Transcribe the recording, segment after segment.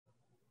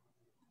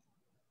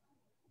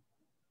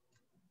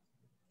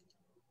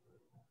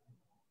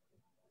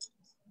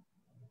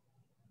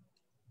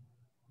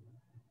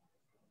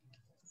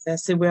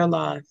That's it, we're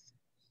live.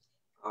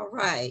 All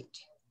right.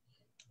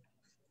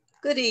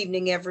 Good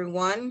evening,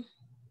 everyone.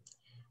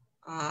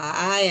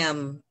 I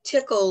am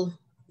tickled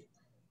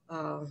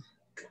on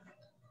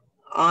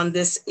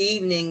this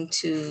evening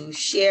to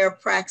share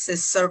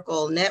Praxis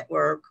Circle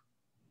Network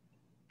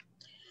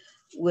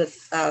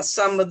with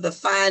some of the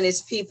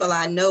finest people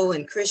I know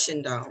in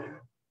Christendom.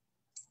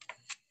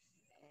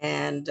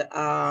 And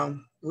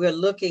we're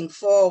looking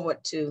forward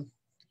to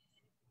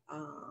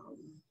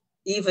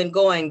even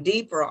going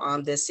deeper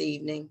on this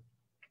evening.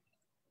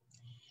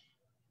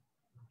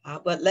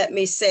 But let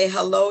me say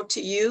hello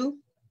to you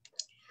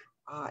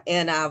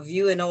and our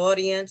viewing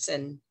audience,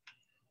 and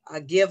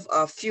give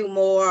a few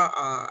more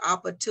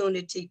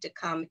opportunity to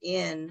come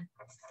in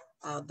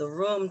the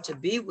room to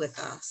be with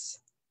us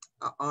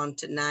on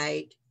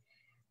tonight.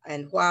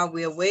 And while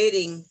we're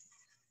waiting,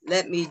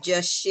 let me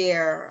just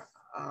share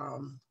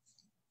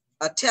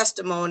a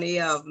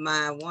testimony of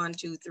my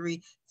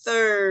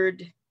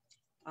third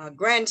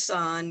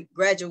grandson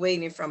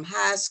graduating from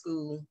high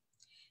school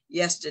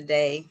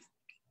yesterday.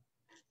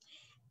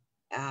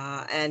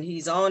 And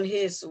he's on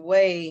his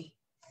way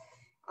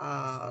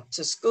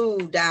to school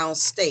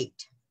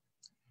downstate.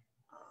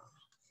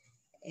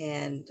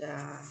 And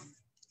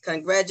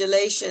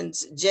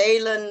congratulations,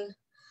 Jalen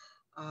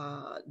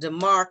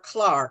DeMar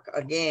Clark,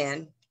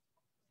 again,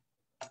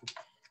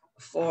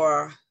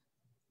 for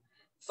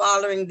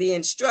following the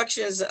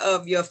instructions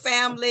of your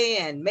family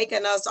and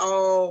making us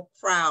all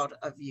proud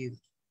of you.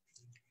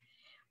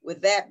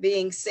 With that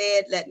being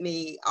said, let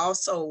me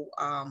also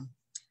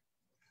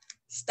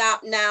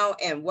stop now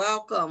and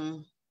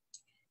welcome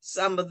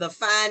some of the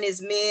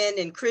finest men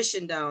in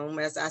Christendom,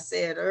 as I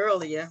said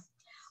earlier,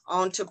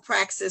 onto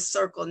Praxis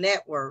Circle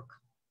Network.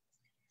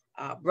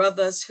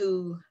 Brothers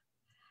who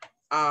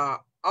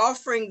are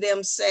offering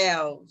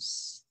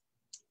themselves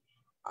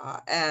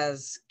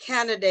as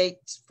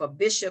candidates for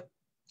bishop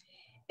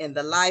in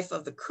the life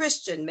of the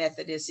Christian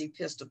Methodist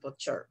Episcopal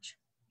Church.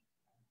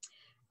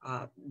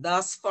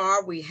 Thus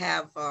far, we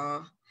have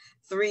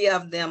 3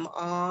 of them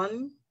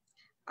on.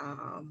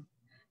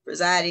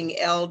 Presiding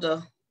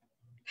Elder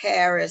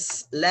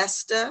Harris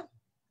Lester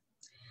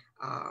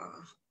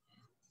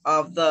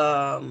of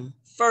the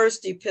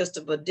 1st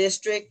Episcopal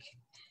District,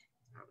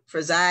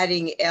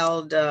 presiding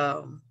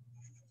Elder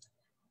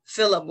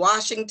Philip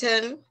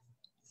Washington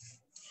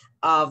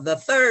of the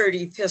 3rd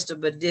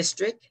Episcopal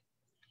District,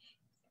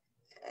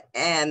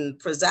 and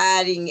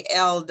presiding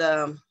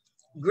Elder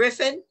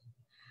Griffin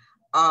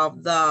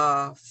of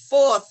the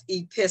 4th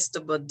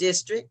Episcopal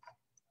District.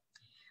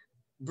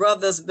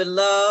 Brothers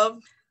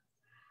beloved,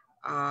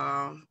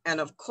 and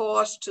of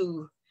course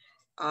to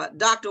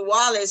Dr.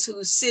 Wallace,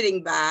 who's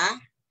sitting by,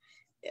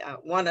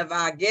 one of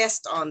our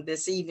guests on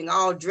this evening,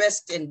 all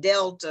dressed in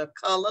Delta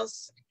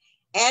colors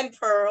and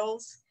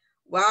pearls.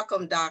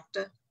 Welcome,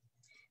 Doctor.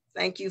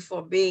 Thank you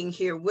for being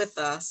here with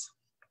us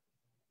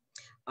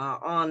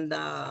on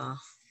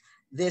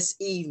this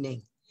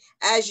evening.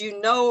 As you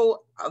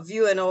know,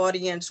 viewing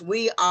audience,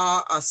 we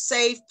are a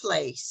safe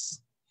place.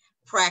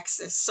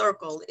 Praxis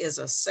Circle is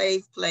a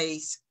safe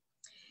place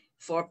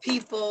for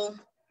people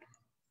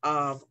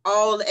of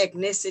all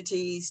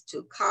ethnicities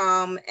to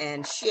come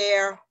and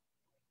share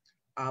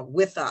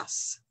with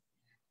us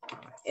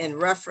in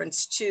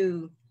reference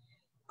to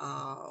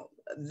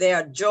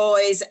their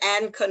joys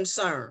and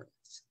concerns.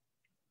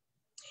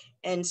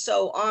 And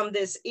so on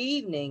this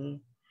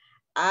evening,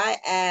 I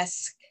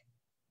ask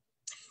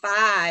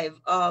 5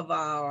 of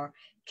our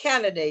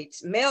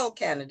candidates, male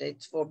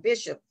candidates for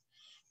bishop,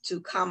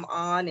 to come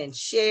on and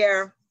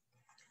share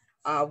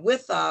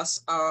with us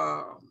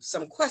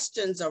some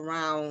questions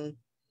around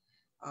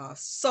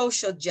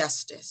social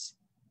justice,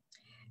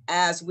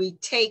 as we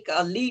take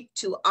a leap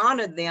to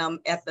honor them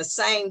at the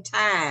same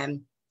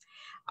time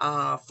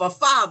for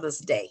Father's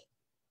Day.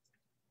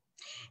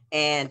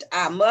 And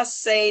I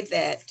must say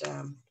that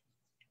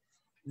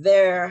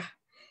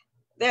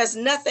there's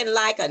nothing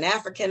like an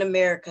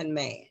African-American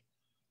man.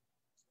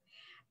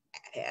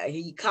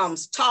 He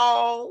comes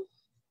tall,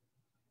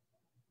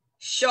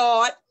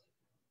 short,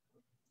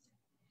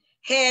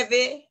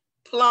 heavy,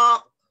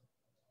 plump,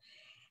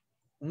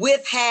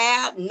 with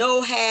hair,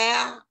 no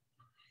hair,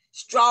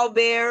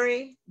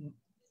 strawberry,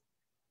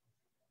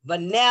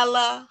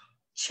 vanilla,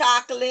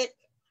 chocolate,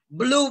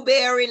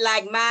 blueberry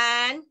like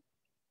mine.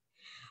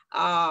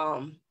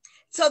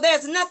 So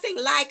there's nothing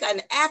like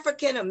an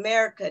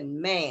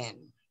African-American man.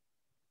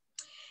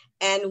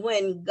 And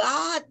when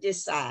God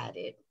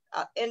decided,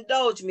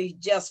 indulge me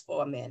just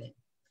for a minute,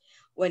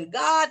 when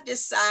God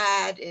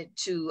decided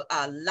to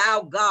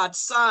allow God's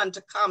Son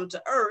to come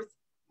to earth,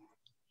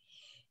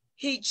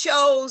 he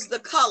chose the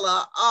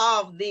color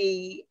of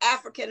the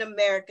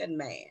African-American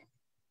man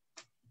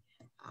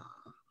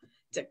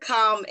to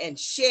come and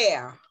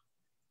share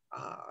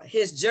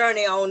his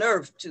journey on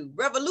earth, to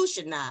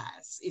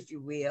revolutionize, if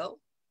you will,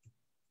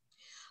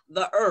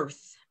 the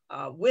earth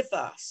with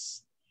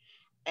us.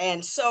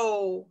 And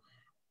so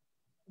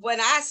when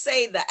I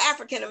say the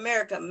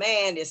African-American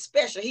man is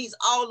special, he's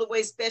all the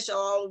way special,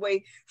 all the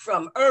way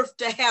from earth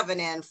to heaven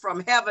and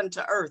from heaven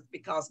to earth,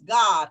 because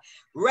God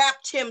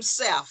wrapped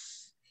himself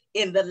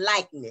in the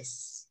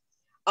likeness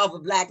of a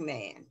Black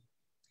man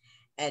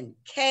and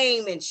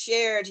came and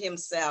shared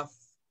himself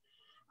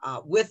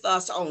with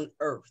us on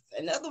earth.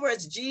 In other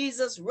words,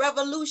 Jesus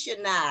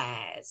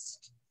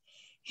revolutionized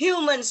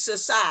human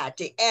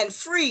society and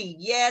freed,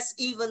 yes,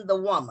 even the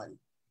woman.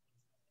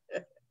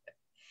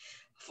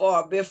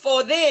 For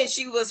before then,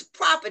 she was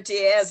property,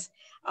 as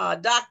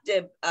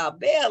Dr.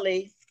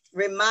 Bailey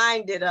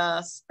reminded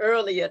us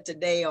earlier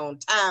today on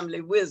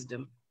Timely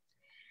Wisdom,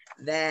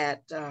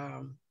 that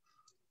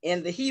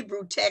in the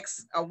Hebrew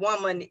text, a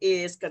woman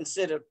is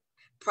considered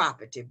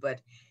property.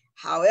 But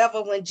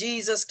however, when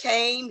Jesus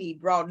came, he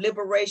brought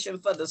liberation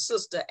for the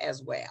sister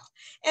as well.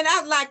 And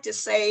I'd like to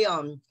say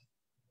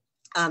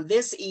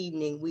this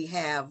evening, we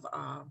have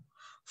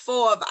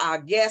 4 of our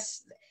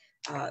guests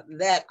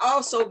that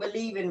also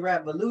believe in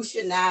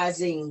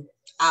revolutionizing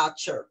our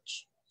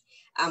church.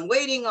 I'm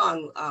waiting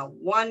on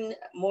one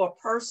more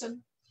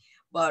person,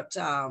 but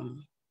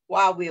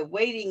while we're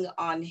waiting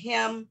on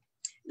him,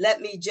 let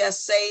me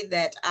just say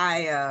that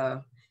I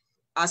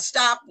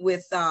stopped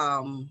with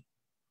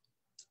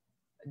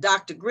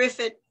Dr.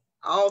 Griffith.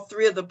 All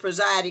 3 of the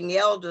presiding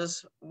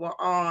elders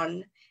were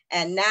on,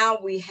 and now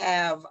we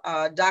have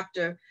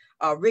Dr.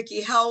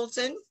 Ricky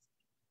Holton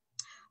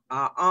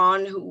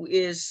on, who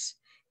is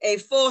a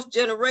 4th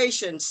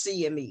generation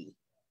CME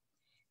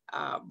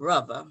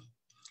brother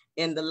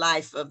in the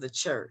life of the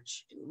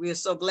church. We're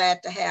so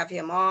glad to have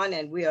him on,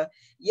 and we are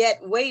yet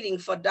waiting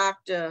for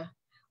Dr.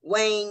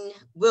 Wayne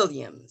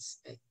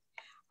Williams.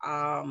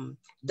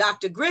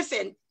 Dr.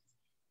 Griffin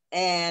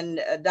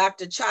and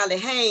Dr. Charlie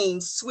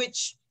Haynes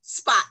switch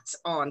spots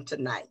on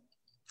tonight.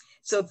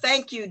 So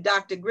thank you,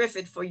 Dr.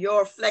 Griffith, for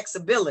your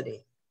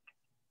flexibility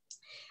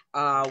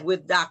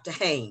with Dr.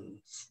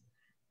 Haynes.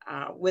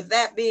 With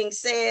that being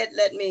said,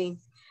 let me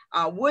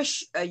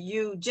wish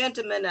you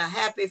gentlemen a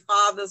happy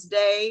Father's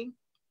Day.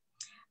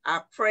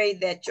 I pray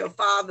that your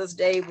Father's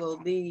Day will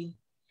be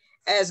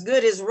as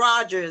good as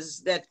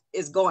Roger's that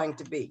is going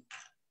to be.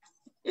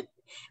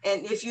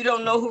 And if you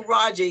don't know who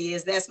Roger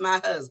is, that's my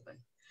husband.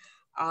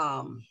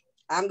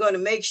 I'm going to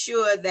make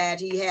sure that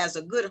he has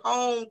a good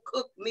home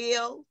cooked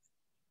meal.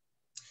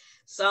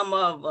 Some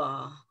of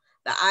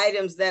the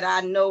items that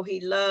I know he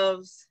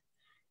loves.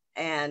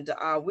 And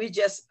we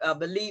just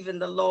believe in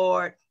the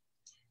Lord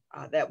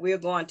that we're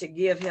going to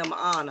give him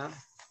honor.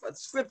 But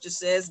scripture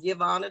says,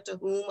 give honor to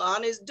whom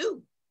honor is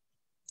due.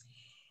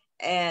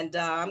 And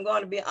I'm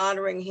going to be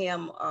honoring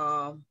him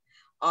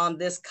on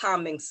this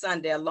coming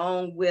Sunday,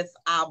 along with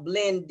our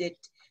blended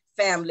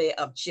family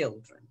of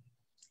children.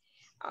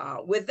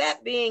 With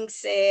that being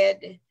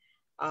said,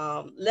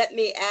 let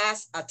me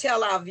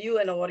tell our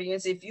viewing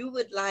audience, if you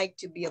would like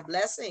to be a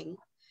blessing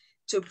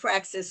to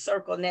Praxis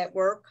Circle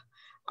Network,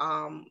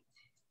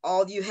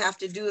 all you have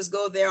to do is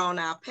go there on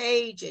our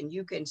page, and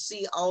you can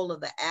see all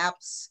of the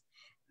apps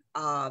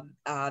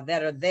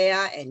that are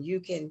there, and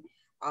you can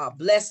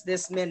bless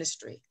this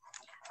ministry.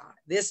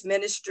 This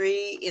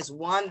ministry is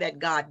one that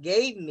God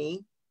gave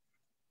me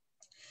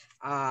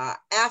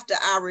after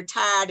I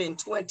retired in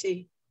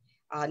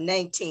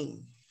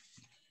 2019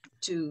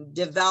 to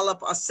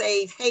develop a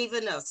safe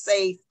haven, a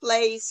safe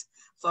place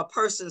for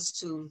persons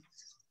to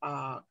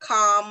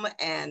come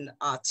and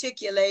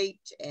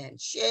articulate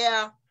and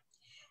share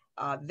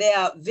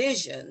their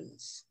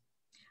visions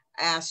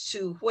as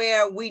to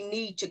where we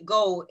need to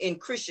go in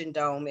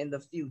Christendom in the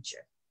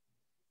future.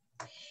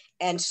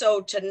 And so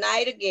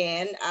tonight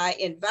again, I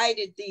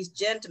invited these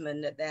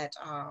gentlemen that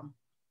are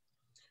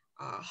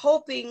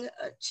hoping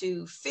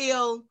to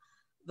fill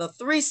the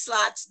 3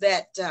 slots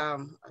that,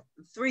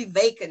 3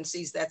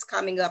 vacancies that's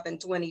coming up in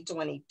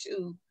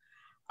 2022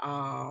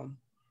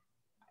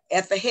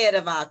 at the head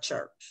of our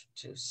church,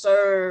 to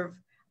serve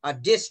a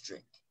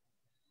district,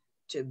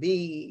 to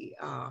be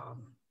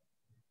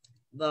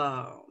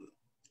the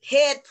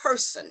head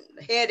person,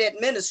 the head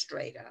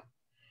administrator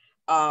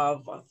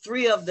of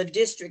 3 of the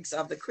districts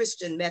of the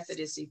Christian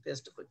Methodist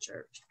Episcopal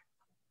Church.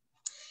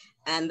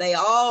 And they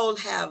all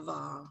have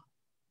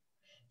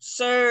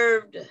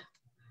served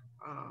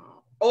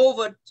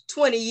over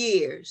 20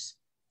 years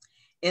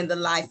in the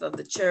life of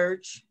the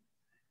church.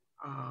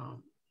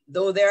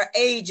 Though their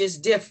age is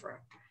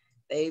different,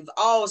 they've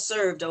all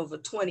served over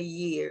 20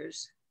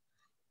 years.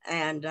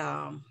 And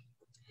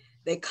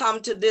they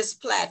come to this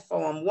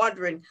platform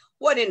wondering,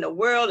 what in the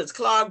world is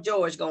Clark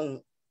George going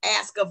to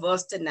ask of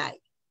us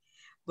tonight?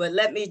 But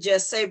let me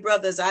just say,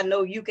 brothers, I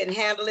know you can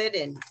handle it,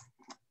 and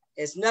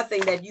it's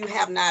nothing that you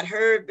have not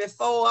heard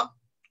before.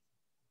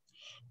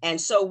 And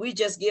so we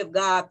just give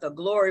God the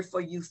glory for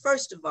you,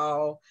 first of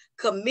all,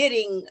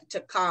 committing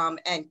to come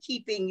and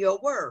keeping your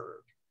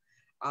word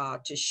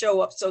to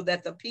show up so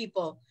that the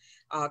people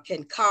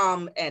can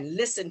come and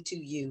listen to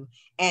you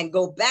and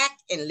go back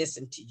and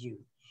listen to you,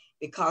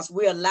 because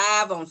we're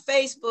live on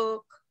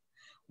Facebook,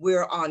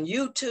 we're on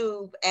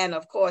YouTube, and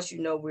of course,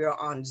 you know, we're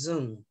on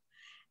Zoom.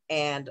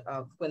 And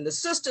when the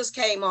sisters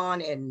came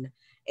on in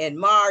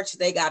March,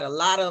 they got a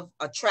lot of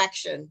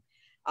traction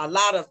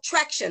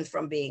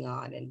from being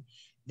on. And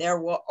there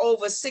were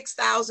over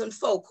 6,000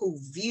 folk who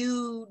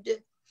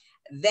viewed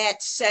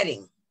that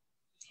setting.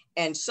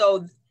 And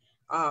so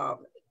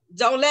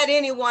don't let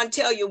anyone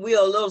tell you we're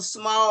a little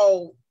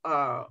small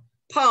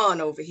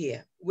pond over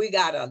here. We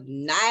got a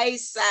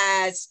nice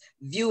size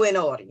viewing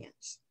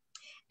audience.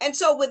 And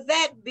so with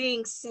that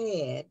being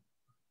said,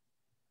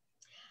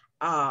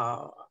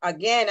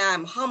 again,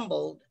 I'm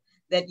humbled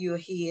that you're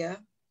here.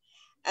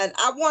 And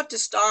I want to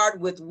start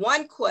with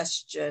one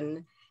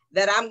question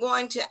that I'm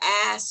going to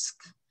ask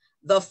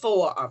the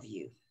four of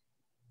you.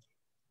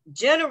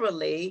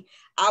 Generally,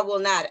 I will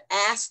not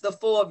ask the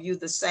four of you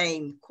the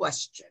same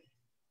question.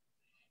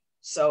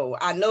 So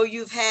I know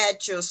you've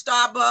had your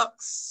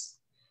Starbucks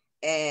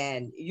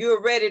and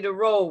you're ready to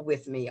roll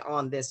with me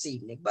on this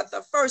evening. But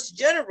the first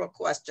general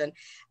question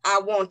I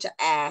want to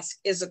ask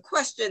is a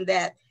question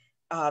that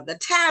the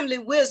Timely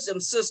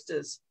Wisdom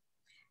sisters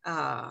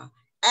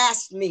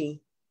asked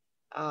me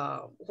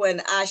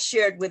when I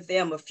shared with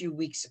them a few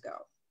weeks ago.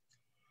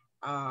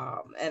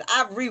 And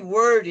I've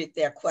reworded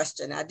their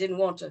question. I didn't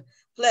want to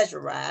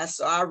pleasurize,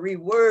 so I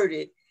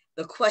reworded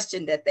the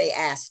question that they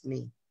asked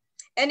me.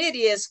 And it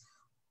is,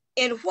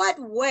 in what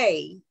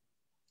way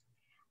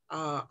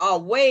are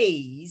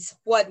ways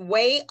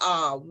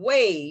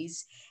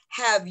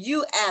have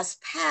you as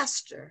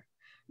pastor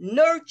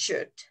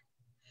nurtured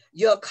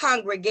your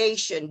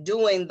congregation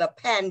during the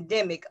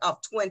pandemic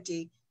of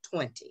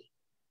 2020?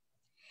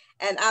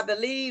 And I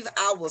believe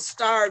I will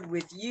start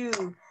with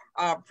you,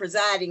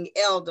 presiding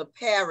elder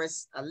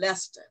Paris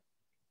Lester.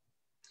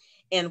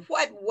 In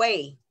what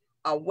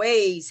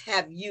ways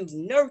have you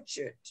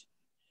nurtured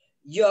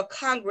your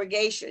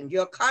congregation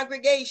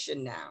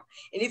now?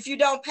 And if you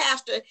don't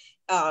pastor,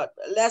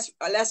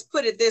 let's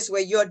put it this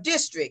way, your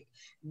district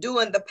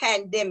during the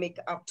pandemic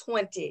of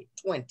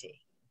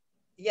 2020.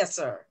 Yes,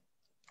 sir.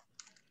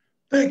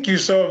 Thank you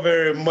so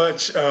very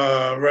much,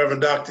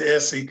 Reverend Dr.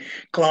 Essie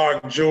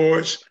Clark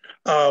George,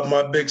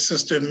 my big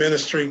sister in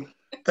ministry.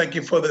 Thank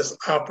you for this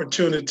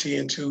opportunity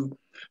into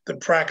the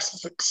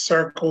Praxis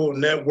Circle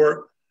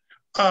Network.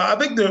 I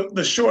think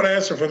the short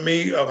answer for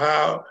me of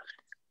how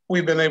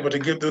we've been able to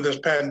get through this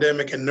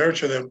pandemic and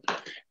nurture them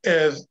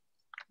is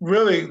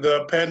really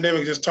the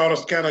pandemic just taught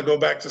us to kind of go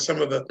back to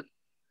some of the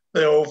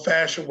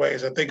old-fashioned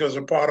ways. I think it was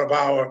a part of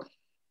our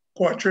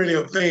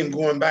quadrennial theme,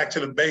 going back to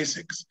the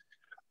basics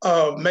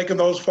of making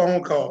those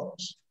phone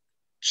calls,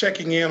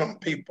 checking in on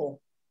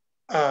people.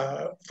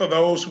 For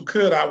those who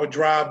could, I would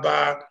drive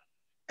by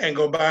and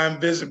go by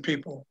and visit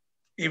people,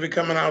 even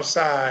coming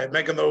outside,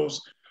 making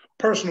those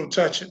personal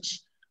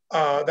touches.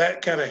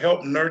 That kind of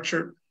helped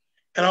nurture.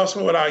 And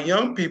also with our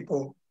young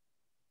people,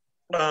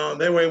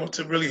 they were able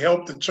to really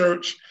help the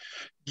church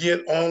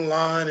get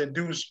online and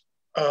do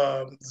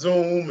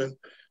Zoom and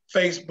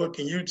Facebook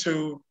and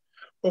YouTube.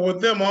 But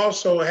with them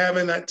also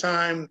having that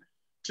time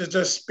to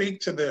just speak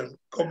to them,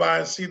 go by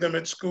and see them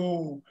at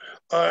school.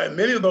 And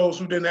many of those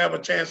who didn't have a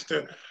chance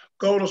to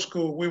go to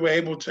school, we were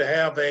able to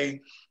have a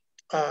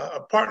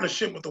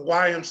partnership with the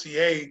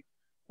YMCA,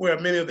 where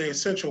many of the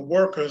essential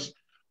workers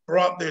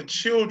brought their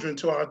children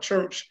to our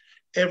church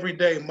every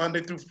day,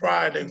 Monday through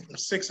Friday, from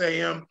 6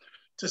 a.m.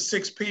 to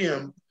 6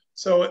 p.m.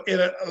 So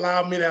it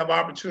allowed me to have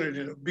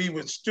opportunity to be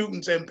with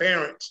students and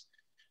parents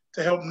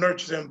to help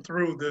nurture them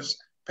through this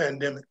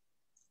pandemic.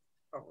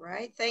 All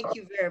right, thank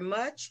you very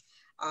much.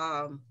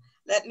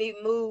 Let me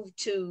move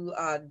to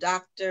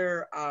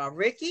Dr.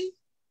 Ricky.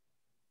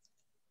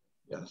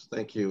 Yes,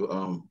 thank you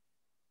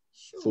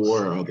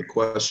for the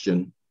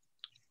question.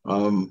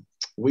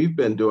 We've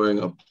been doing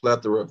a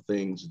plethora of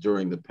things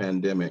during the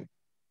pandemic.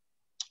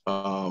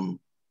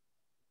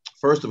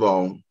 First of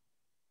all,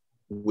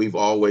 we've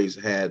always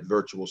had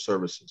virtual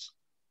services.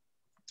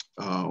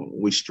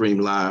 We stream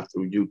live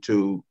through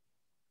YouTube,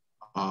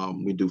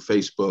 we do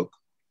Facebook,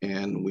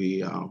 and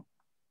we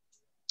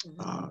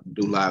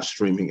do live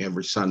streaming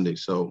every Sunday.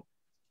 So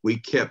we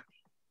kept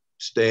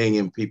staying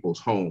in people's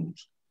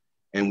homes,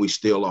 and we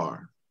still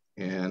are.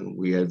 And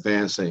we are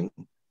advancing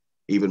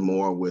even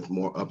more with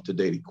more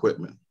up-to-date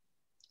equipment.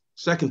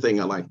 Second thing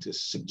I'd like to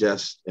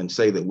suggest and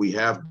say that we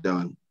have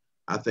done,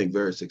 I think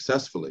very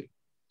successfully.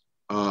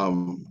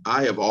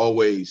 I have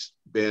always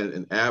been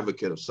an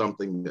advocate of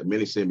something that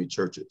many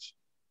semi-churches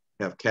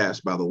have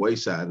cast by the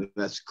wayside, and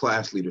that's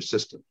class leader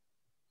system.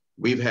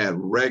 We've had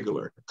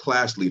regular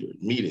class leader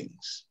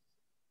meetings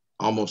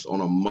almost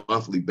on a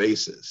monthly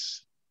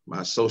basis.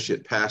 My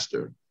associate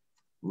pastor,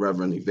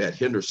 Reverend Yvette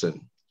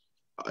Henderson,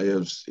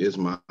 is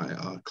my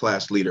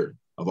class leader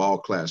of all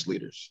class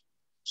leaders.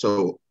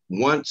 So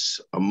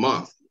once a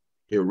month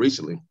here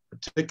recently,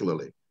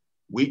 particularly,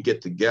 we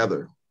get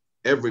together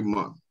every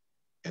month,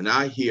 and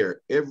I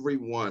hear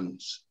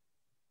everyone's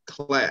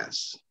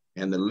class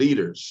and the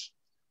leaders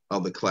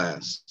of the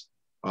class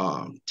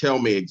tell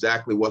me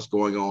exactly what's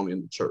going on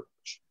in the church.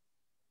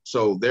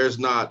 So there's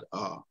not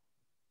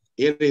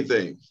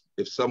anything.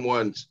 If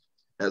someone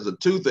has a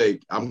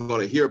toothache, I'm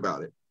going to hear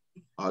about it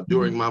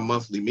during my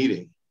monthly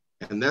meeting.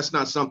 And that's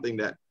not something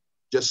that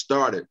just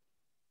started.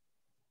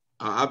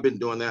 I've been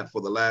doing that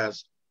for the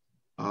last,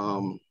 I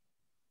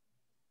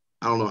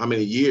don't know how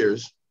many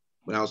years.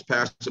 When I was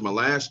pastoring my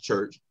last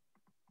church,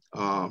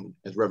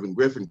 as Reverend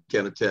Griffin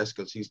can attest,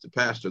 because he's the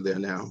pastor there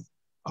now,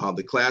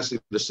 the class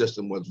leader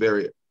system was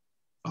very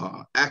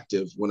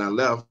active when I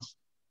left,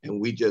 and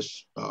we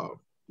just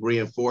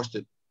reinforced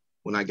it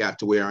when I got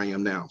to where I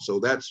am now. So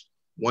that's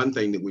one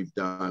thing that we've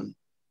done.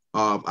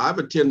 I've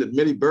attended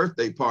many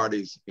birthday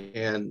parties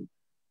and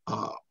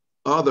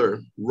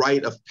other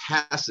rite of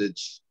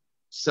passage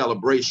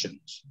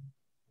celebrations.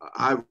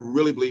 I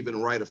really believe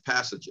in rite of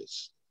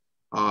passages.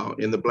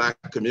 In the Black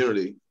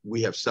community,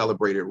 we have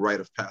celebrated rite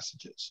of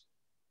passages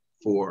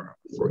for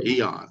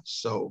eons.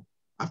 So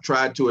I've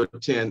tried to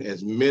attend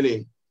as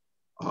many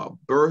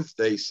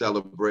birthday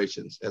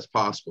celebrations as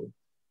possible.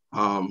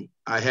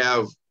 I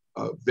have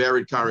a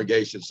varied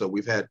congregation, so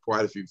we've had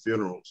quite a few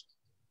funerals.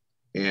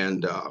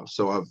 And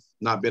so I've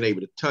not been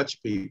able to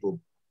touch people,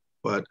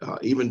 but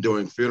even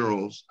during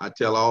funerals, I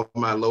tell all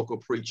my local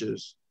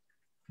preachers,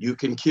 you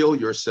can kill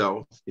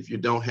yourself if you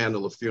don't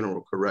handle a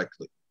funeral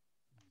correctly.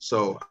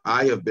 So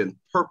I have been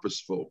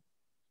purposeful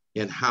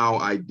in how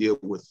I deal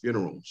with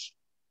funerals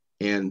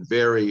and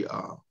very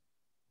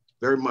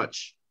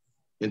much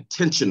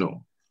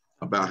intentional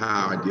about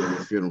how I deal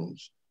with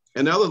funerals.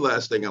 And the other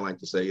last thing I like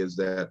to say is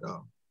that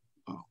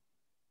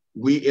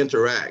we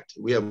interact.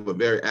 We have a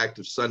very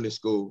active Sunday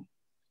school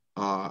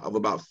of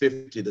about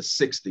 50 to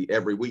 60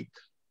 every week.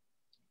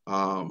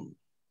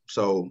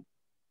 So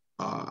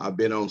I've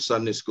been on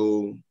Sunday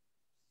school,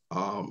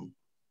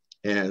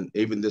 and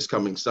even this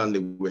coming Sunday,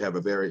 we have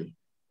a very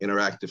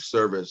interactive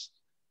service.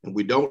 And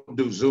we don't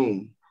do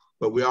Zoom,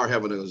 but we are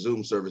having a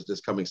Zoom service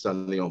this coming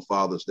Sunday on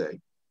Father's Day.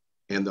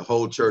 And the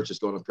whole church is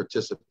going to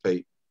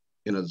participate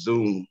in a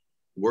Zoom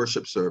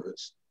worship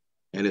service,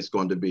 and it's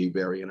going to be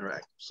very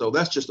interactive. So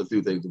that's just a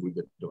few things that we've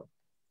been doing.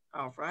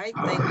 All right,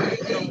 thank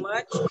you so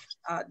much.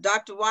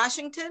 Dr.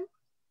 Washington?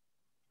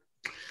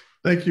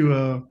 Thank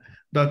you,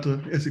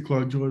 Dr. Essie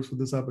Clark George, for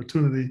this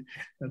opportunity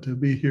to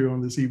be here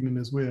on this evening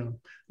as well.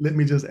 Let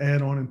me just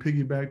add on and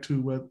piggyback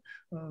to what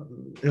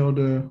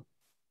Elder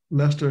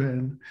Lester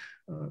and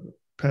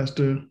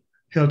Pastor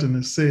Helton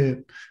has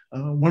said.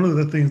 One of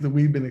the things that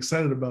we've been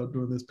excited about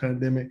during this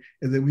pandemic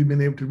is that we've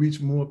been able to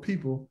reach more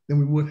people than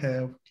we would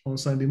have on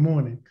Sunday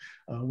morning.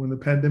 When the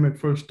pandemic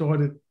first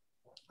started,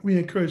 we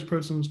encourage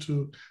persons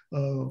to,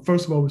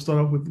 first of all, we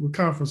start off with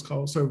conference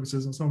call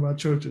services in some of our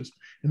churches,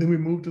 and then we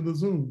moved to the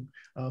Zoom.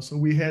 So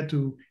we had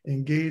to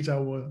engage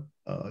our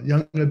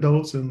young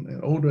adults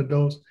and older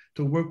adults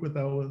to work with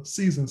our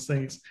seasoned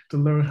saints to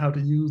learn how to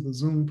use the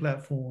Zoom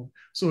platform.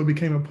 So it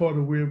became a part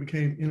of where it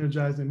became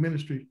Energizing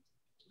Ministry,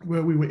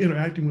 where we were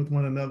interacting with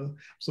one another.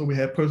 So we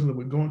had persons that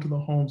would go into the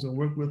homes and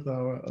work with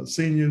our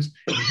seniors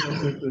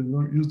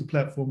and use the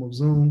platform of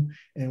Zoom,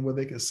 and where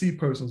they could see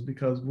persons,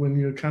 because when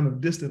you're kind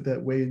of distant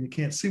that way and you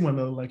can't see one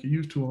another like you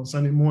used to on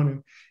Sunday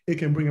morning, it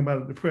can bring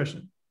about a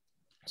depression.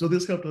 So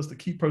this helped us to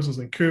keep persons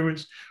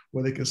encouraged,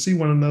 where they could see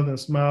one another and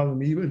smile,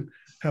 and even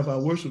have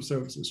our worship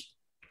services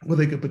where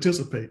they could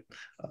participate.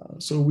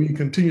 So we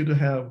continue to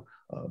have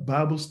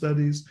Bible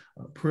studies,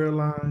 prayer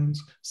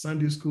lines,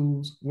 Sunday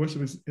schools,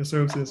 worship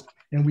services.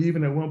 And we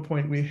even at one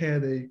point, we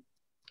had a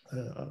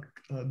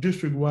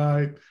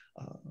district-wide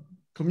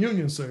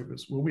communion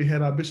service where we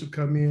had our bishop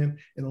come in,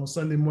 and on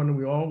Sunday morning,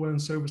 we all went in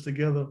service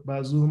together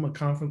by Zoom, a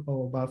conference,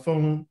 or by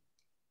phone.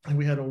 And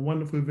we had a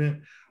wonderful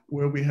event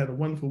where we had a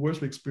wonderful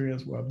worship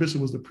experience where our bishop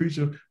was the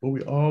preacher, but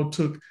we all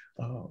took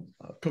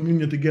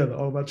communion together,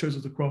 all of our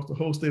churches across the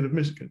whole state of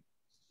Michigan.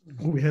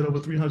 We had over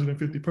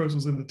 350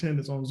 persons in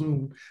attendance on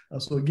Zoom.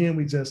 So again,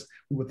 we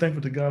were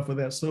thankful to God for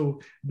that. So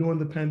during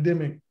the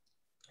pandemic,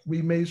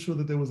 we made sure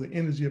that there was an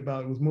energy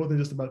about it. It was more than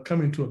just about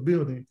coming to a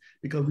building,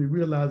 because we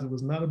realized it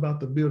was not about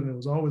the building. It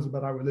was always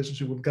about our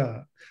relationship with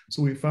God.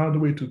 So we found a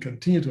way to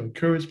continue to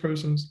encourage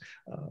persons,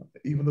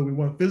 even though we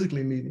weren't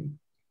physically meeting.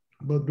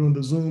 But during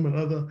the Zoom and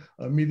other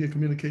media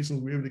communications,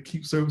 we were able to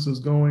keep services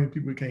going.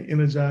 People became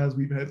energized.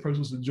 We've had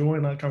persons to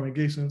join our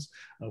congregations.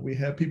 We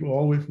had people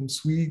all the way from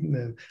Sweden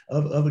and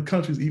other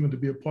countries even to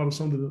be a part of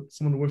some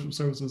of the worship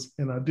services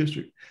in our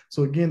district.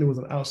 So again, it was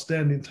an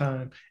outstanding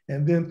time.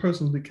 And then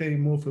persons became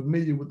more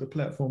familiar with the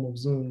platform of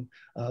Zoom,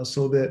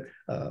 so that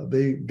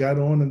they got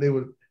on and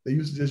they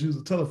used to just use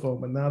the telephone,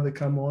 but now they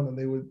come on and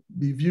they would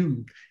be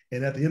viewed.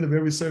 And at the end of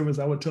every service,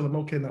 I would tell them,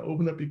 okay, now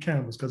open up your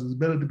cameras, because it's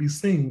better to be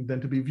seen than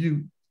to be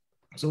viewed.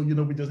 So,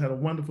 we just had a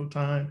wonderful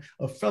time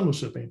of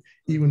fellowshipping,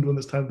 even during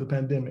this time of the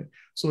pandemic.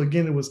 So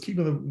again, it was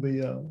keeping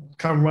the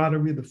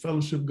camaraderie, the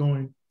fellowship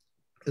going,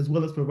 as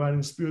well as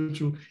providing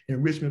spiritual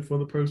enrichment for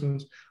the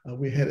persons.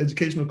 We had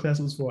educational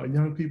classes for our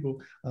young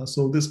people.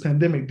 So this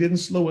pandemic didn't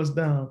slow us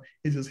down.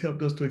 It just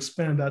helped us to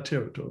expand our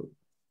territory.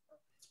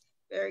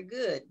 Very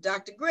good.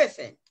 Dr.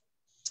 Griffin,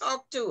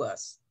 talk to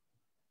us.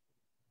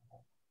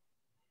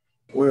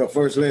 Well,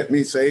 first, let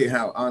me say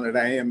how honored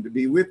I am to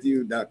be with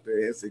you,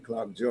 Dr. Essie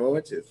Clark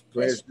George. It's a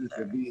pleasure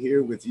to be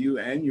here with you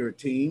and your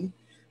team.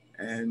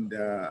 And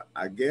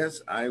I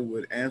guess I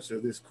would answer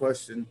this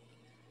question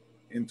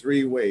in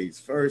three ways.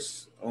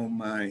 First, on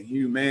my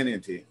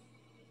humanity,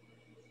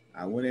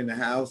 I went in the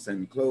house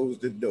and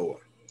closed the door,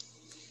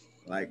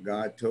 like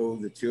God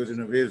told the children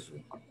of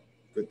Israel.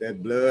 Put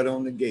that blood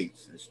on the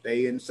gates and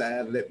stay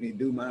inside, let me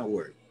do my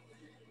work.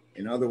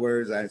 In other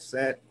words, I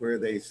sat where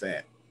they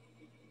sat.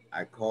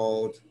 I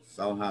called,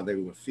 saw how they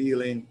were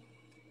feeling,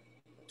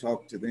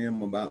 talked to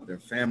them about their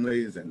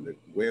families and the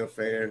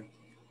welfare.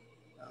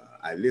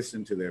 I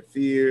listened to their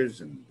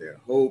fears and their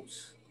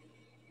hopes.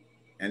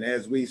 And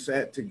as we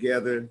sat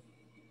together,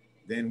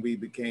 then we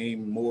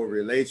became more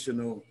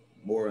relational,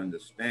 more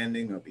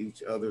understanding of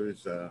each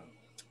other's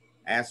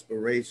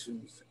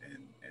aspirations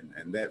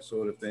and that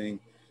sort of thing.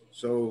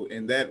 So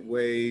in that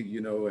way,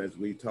 you know, as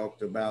we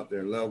talked about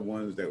their loved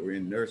ones that were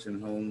in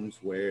nursing homes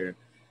where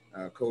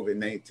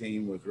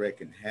COVID-19 was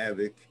wreaking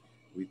havoc,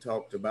 we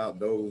talked about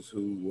those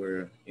who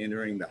were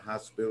entering the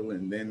hospital,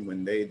 and then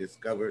when they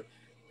discovered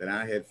that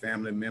I had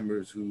family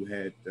members who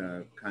had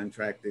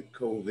contracted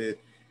COVID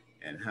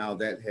and how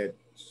that had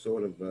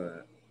sort of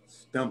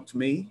stumped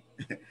me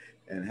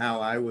and how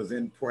I was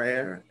in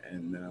prayer.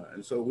 And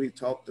so we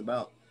talked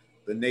about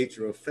the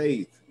nature of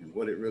faith and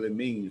what it really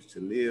means to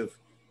live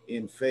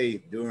in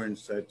faith during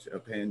such a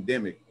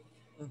pandemic.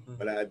 Mm-hmm.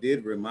 But I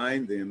did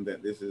remind them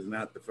that this is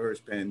not the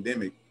first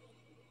pandemic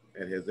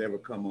that has ever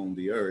come on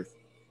the earth,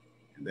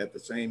 and that the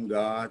same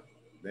God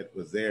that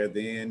was there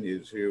then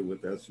is here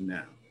with us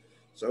now.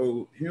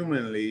 So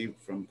humanly,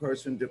 from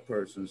person to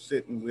person,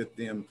 sitting with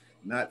them,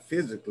 not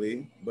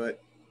physically,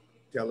 but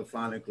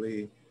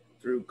telephonically,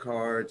 through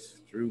cards,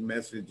 through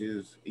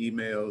messages,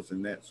 emails,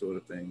 and that sort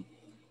of thing.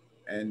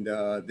 And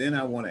then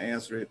I want to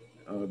answer it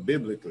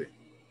biblically.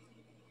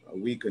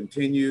 We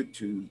continue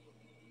to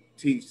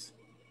teach,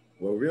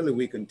 well, really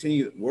we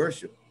continue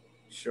worship,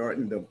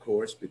 shortened of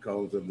course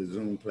because of the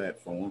Zoom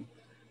platform,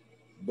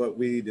 but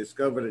we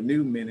discovered a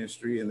new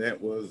ministry, and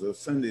that was a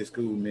Sunday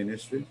school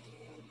ministry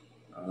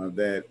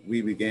that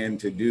we began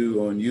to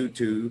do on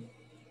YouTube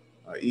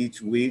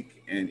each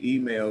week and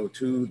email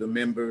to the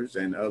members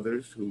and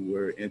others who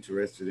were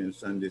interested in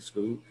Sunday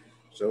school.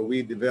 So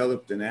we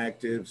developed an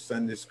active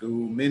Sunday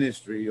school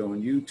ministry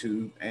on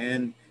YouTube,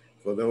 and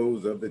for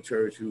those of the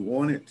church who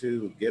wanted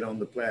to get on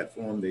the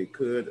platform, they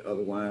could.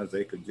 Otherwise,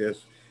 they could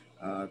just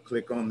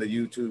click on the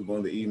YouTube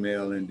on the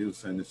email and do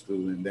Sunday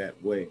school in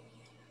that way.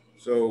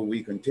 So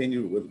we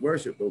continued with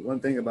worship. But one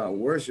thing about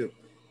worship,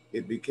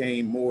 it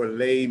became more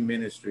lay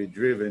ministry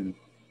driven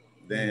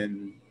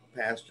than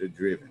pastor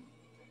driven.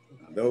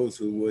 Those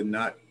who would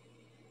not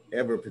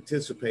ever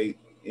participate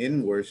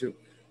in worship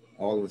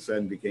all of a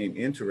sudden became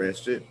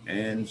interested.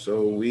 And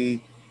so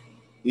we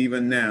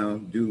even now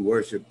do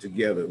worship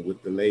together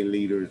with the lay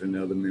leaders and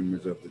other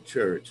members of the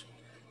church.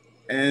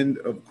 And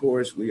of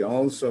course, we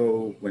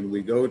also, when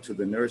we go to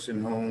the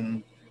nursing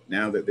home,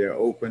 now that they're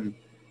open,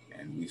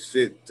 and we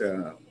sit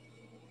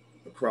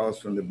across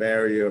from the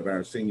barrier of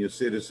our senior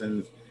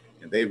citizens,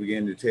 and they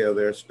begin to tell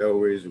their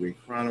stories, we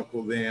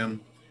chronicle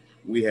them.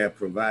 We have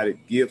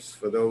provided gifts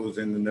for those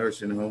in the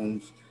nursing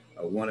homes.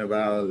 One of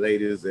our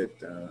ladies that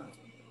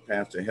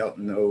Pastor Helton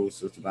knows,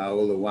 Sister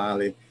Viola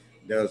Wiley,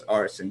 does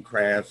arts and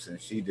crafts,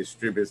 and she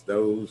distributes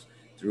those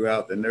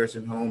throughout the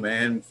nursing home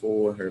and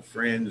for her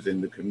friends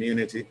in the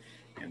community.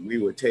 And we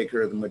would take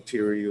her the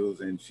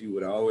materials, and she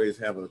would always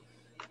have a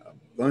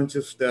bunch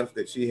of stuff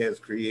that she has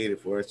created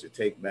for us to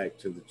take back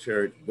to the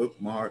church,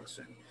 bookmarks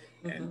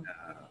and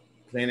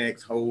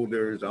Kleenex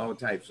holders, all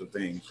types of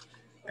things.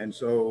 And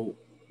so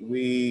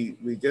we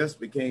just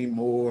became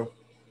more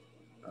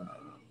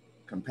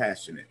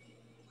compassionate,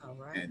 all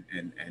right,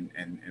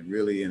 and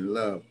really in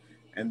love.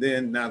 And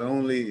then not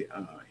only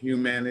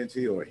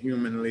humanity or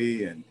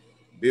humanly and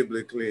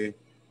biblically,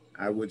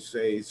 I would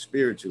say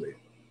spiritually,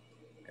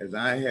 as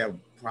I have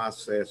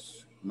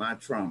processed my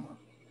trauma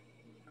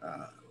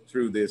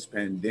through this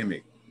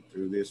pandemic.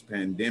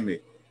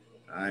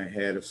 I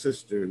had a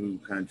sister who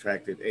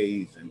contracted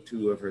AIDS, and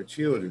 2 of her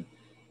children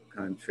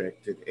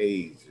contracted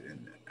AIDS.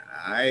 And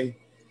I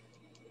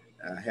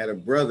had a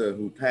brother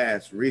who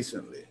passed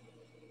recently.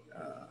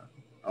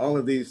 All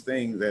of these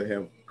things that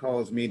have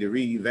caused me to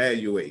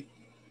reevaluate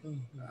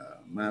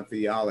my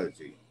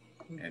theology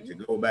and to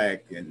go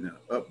back and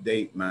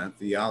update my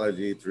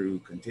theology through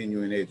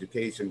continuing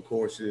education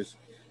courses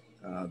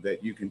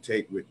that you can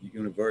take with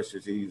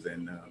universities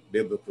and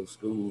biblical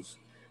schools.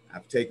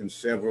 I've taken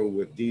several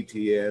with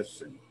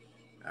DTS, and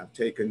I've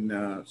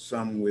taken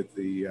some with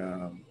the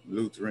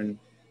Lutheran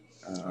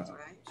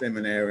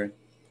Seminary,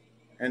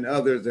 and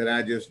others that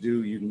I just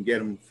do. You can get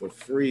them for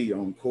free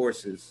on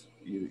courses.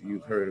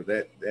 You've heard of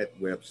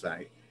that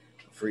website,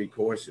 free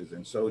courses.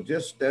 And so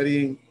just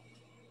studying,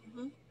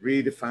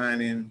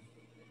 redefining,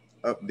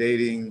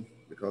 updating,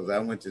 because I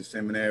went to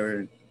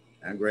seminary.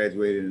 I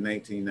graduated in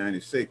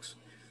 1996.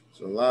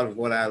 So a lot of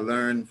what I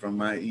learned from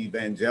my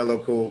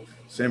evangelical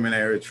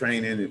seminary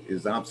training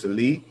is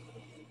obsolete.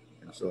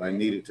 And so I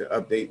needed to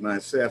update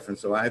myself. And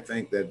so I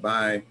think that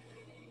by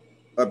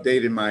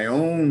updating my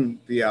own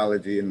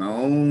theology and my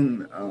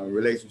own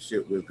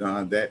relationship with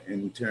God, that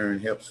in turn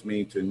helps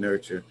me to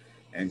nurture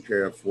and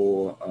care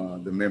for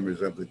the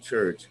members of the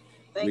church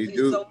Thank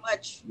you so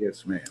much.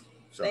 Yes, ma'am.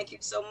 So. Thank you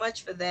so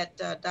much for that,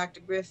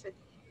 Dr. Griffith.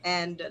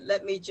 And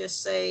let me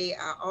just say,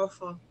 I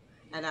offer,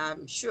 and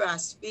I'm sure I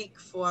speak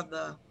for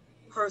the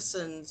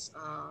persons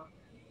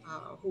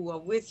who are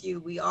with you,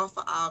 we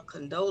offer our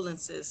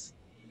condolences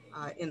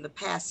in the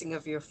passing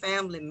of your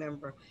family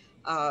member.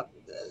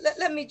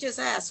 Let me just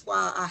ask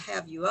while I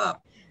have you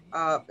up,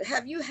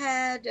 have you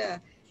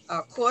had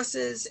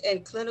courses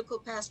in clinical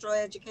pastoral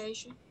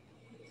education?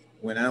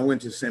 When I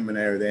went to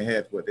seminary, they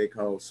had what they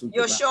call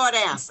Your short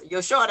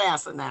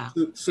answer now.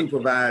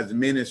 Supervised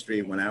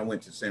ministry. When I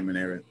went to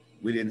seminary,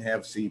 we didn't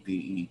have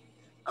CPE.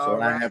 So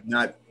right. I have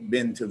not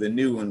been to the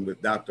new one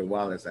with Dr.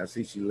 Wallace. I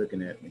see she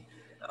looking at me.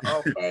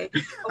 Okay.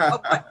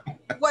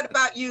 What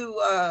about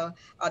you,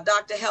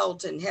 Dr.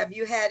 Helton? Have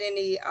you had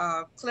any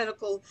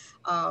clinical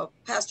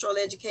pastoral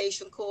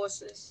education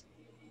courses?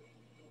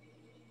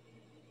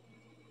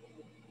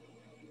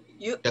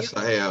 Yes,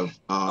 I have.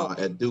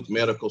 At Duke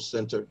Medical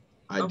Center,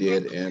 I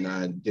did, and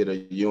I did a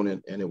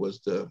unit, and it was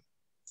the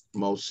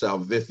most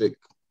salvific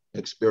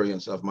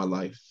experience of my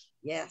life.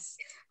 Yes.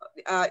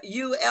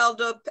 You,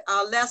 Elder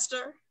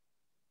Lester?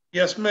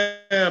 Yes,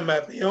 ma'am.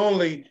 At the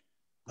only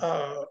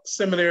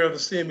seminary of the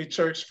CME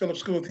Church, Phillips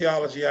School of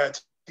Theology,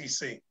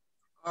 ITC.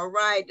 All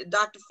right.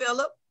 Dr.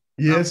 Phillip?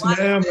 Yes,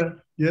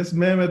 ma'am. Yes,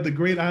 ma'am, at the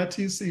great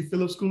ITC,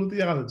 Phillips School of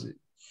Theology.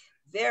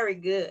 Very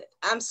good.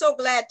 I'm so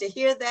glad to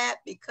hear that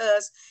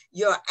because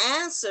your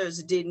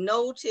answers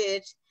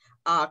denoted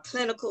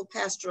clinical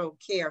pastoral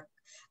care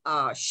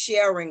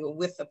sharing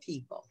with the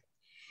people.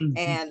 Mm-hmm.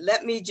 And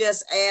let me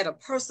just add a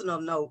personal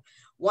note.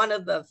 One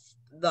of the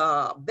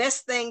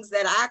best things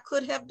that I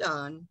could have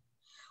done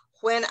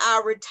when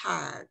I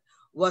retired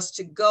was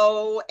to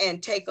go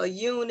and take a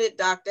unit,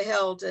 Dr.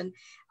 Helton,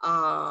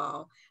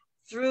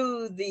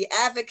 through the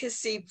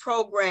advocacy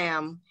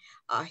program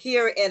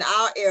here in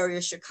our area,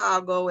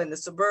 Chicago and the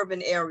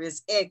suburban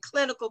areas, in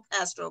clinical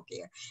pastoral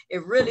care.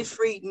 It really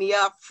freed me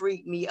up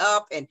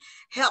and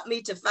helped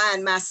me to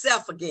find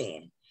myself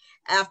again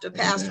after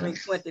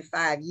pastoring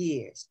 25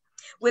 years.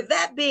 With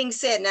that being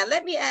said, now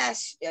let me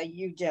ask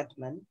you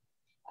gentlemen.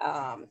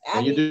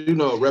 You do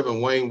know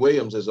Reverend Wayne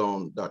Williams is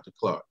on Dr.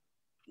 Clark.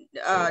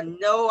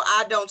 No,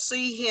 I don't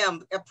see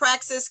him.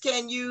 Praxis,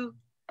 can you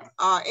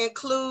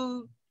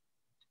include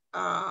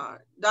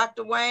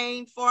Dr.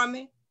 Wayne for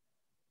me?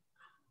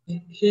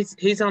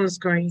 He's on the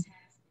screen.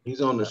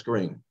 He's on the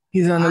screen.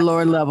 He's on the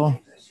lower level.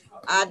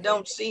 I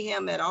don't see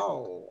him at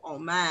all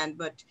on mine,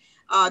 but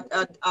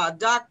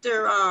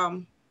Dr.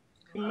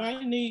 You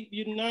might need,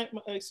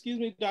 excuse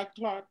me, Dr.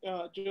 Clark,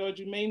 George,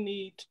 you may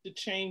need to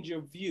change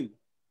your view.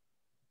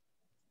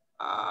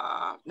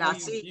 Now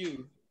see,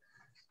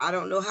 I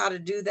don't know how to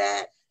do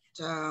that.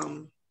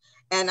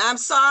 And I'm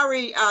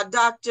sorry,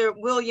 Dr.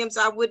 Williams,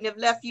 I wouldn't have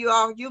left you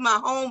off. You my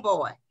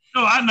homeboy.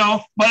 No, I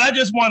know, but I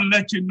just want to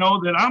let you know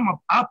that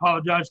I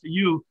apologize to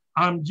you.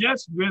 I'm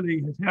just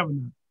really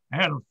I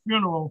had a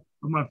funeral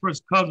of my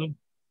first cousin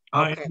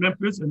in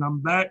Memphis, and I'm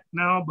back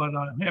now, but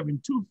I'm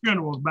having two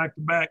funerals back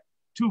to back,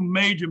 two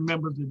major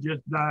members that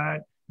just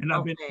died. And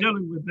I've been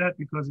dealing with that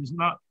because it's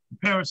not,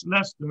 Paris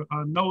Lester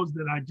knows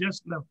that I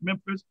just left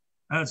Memphis,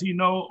 as he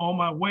know, on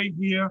my way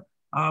here,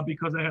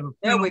 because I had a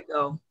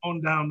funeral on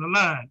down the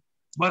line.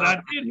 But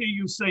I did hear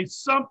you say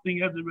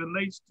something as it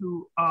relates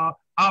to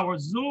our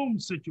Zoom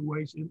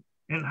situation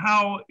and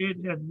how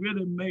it has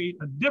really made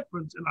a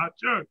difference in our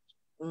church.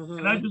 Mm-hmm.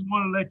 And I just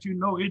want to let you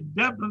know, it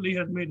definitely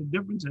has made a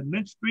difference in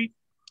Lynch Street,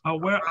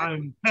 where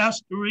I'm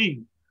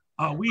pastoring.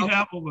 We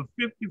have over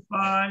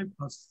 55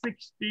 to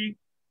 60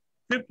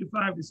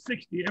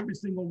 every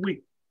single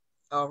week.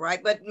 All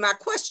right, but my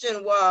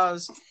question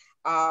was,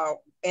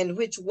 in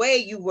which way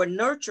you were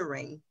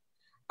nurturing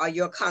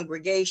your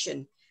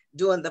congregation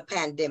during the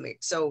pandemic.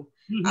 So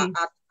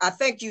I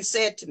think you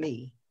said to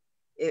me,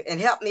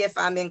 and help me if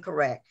I'm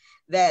incorrect,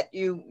 that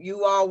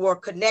you all were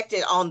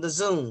connected on the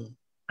Zoom.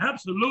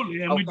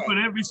 Absolutely, and we do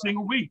it every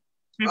single week.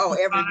 55,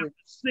 every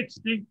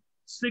week.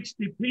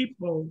 60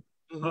 people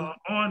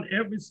on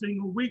every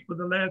single week for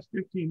the last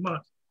 15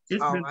 months.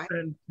 It's been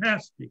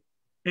fantastic.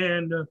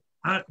 And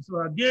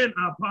so again,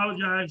 I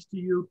apologize to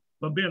you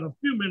for being a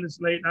few minutes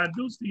late. I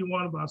do see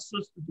one of our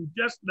sisters who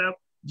just left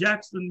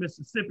Jackson,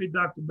 Mississippi,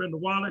 Dr. Brenda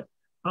Wallet,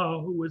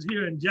 who was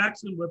here in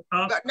Jackson with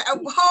us.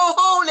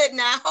 Hold it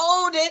now,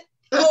 hold it.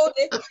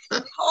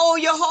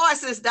 Hold your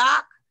horses,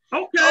 Doc.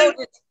 Okay.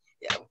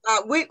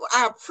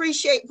 I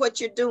appreciate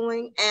what you're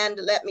doing. And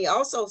let me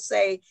also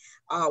say,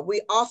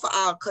 we offer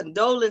our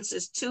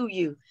condolences to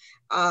you,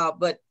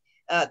 but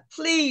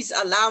please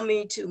allow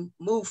me to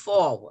move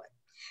forward.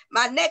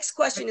 My next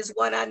question is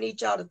one I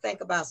need y'all to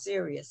think about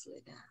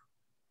seriously now.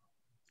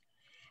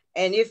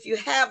 And if you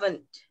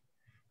haven't,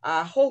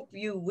 I hope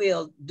you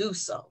will do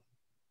so.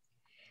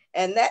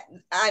 And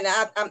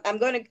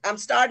I'm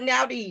starting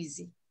out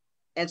easy.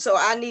 And so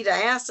I need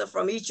an answer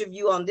from each of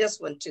you on this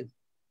one too.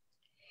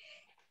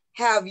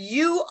 Have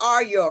you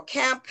or your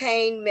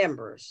campaign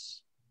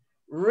members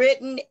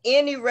written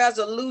any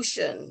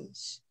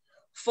resolutions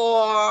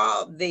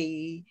for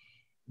the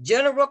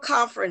General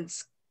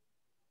Conference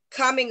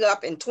coming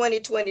up in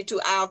 2022?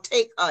 I'll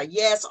take a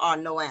yes or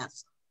no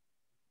answer.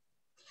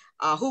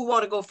 Who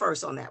want to go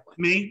first on that one?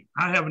 Me,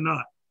 I have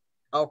not.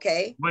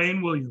 Okay.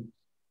 Wayne Williams.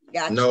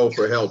 Gotcha. No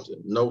for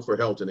Helton. No for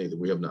Helton either.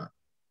 We have not.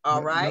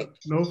 All right.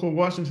 No for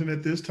Washington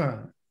at this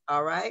time.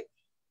 All right.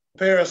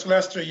 Paris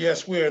Lester,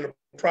 yes, we're in the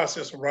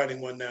process of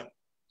writing one now.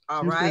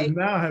 All she right. said,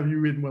 now have you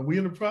written one? We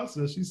in the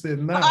process. She said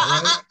now,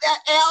 right?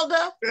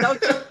 Elder,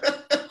 don't you,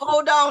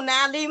 hold on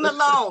now, leave me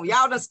alone.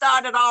 Y'all done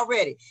started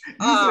already. You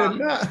said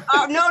now.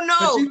 No.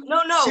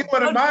 She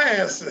wanted my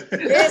answer.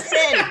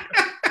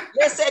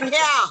 Listen,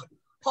 yeah.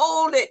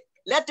 Hold it.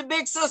 Let the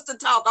big sister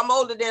talk. I'm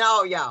older than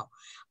all y'all.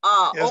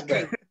 Yes,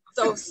 okay. ma'am.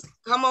 So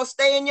come on,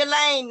 stay in your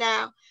lane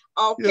now.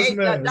 Okay,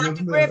 yes,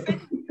 Dr.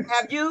 Griffin,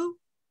 have you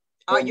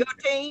or your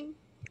team?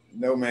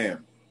 No,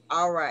 ma'am.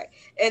 All right.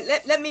 And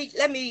let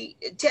me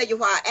tell you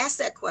why I asked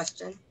that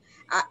question.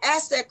 I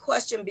asked that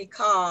question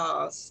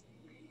because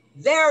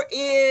there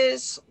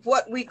is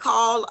what we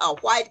call a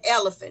white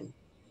elephant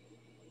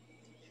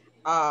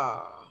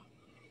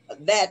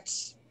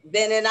that's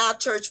been in our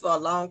church for a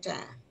long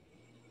time.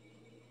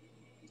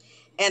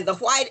 And the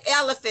white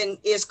elephant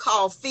is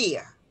called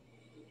fear.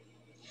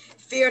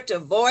 Fear to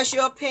voice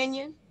your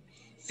opinion,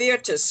 fear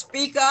to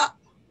speak up,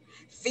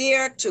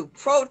 fear to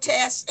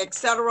protest,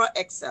 etc.,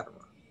 etc.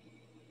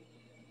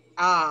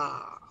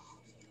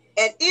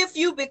 And if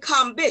you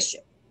become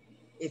bishop,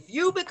 if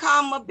you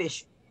become a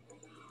bishop,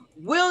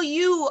 will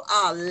you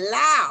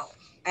allow,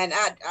 and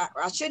I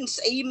shouldn't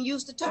say, even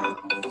use the term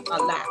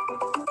allow,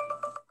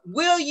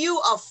 will you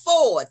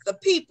afford the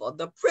people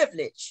the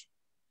privilege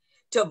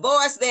to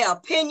voice their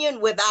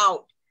opinion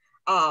without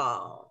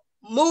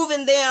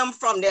moving them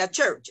from their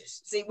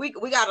churches? See, we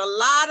got a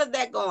lot of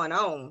that going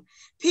on.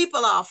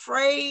 People are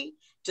afraid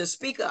to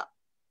speak up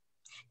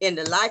in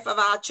the life of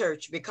our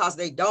church because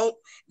they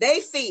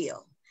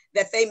feel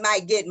that they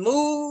might get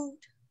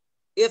moved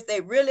if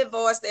they really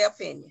voice their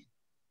opinion.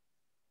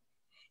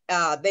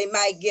 They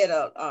might get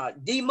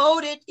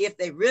demoted if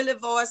they really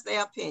voice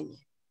their opinion.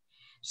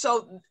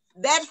 So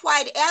that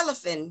white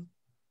elephant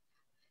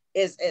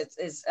is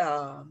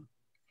a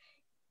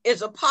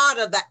part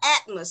of the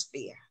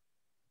atmosphere.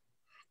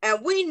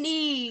 And we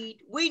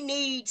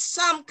need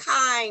some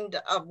kind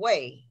of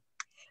way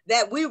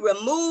that we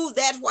remove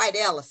that white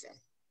elephant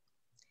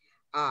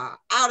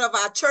out of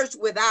our church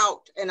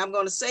without, and I'm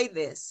going to say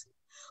this,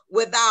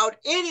 without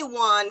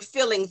anyone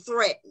feeling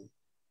threatened.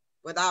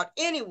 Without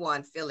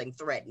anyone feeling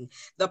threatened.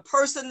 The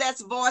person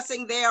that's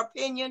voicing their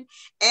opinion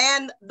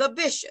and the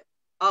bishop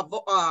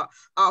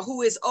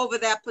who is over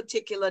that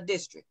particular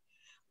district.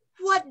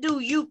 What do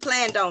you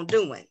plan on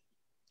doing?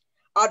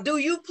 Or do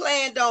you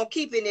plan on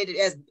keeping it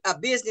as a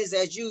business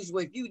as usual?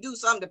 If you do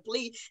something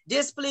to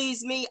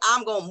displease me,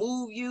 I'm going to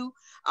move you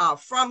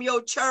from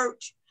your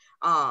church.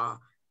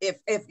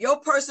 If your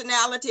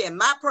personality and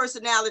my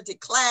personality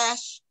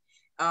clash,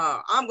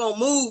 I'm going to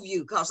move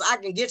you because I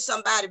can get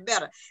somebody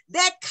better.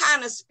 That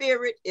kind of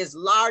spirit is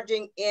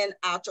lodging in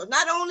our church,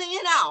 not only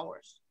in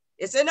ours,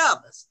 it's in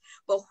others.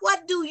 But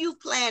what do you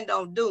plan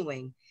on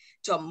doing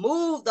to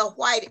move the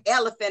white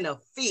elephant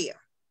of fear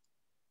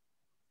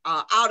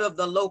out of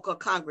the local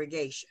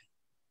congregation?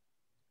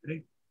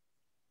 Okay.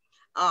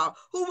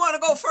 Who want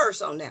to go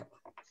first on that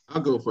one?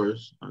 I'll go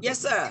first. Yes,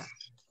 sir.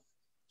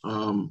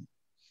 I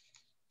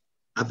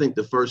think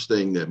the first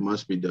thing that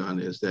must be done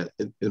is that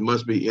it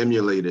must be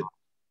emulated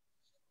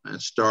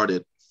and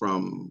started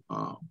from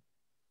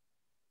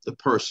the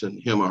person,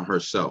 him or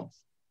herself.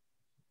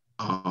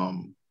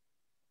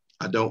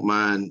 I don't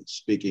mind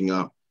speaking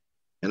up,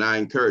 and I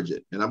encourage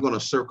it. And I'm going to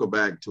circle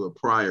back to a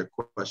prior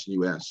question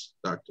you asked,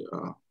 Dr.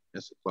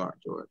 Essie Clark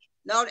George.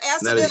 No,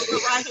 answer this one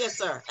right here,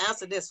 sir.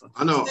 Answer this one.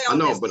 I know,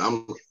 but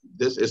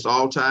it's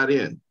all tied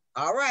in.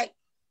 All right.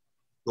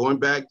 Going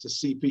back to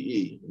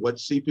CPE, what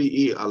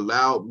CPE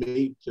allowed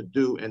me to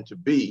do and to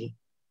be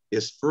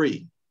is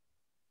free.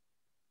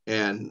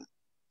 And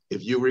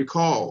if you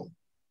recall,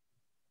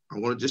 I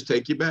want to just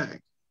take you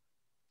back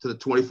to the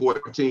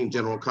 2014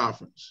 General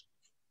Conference.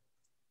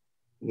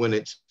 When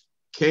it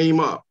came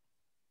up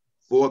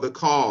for the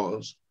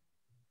cause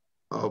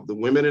of the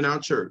women in our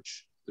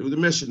church through the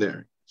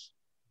missionaries,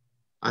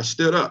 I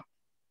stood up.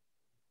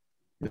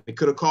 It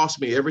could have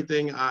cost me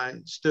everything I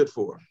stood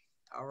for.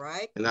 All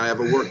right. And I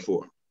ever worked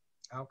for.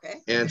 Okay.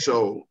 And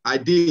so I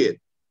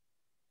did.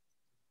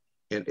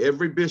 And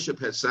every bishop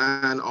had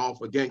signed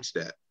off against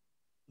that.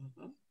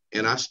 Mm-hmm.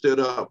 And I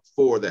stood up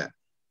for that.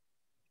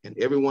 And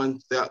everyone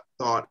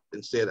thought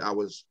and said I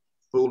was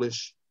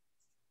foolish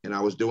and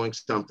I was doing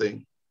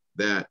something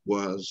that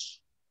was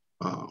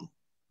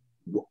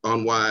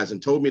unwise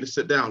and told me to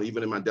sit down,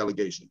 even in my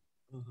delegation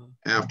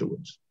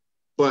afterwards.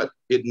 But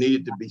it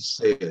needed to be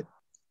said.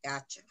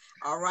 Gotcha.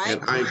 All right.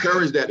 And I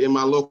encourage that in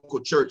my local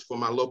church for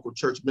my local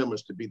church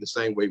members to be the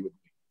same way with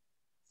me.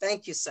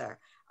 Thank you, sir.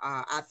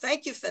 I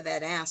thank you for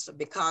that answer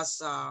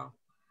because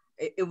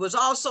it was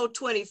also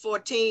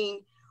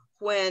 2014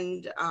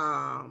 when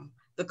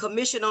the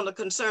Commission on the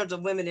Concerns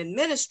of Women in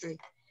Ministry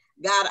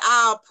got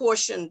our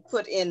portion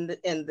put in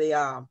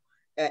the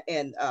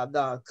and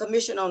the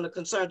Commission on the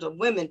Concerns of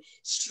Women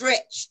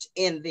stretched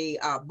in the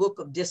Book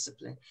of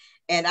Discipline.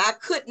 And I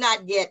could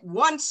not get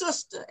one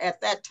sister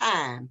at that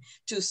time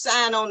to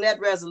sign on that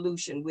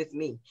resolution with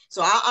me.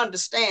 So I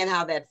understand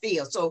how that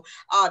feels. So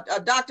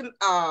Dr.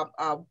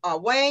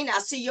 Wayne, I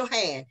see your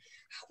hand.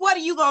 What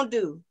are you gonna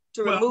do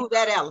to remove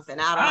that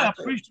elephant out of our church?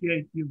 I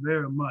appreciate you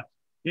very much.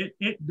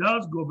 It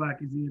does go back,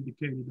 as he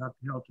indicated, Dr.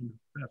 Helton,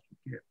 the Pastor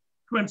Care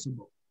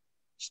principle.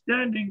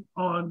 Standing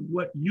on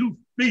what you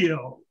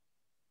feel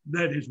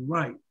that is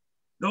right.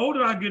 The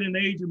older I get in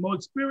age and more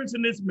experience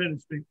in this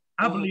ministry,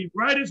 I believe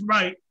right is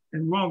right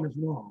and wrong is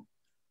wrong.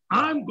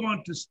 I'm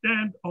going to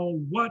stand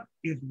on what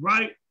is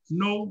right,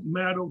 no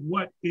matter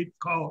what it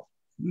costs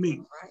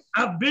me. Right.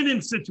 I've been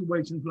in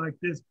situations like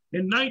this.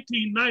 In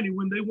 1990,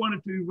 when they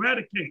wanted to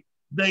eradicate,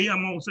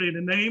 I'm going to say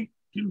the name,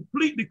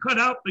 completely cut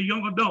out the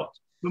young adults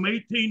from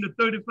 18 to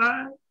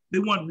 35. They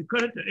wanted to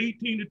cut it to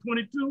 18 to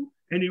 22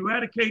 and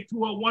eradicate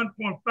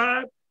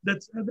 201.5.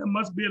 That said there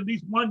must be at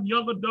least one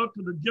young adult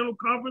to the general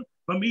conference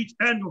from each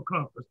annual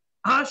conference.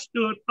 I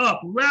stood up,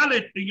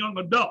 rallied the young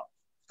adults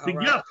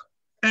together.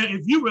 Right. And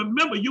if you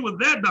remember, you were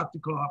there, Dr.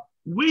 Clark.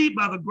 We,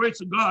 by the grace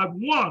of God,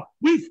 won.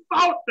 We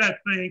fought that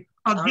thing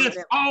against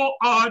all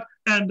odds.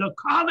 And the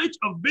College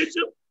of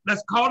Bishops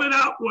that's called it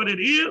out what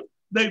it is.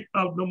 The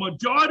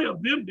majority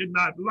of them did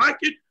not like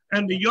it.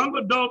 And the young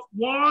adults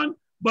won.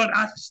 But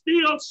I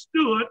still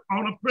stood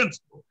on a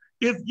principle.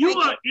 If you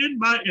are in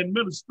my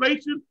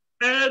administration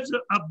as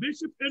a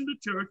bishop in the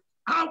church,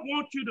 I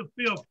want you to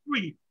feel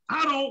free.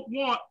 I don't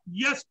want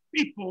yes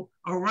people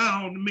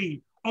around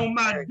me. On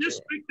my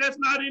district, there's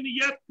not any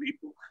yes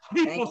people.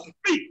 People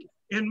speak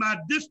in my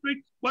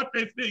district what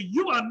they feel.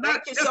 You are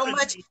not. Thank you so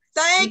much.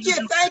 Thank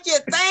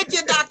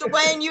you, Dr.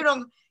 Wayne. You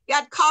done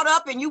got caught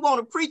up and you want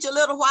to preach a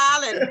little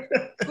while, and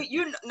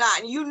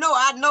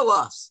I know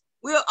us.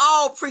 We're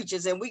all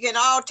preachers, and we can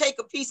all take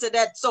a piece of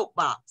that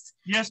soapbox.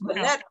 Yes, ma'am.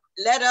 But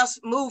let us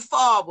move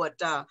forward.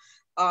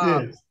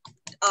 Elder.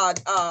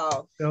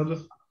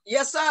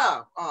 Yes,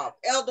 sir.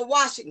 Elder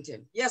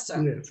Washington. Yes,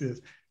 sir. Yes.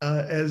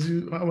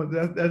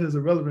 That is a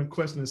relevant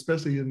question,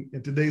 especially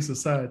in today's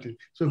society.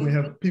 So we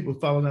have people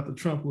following after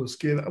Trump who are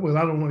scared. Well,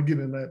 I don't want to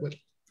get into that, but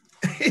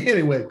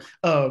anyway,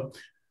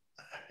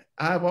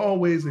 I've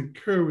always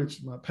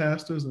encouraged my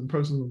pastors and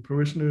persons and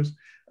parishioners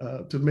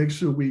to make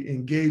sure we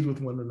engage with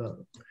one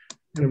another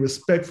in a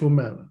respectful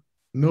manner.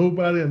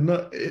 We're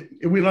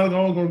not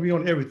all going to be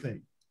on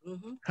everything.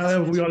 Mm-hmm.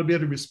 However, we ought to be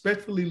able to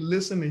respectfully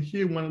listen and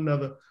hear one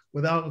another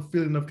without a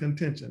feeling of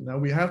contention. Now,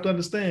 we have to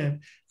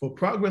understand, for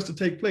progress to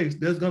take place,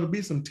 there's going to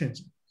be some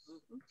tension.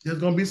 Mm-hmm. There's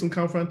going to be some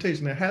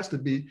confrontation. There has to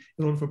be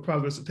in order for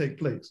progress to take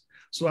place.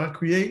 So I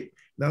create,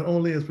 not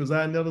only as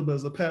presiding elder, but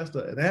as a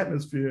pastor, an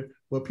atmosphere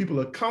where people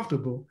are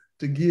comfortable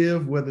to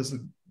give, whether it's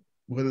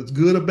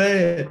good or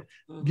bad,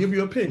 give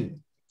your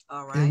opinion.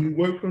 All right. And we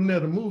work from there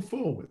to move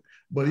forward.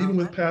 But even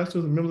with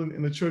pastors and members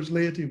in the church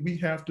laity, we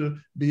have to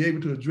be able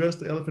to address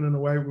the elephant in the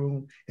white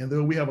room. And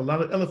though we have a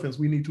lot of elephants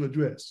we need to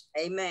address.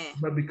 Amen.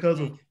 But because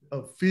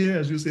of fear,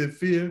 as you said,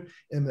 fear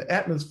and the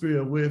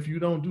atmosphere where if you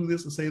don't do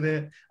this and say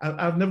that,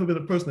 I've never been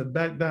a person that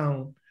backed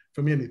down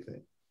from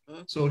anything.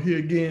 Mm-hmm. So here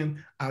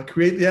again, I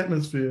create the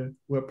atmosphere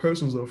where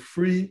persons are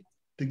free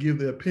to give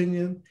their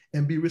opinion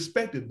and be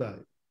respected by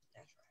it.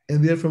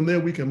 And then from there,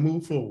 we can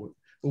move forward.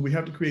 But we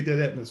have to create that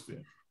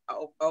atmosphere.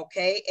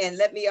 Okay, and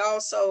let me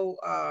also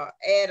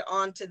add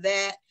on to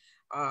that.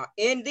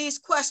 In these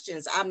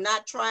questions, I'm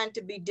not trying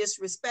to be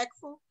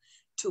disrespectful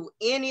to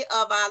any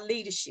of our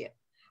leadership,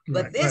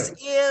 but this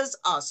is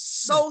a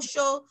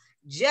social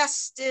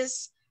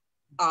justice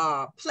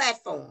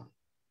platform.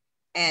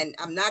 And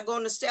I'm not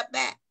going to step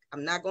back.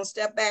 I'm not going to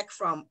step back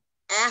from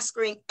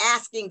asking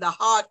the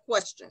hard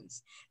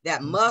questions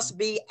that must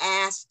be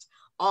asked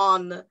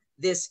on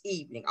this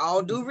evening.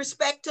 All due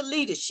respect to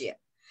leadership.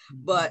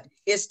 But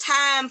it's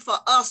time for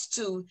us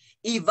to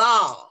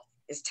evolve.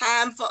 It's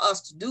time for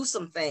us to do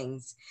some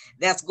things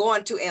that's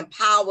going to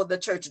empower the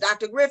church.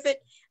 Dr. Griffith,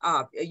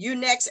 you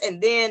next,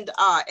 and then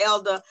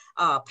Elder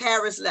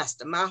Paris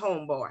Lester, my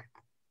homeboy.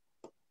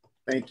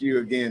 Thank you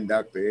again,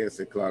 Dr.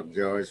 Essie Clark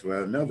George.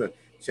 Well, another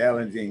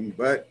challenging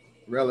but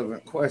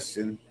relevant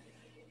question.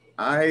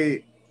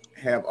 I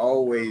have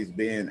always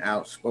been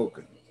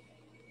outspoken.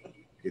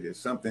 It is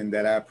something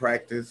that I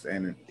practice,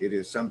 and it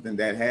is something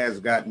that has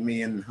gotten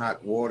me in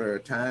hot water a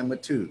time or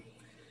two.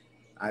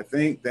 I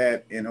think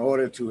that in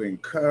order to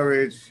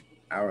encourage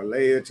our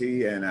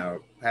laity and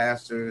our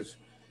pastors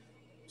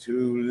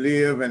to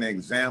live an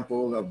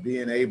example of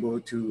being able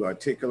to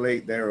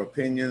articulate their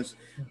opinions,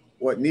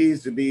 what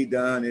needs to be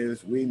done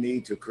is we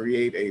need to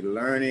create a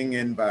learning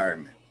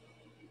environment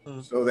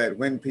so that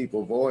when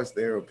people voice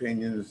their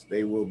opinions,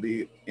 they will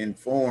be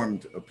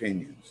informed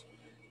opinions.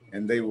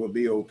 And they will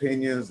be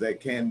opinions that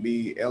can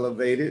be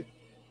elevated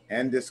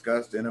and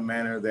discussed in a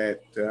manner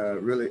that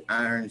really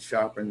iron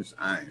sharpens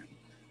iron.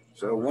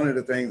 So one of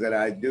the things that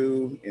I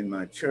do in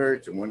my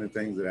church and one of the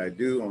things that I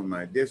do on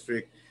my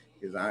district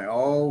is I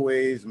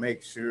always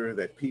make sure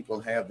that people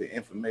have the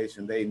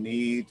information they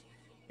need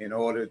in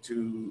order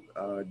to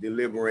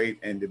deliberate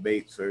and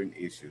debate certain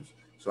issues.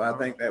 So I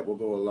think that will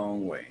go a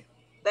long way.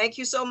 Thank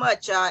you so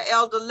much.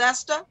 Elder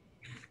Lester?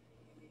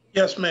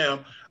 Yes,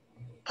 ma'am.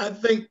 I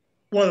think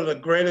one of the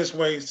greatest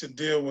ways to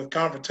deal with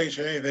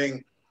confrontation,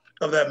 anything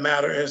of that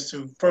matter, is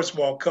to, first of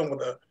all, come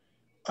with a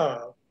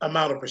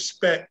amount of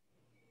respect.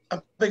 I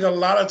think a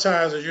lot of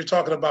times as you're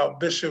talking about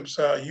bishops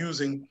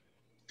using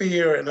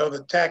fear and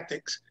other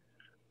tactics,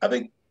 I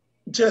think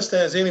just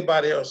as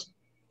anybody else,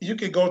 you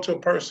could go to a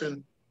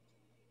person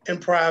in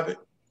private,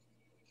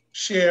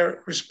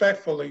 share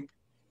respectfully,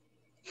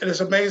 and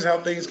it's amazing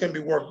how things can be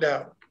worked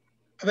out.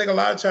 I think a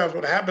lot of times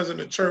what happens in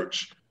the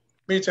church,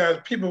 many times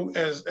people,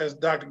 as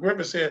Dr.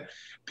 Griffin said,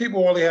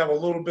 people only have a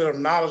little bit of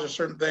knowledge of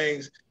certain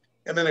things,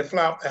 and then they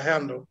fly off the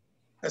handle.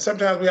 And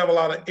sometimes we have a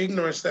lot of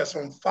ignorance that's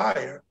on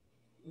fire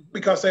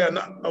because they are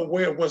not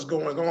aware of what's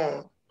going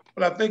on.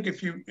 But I think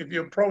if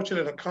you approach it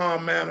in a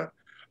calm manner,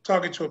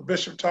 talking to a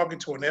bishop, talking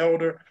to an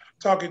elder,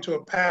 talking to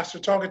a pastor,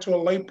 talking to a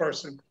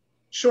layperson,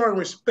 showing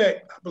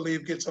respect, I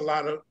believe, gets a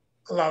lot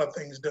of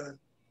things done.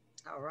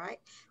 All right.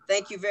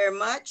 Thank you very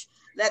much.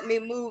 Let me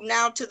move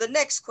now to the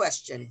next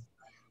question.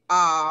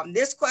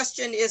 This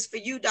question is for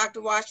you,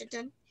 Dr.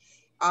 Washington.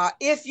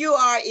 If you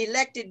are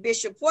elected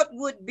bishop, what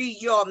would be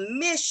your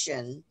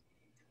mission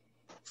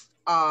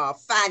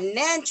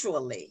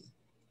financially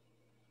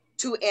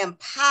to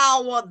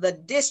empower the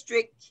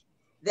district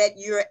that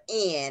you're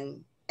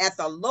in at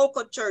the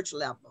local church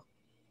level?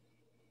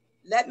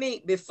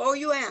 Before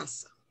you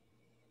answer,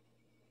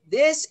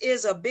 this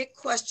is a big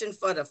question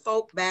for the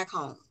folk back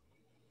home.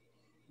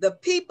 The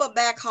people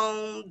back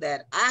home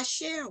that I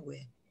share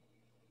with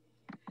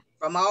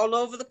from all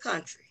over the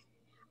country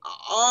are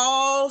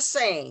all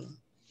saying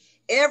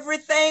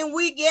everything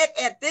we get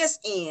at this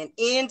end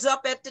ends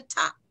up at the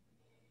top.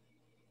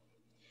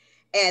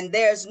 And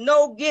there's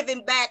no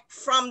giving back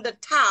from the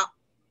top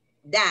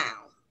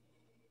down.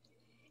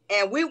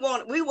 And we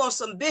want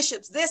some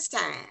bishops this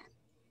time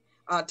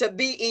to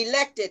be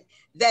elected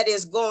that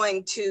is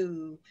going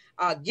to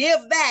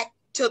give back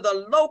to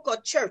the local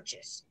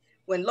churches.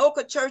 When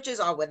local churches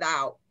are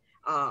without,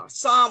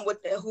 some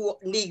who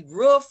need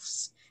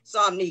roofs,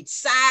 some need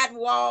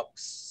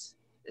sidewalks,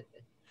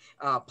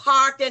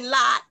 parking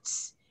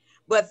lots,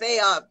 but they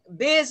are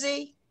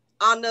busy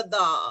under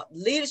the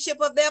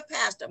leadership of their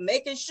pastor,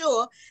 making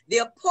sure the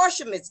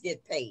apportionments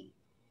get paid.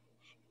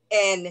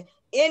 And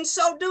in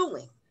so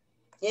doing,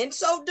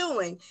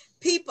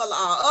 people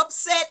are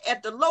upset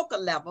at the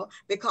local level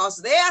because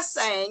they're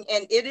saying,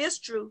 and it is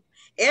true,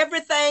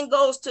 everything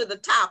goes to the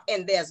top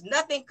and there's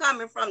nothing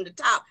coming from the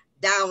top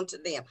down to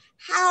them.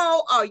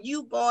 How are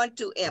you going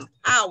to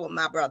empower,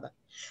 my brother,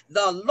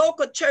 the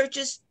local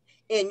churches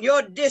in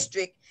your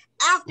district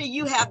after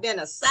you have been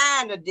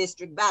assigned a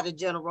district by the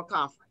General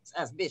Conference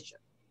as bishop?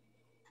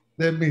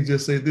 Let me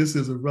just say this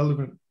is a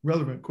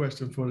relevant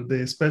question for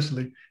today,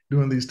 especially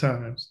during these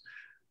times.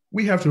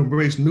 We have to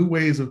embrace new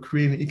ways of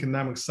creating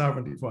economic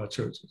sovereignty for our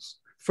churches.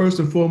 First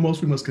and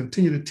foremost, we must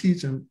continue to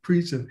teach and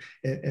preach and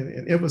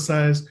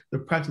emphasize the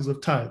practice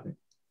of tithing.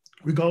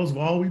 Regardless of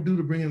all we do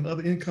to bring in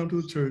other income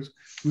to the church,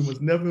 we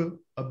must never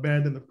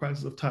abandon the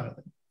practice of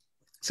tithing.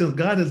 Since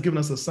God has given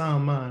us a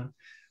sound mind,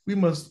 we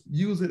must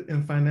use it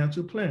in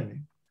financial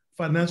planning.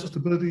 Financial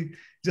stability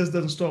just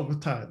doesn't start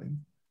with tithing.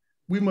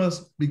 We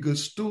must be good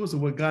stewards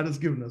of what God has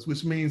given us,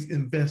 which means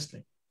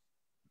investing.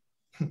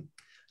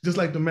 Just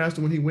like the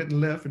master when he went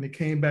and left and he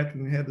came back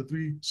and he had the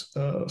three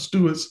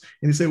stewards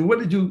and he said, well, what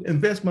did you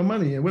invest my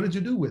money in? What did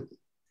you do with it?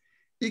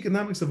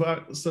 Economics of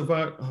our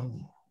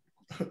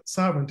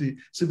sovereignty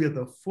should be at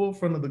the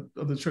forefront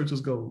of the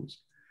church's goals.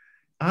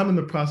 I'm in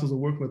the process of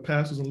working with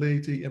pastors and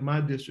laity in my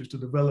district to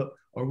develop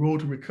a road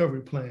to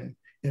recovery plan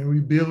in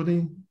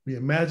rebuilding,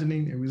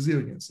 reimagining, and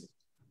resiliency.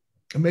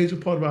 A major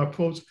part of our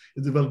approach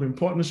is developing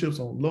partnerships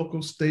on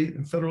local, state,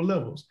 and federal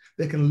levels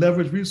that can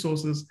leverage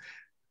resources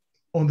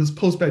on this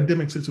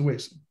post-pandemic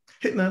situation.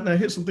 Now,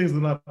 here's some things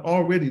that I've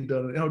already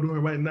done and I'm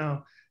doing right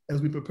now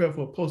as we prepare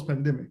for a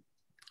post-pandemic.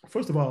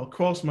 First of all,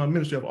 across my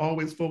ministry, I've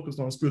always focused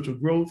on spiritual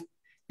growth,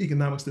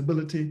 economic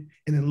stability,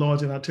 and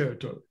enlarging our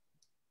territory.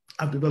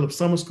 I've developed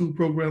summer school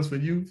programs for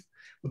youth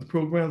with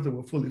programs that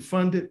were fully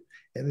funded,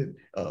 and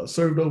it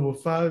served over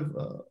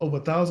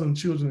 1,000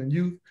 children and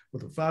youth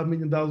with $5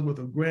 million worth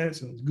of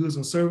grants and goods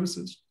and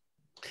services.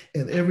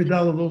 And every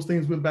dollar of those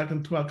things went back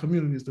into our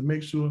communities to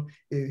make sure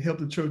it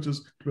helped the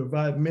churches to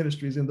provide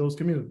ministries in those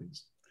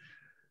communities.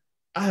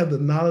 I have the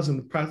knowledge and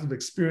the practice of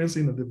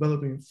experiencing and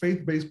developing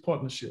faith-based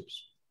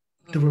partnerships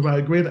to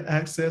provide greater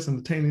access and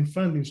attaining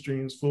funding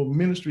streams for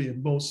ministry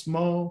in both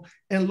small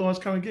and large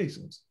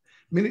congregations.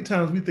 Many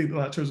times we think that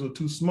our churches are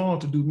too small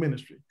to do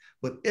ministry,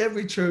 but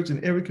every church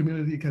and every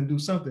community can do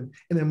something.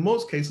 And in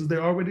most cases,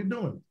 they're already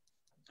doing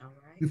it. All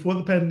right. Before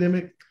the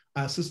pandemic,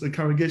 I assisted a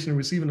congregation in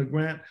receiving a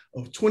grant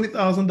of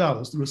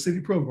 $20,000 through a city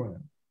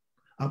program.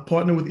 I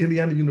partnered with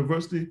Indiana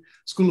University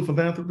School of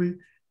Philanthropy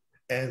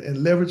and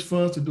leveraged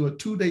funds to do a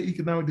 2-day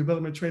economic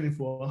development training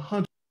for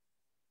 100.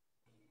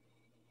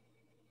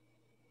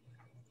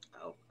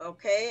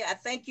 Okay, I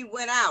think you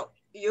went out.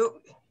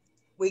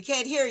 We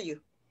can't hear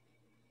you.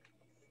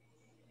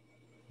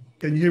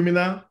 Can you hear me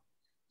now?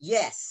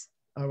 Yes.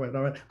 All right,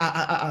 all right.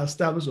 I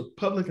established a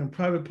public and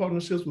private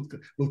partnerships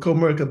with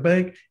Comerica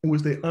Bank, in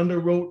which they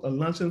underwrote a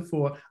luncheon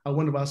for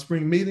one of our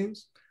spring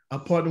meetings. I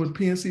partnered with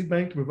PNC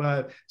Bank to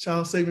provide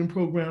child saving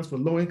programs for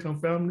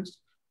low-income families,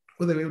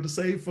 where they were able to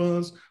save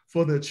funds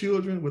for their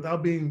children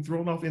without being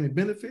thrown off any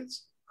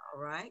benefits.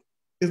 All right.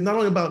 It's not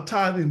only about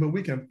tithing, but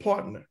we can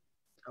partner.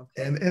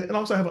 Okay. And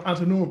also have an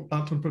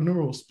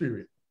entrepreneurial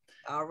spirit.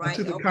 All right. I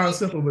took the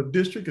concept of a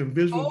district and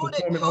visual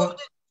performing art.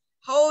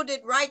 Hold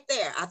it right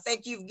there. I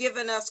think you've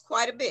given us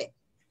quite a bit.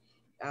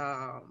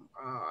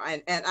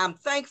 And I'm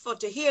thankful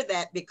to hear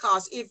that,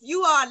 because if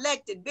you are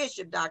elected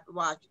bishop, Dr.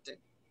 Washington,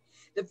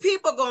 the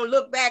people are going to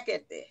look back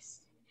at this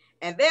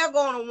and they're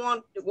going to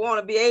want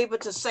to be able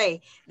to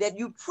say that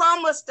you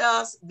promised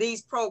us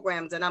these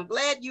programs. And I'm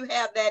glad you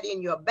have that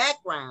in your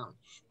background,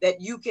 that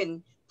you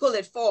can pull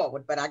it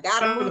forward. But I got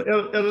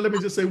to let me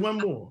just say one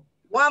more.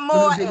 One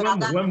more.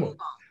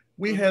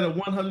 We had a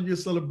 100-year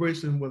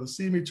celebration where the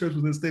CME Church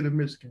was in the state of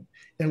Michigan,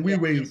 and we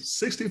raised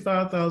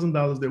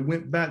 $65,000 that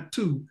went back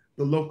to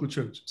the local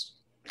churches.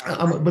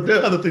 But there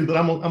are other things that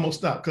I'm gonna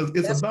stop, because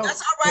it's about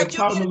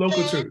empowering the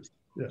local church.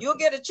 Yeah. You'll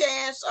get a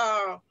chance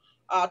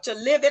to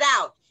live it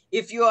out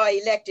if you are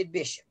elected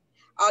bishop.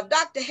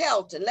 Dr.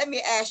 Helton, let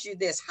me ask you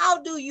this.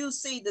 How do you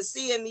see the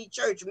CME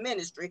Church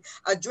ministry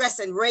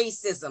addressing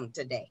racism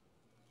today?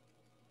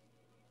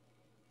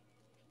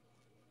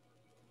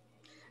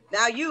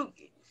 Now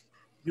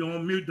You're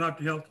on mute,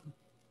 Dr. Helton.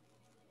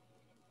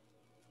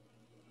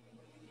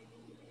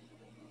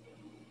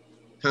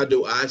 How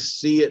do I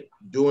see it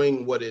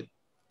doing what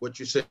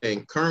you're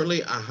saying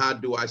currently, or how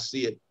do I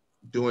see it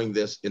doing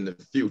this in the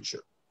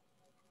future?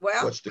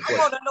 Well,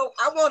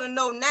 I want to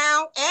know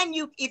now, and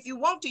if you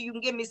want to, you can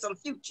give me some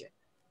future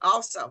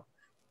also.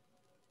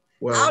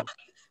 Well,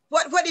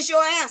 what is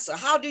your answer?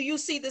 How do you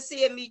see the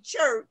CME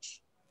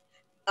Church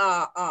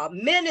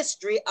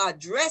ministry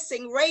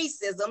addressing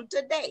racism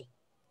today?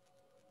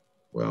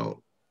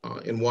 Well,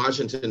 in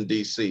Washington,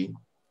 D.C.,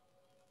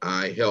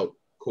 I helped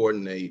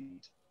coordinate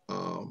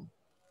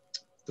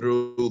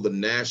through the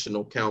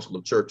National Council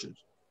of Churches,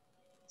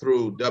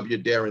 through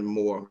W. Darren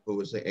Moore, who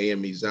is the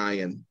AME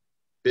Zion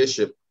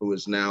bishop, who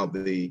is now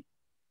the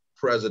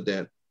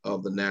president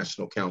of the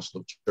National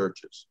Council of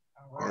Churches.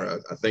 Right.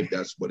 Or I think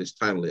that's what his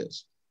title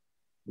is.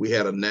 We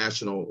had a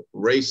national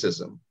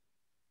racism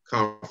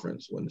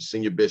conference when the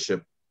senior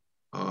bishop,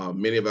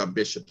 many of our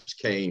bishops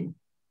came,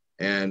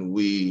 and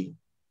we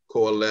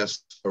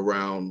coalesced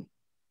around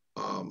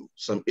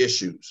some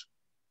issues.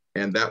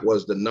 And that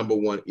was the number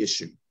one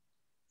issue.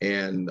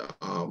 And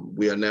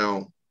we are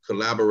now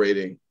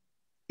collaborating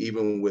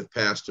even with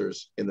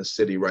pastors in the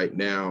city right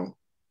now.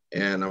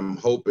 And I'm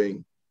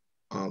hoping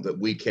that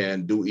we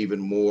can do even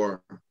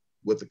more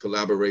with the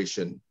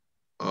collaboration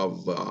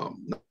of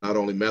not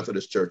only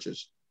Methodist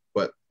churches,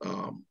 but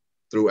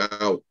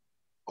throughout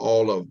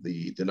all of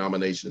the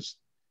denominations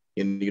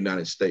in the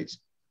United States.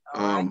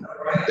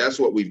 That's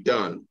what we've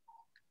done.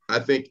 I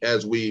think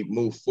as we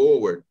move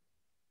forward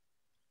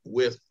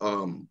with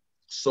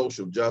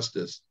social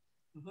justice,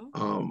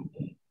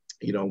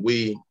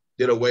 we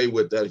did away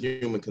with that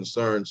human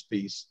concerns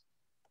piece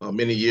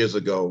many years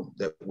ago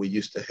that we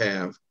used to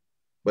have.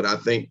 But I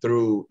think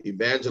through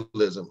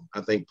evangelism,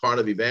 part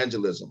of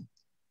evangelism,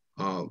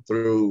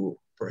 through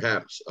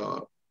perhaps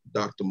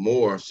Dr.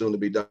 Moore, soon to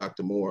be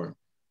Dr. Moore,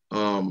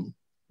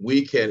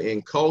 we can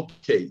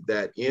inculcate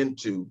that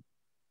into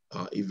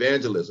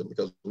evangelism,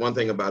 because one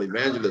thing about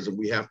evangelism,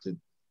 we have to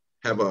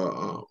have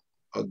a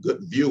good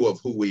view of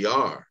who we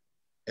are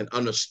and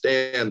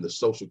understand the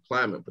social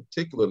climate,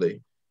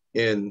 particularly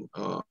in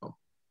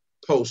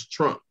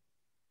post-Trump.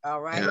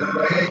 All right.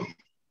 And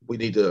we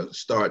need to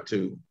start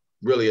to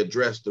really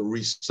address the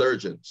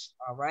resurgence.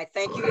 All right.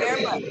 Thank you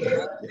very much. Thank you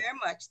very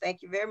much.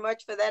 Thank you very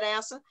much for that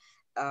answer.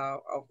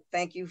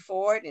 Thank you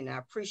for it, and I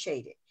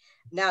appreciate it.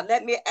 Now,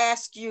 let me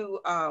ask you,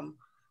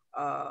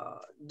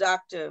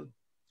 Dr.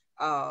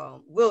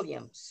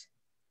 Williams.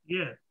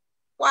 Yeah.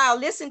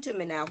 Listen to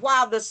me now.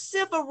 While the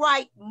civil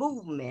rights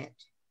movement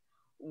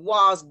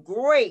was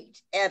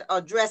great at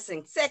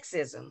addressing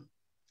sexism,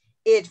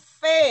 it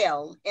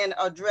failed in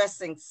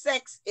addressing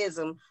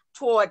sexism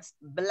towards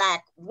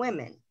Black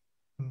women.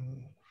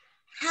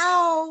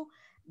 How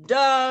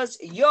does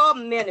your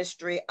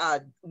ministry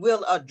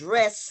will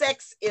address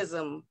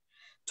sexism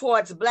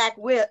towards Black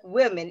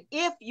women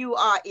if you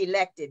are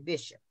elected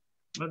bishop?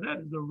 Well, that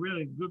is a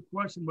really good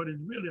question, but it's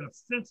really a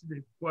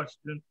sensitive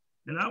question.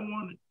 And I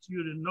wanted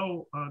you to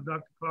know,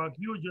 Dr. Clark,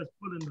 you were just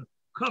pulling the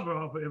cover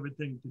off of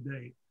everything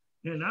today.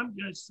 And I'm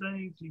just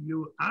saying to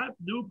you, I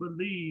do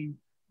believe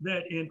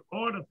that in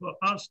order for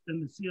us in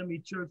the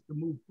CME Church to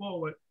move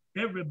forward,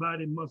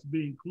 everybody must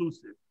be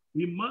inclusive.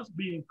 We must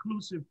be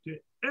inclusive to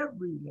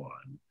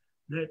everyone,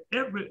 and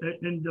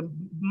the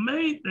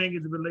main thing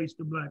is it relates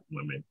to Black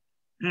women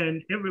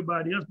and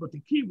everybody else, but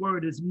the key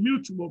word is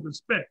mutual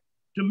respect.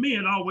 To me,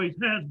 it always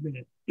has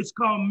been. It's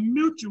called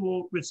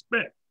mutual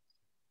respect.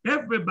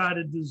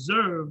 Everybody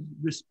deserves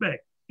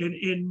respect. And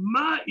in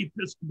my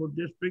Episcopal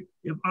district,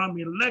 if I'm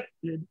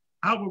elected,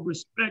 I will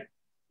respect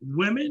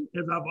women,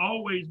 as I've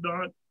always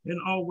done and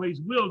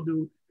always will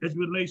do, as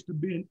relates to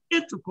being an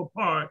integral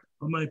part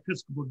of my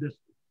Episcopal district.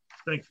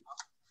 Thank you.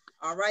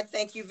 All right,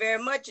 thank you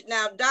very much.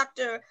 Now,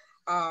 Dr.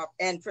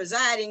 And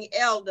presiding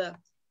elder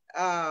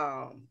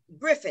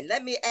Griffin,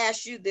 let me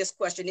ask you this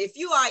question. If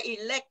you are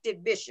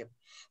elected bishop,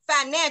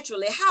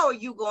 financially, how are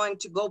you going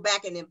to go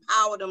back and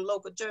empower them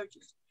local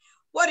churches?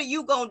 What are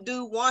you going to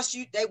do once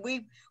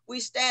we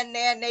stand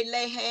there and they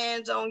lay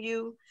hands on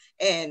you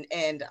and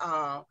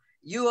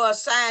you are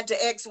assigned to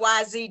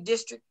XYZ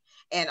district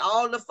and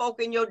all the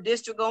folk in your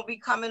district going to be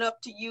coming up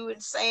to you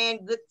and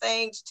saying good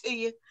things to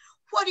you?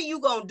 What are you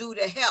going to do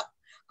to help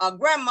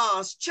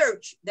grandma's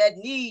church that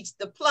needs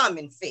the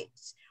plumbing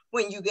fixed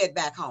when you get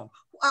back home?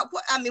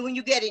 When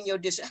you get in your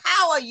district,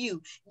 how are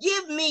you?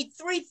 Give me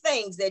 3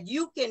 things that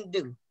you can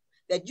do,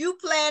 that you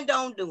planned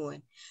on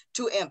doing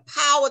to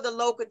empower the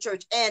local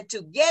church and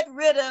to get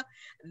rid of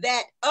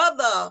that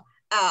other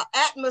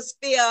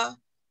atmosphere,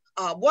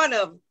 one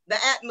of the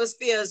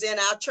atmospheres in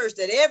our church,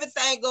 that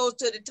everything goes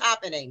to the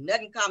top and ain't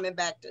nothing coming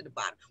back to the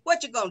bottom.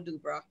 What you gonna do,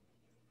 bro?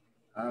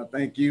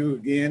 Thank you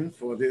again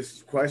for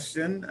this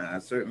question. I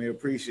certainly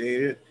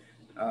appreciate it.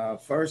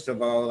 First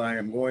of all, I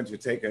am going to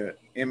take an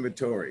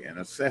inventory, an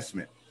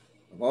assessment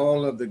of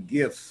all of the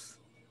gifts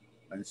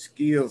and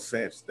skill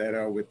sets that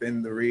are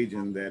within the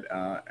region that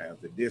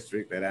the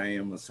district that I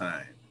am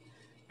assigned,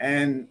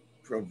 and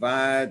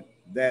provide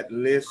that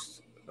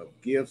list of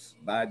gifts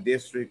by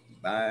district,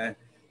 by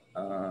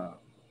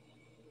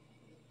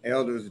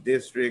elders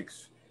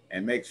districts,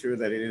 and make sure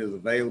that it is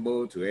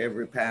available to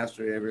every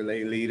pastor, every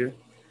lay leader.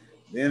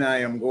 Then I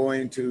am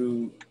going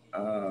to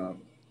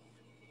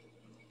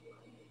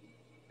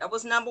that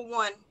was number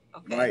 1.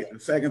 Okay. Right. The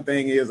second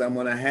thing is I'm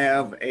going to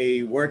have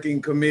a working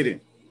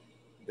committee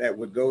that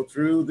would go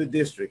through the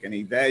district and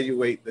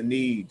evaluate the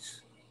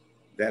needs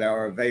that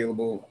are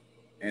available.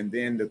 And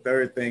then the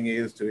third thing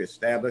is to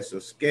establish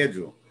a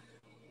schedule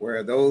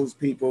where those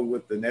people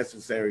with the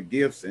necessary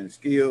gifts and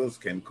skills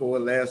can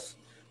coalesce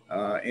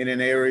in an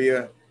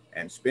area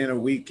and spend a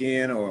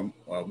weekend or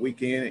a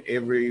weekend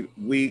every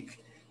week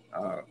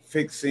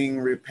fixing,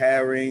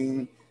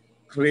 repairing,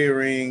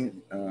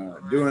 clearing,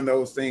 doing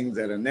those things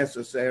that are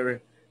necessary,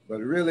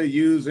 but really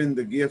using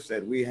the gifts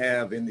that we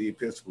have in the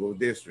Episcopal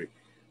district.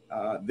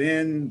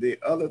 Then the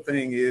other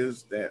thing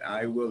is that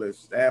I will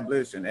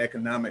establish an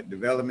economic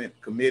development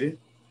committee.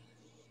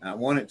 I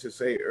wanted to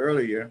say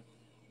earlier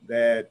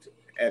that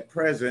at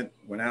present,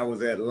 when I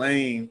was at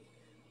Lane,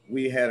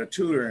 we had a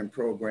tutoring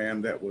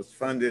program that was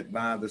funded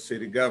by the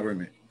city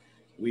government.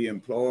 We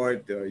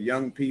employed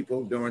young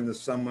people during the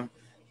summer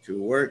to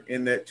work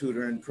in that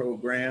tutoring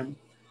program.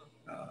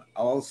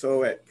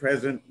 Also at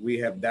present, we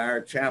have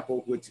Dyer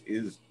Chapel, which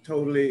is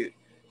totally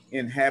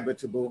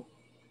uninhabitable,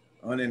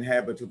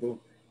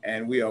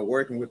 and we are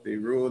working with the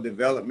Rural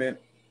Development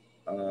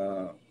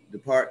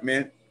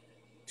Department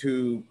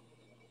to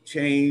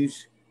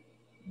change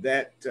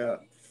that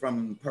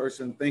from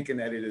person thinking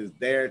that it is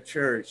their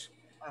church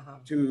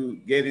to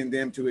getting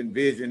them to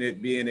envision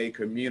it being a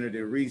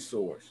community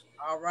resource.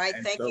 All right,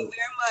 thank you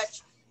very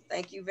much.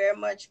 Thank you very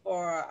much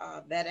for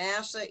that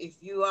answer.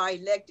 If you are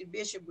elected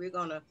bishop, we're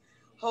gonna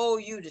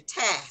hold you to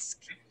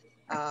task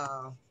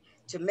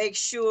to make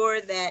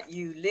sure that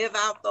you live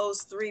out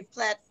those 3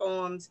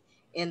 platforms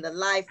in the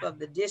life of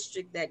the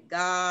district that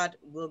God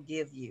will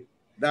give you.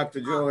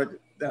 Dr. George,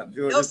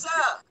 no, sir.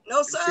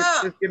 No, sir.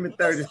 Just give me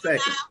 30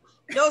 seconds.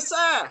 No,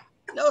 sir.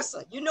 No,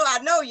 sir. You know, I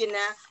know you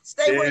now.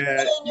 Stay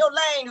in your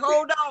lane.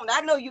 Hold on.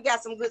 I know you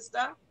got some good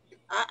stuff.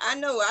 I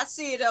know. I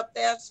see it up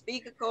there,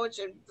 speaker, coach,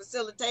 and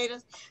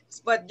facilitators.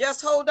 But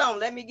just hold on.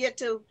 Let me get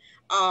to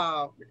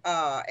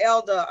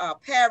Elder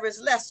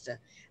Paris Lester.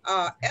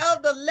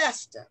 Elder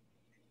Lester,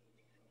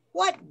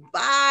 what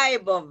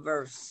Bible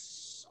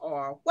verse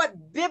or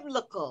what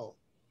biblical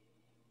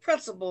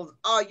principles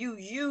are you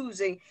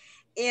using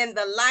in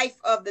the life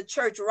of the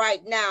church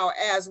right now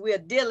as we're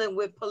dealing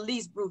with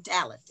police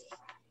brutality?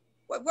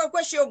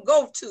 What's your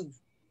go-to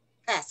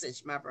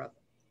passage, my brother?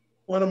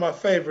 One of my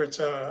favorites,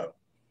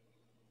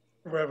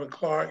 Reverend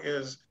Clark,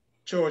 is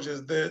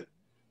George's that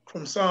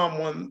from Psalm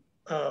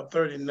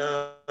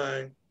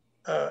 139,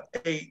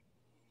 8.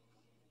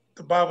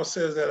 The Bible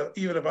says that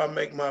even if I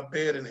make my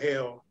bed in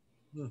hell,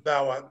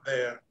 thou art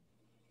there.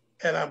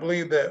 And I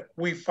believe that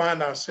we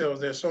find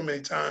ourselves there so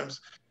many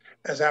times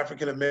as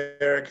African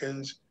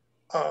Americans,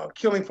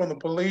 killing from the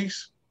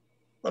police,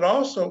 but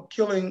also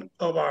killing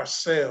of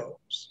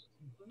ourselves.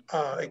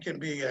 It can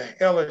be a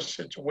hellish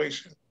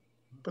situation.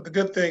 But the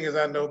good thing is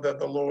I know that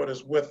the Lord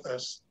is with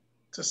us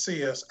to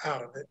see us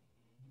out of it.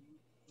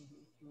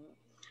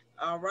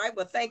 All right,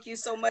 well, thank you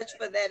so much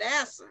for that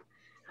answer.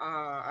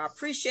 I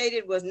appreciate it.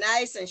 It was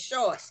nice and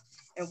short,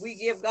 and we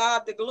give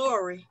God the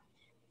glory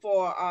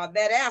for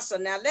that answer.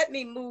 Now, let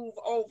me move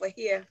over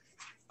here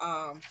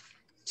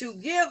to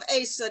give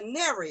a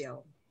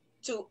scenario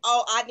to,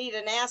 I need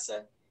an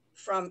answer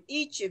from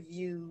each of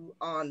you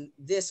on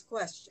this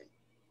question.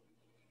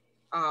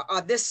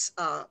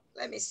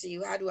 Let me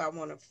see, how do I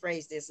want to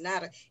phrase this?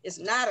 It's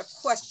not a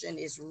question,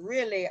 it's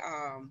really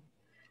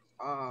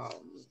a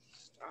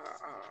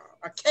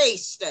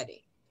case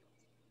study.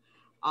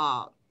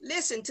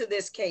 Listen to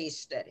this case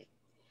study.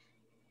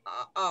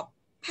 A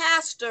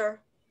pastor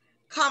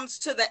comes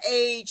to the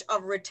age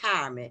of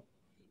retirement.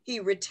 He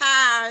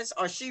retires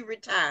or she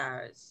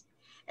retires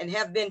and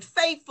have been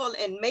faithful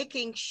in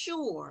making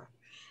sure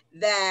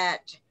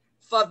that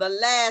for the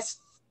last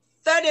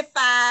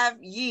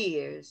 35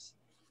 years,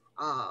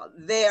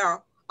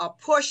 their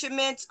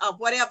apportionments of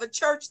whatever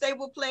church they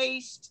were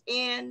placed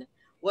in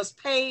was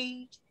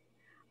paid.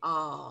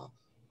 All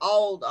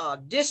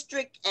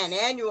district and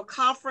annual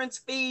conference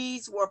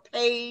fees were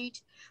paid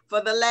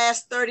for the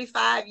last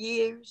 35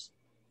 years.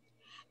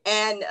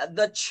 And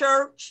the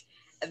church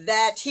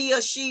that he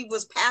or she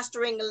was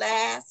pastoring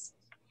last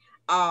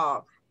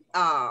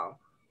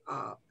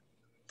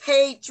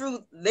paid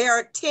through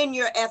their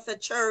tenure at the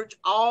church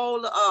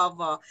all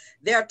of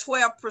their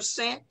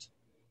 12%.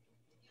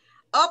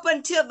 Up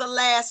until the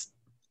last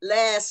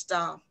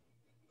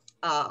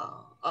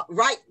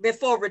right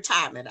before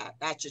retirement,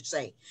 I should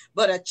say.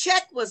 But a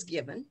check was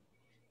given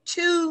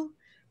to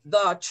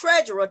the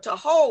treasurer to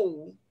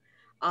hold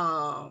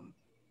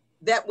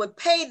that would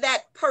pay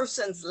that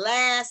person's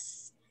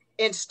last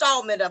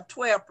installment of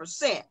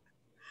 12%.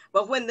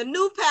 But when the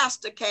new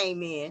pastor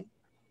came in,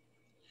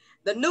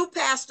 the new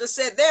pastor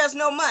said, there's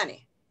no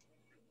money,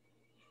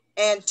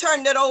 and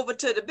turned it over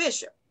to the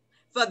bishop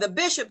for the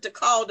bishop to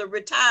call the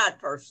retired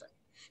person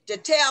to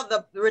tell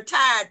the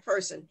retired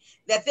person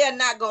that they're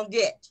not going to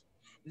get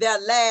their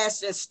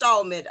last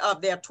installment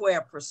of their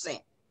 12%.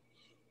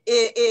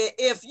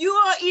 If you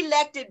are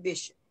elected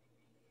bishop,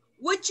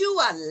 would you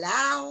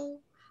allow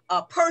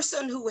a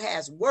person who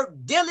has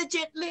worked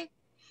diligently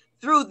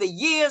through the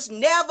years,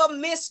 never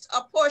missed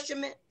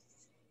apportionment,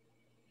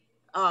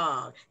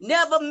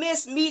 never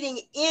missed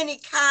meeting any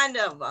kind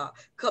of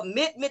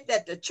commitment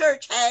that the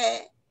church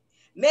had,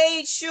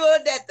 made sure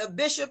that the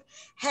bishop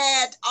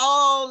had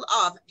all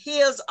of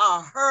his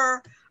or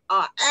her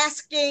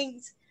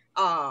askings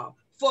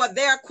for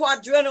their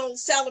quadrennial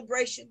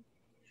celebration?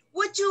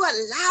 Would you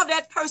allow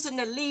that person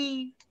to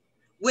leave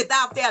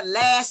without their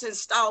last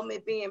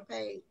installment being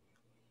paid?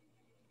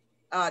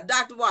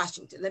 Dr.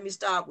 Washington, let me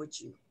start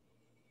with you.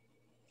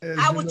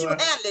 How would you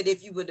handle it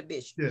if you were the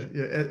bishop?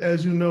 Yeah.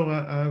 As you know,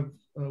 I've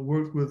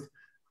worked with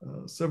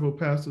several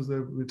pastors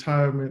at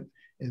retirement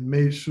and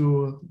made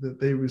sure that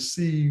they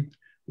received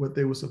what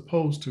they were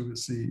supposed to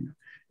receive,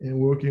 and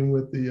working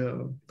with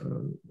the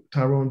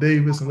Tyrone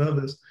Davis and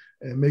others,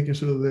 and making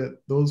sure that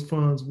those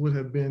funds would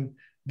have been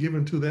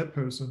given to that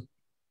person.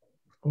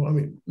 Or,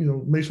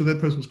 make sure that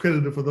person was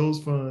credited for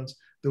those funds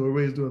that were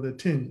raised during their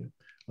tenure.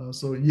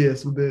 So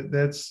yes,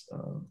 that's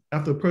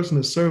after a person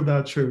has served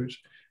our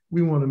church,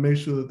 we want to make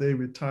sure that they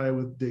retire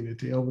with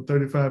dignity. Over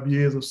 35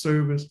 years of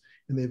service,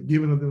 and they've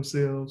given of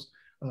themselves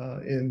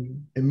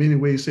in many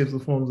ways, shapes,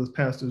 and forms as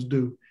pastors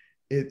do.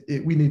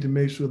 We need to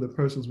make sure the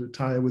persons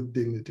retire with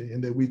dignity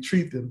and that we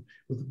treat them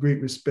with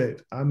great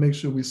respect. I make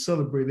sure we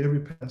celebrate every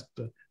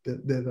pastor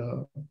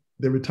that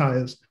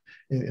retires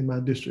in my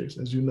districts,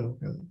 as you know.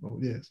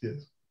 Yes.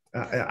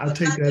 I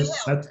take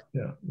that.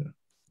 Yeah.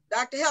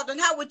 Dr. Helton,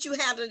 how would you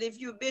handle it if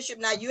you're a bishop?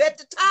 Now you're at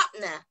the top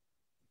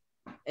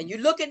now, and you're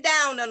looking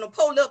down on a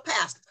poor little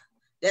pastor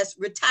that's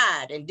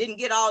retired and didn't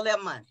get all their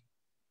money.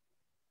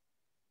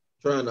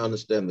 Trying to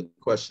understand the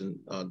question,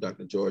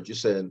 Dr. George. You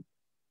said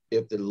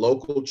if the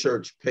local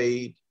church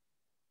paid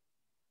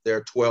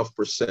their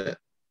 12%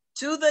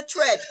 to the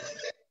treasurer.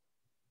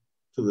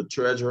 To the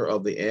treasurer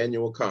of the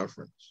annual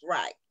conference.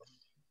 Right.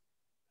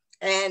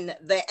 And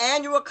the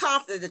annual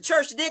conference, the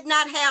church did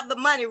not have the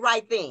money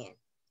right then,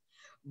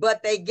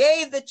 but they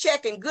gave the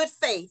check in good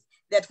faith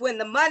that when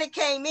the money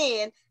came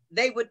in,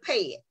 they would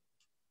pay it.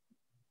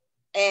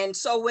 And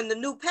so when the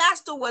new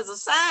pastor was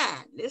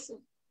assigned,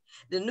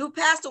 the new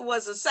pastor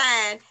was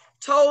assigned,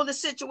 told the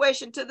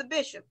situation to the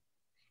bishop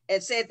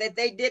and said that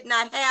they did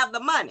not have the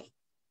money.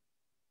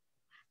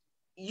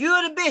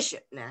 You're the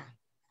bishop now.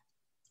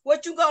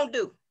 What you gonna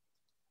do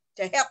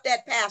to help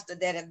that pastor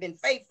that have been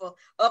faithful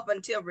up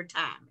until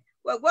retirement?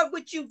 Well, what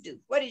would you do?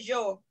 What is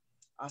your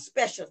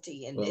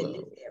specialty in this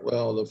area?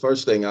 Well, the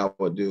first thing I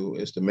would do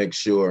is to make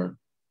sure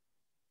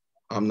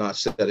I'm not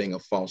setting a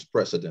false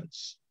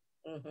precedence.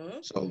 Mm-hmm.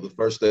 So the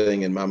first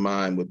thing in my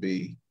mind would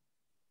be,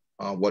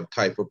 what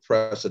type of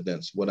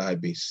precedence would I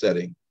be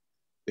setting?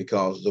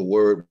 Because the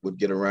word would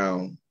get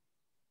around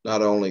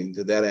not only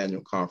to that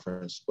annual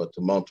conference, but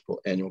to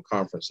multiple annual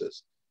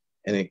conferences.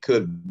 And it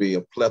could be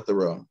a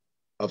plethora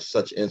of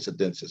such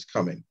incidences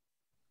coming.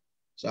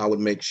 So I would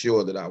make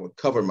sure that I would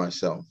cover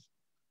myself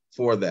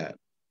for that.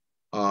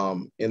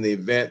 In the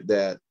event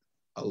that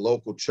a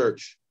local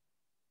church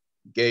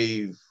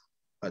gave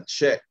a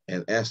check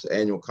and asked the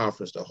annual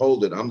conference to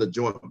hold it, I'm the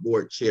joint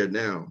board chair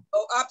now.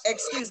 Oh,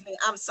 excuse me,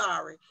 I'm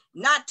sorry.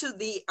 Not to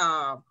the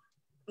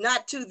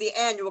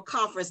annual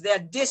conference. Their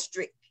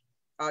district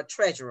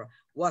treasurer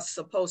was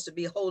supposed to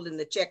be holding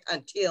the check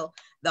until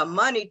the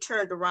money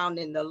turned around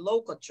in the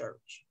local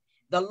church.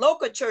 The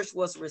local church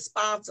was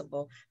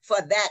responsible for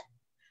that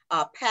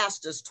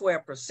pastor's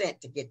 12%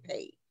 to get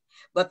paid.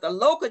 But the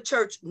local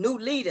church new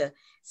leader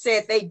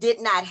said they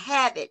did not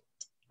have it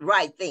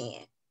right then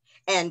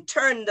and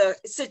turned the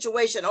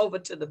situation over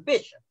to the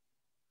bishop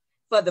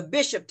for the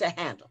bishop to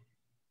handle.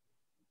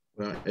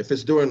 If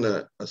it's during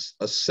a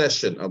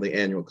session of the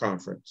annual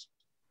conference,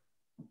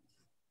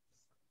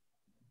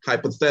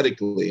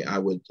 hypothetically, I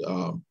would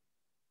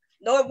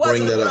no, it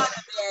wasn't bring that part up.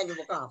 of the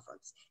annual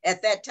conference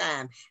at that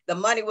time. The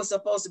money was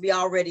supposed to be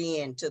already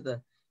into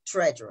the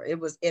treasurer. It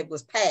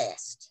was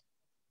passed,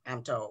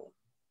 I'm told.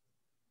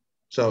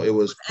 So it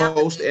was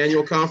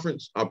post-annual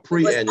conference or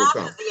pre-annual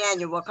conference? The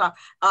annual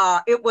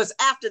it was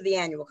after the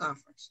annual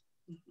conference.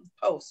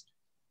 Post.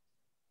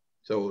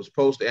 So it was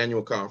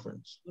post-annual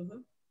conference. Mm-hmm.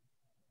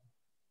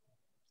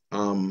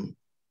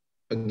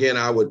 Again,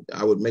 I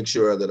would make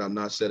sure that I'm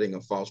not setting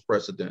a false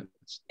precedent.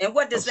 And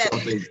what does that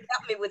mean?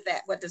 Help me with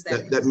that. What does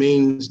that mean? That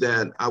means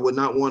that I would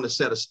not want to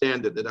set a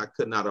standard that I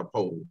could not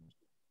uphold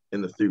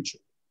in the future.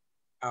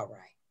 All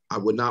right. I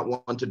would not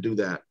want to do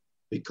that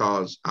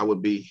because I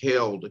would be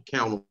held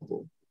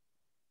accountable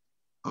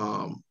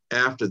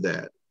after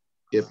that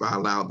if I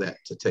allowed that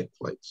to take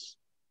place.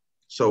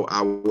 So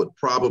I would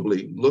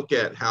probably look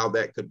at how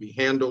that could be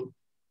handled,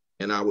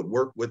 and I would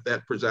work with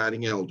that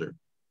presiding elder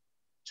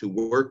to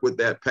work with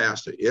that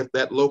pastor. If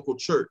that local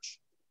church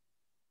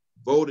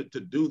voted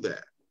to do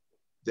that,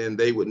 then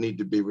they would need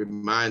to be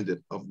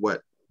reminded of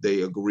what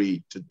they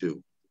agreed to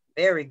do.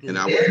 Very good. And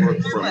I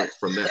would work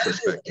from that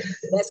perspective.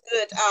 That's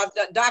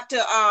good.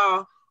 Dr.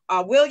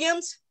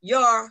 Williams,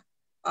 your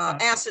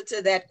answer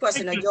to that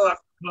question. Thank you,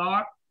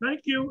 Clark.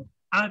 Thank you.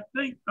 I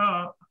think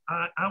I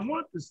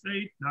want to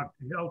say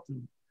Dr.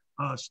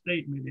 Helton's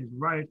statement is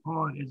right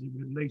on as it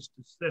relates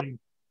to setting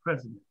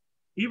precedent.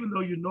 Even though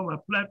you know my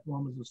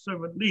platform is a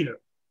servant leader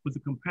with a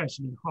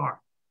compassionate heart.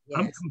 Yes.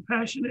 I'm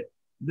compassionate.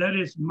 That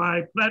is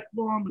my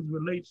platform as it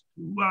relates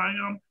to who I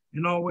am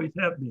and always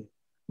have been.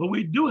 But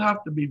we do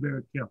have to be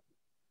very careful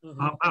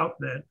about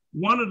that.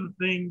 One of the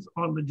things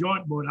on the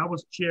joint board, I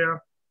was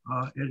chair,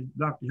 as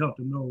Dr.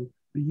 Helton knows,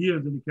 for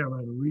years in the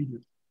Carolina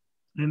region.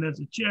 And as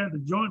a chair of the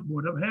joint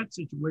board, I've had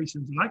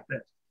situations like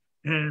that.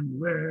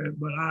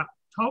 But I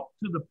talked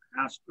to the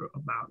pastor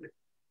about it.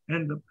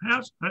 And the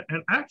pastor,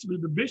 and actually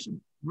the bishop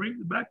brings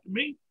it back to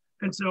me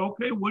and say,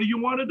 okay, what do you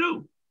want to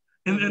do?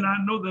 And then I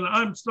know that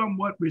I'm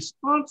somewhat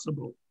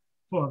responsible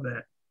for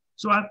that.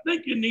 So I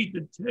think you need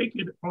to take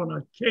it on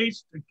a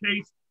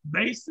case-to-case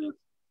basis.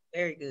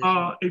 Very good.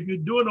 If you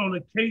do it on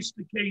a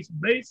case-to-case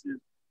basis,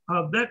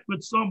 that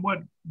would somewhat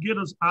get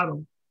us out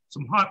of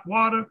some hot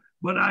water.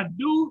 But I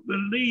do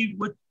believe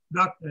what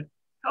Dr.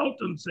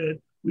 Helton said,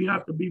 we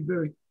have to be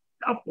very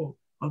careful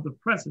of the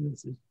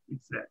precedences we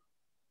set.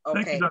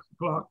 Okay. Thank you, Dr.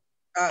 Clark.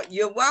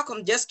 You're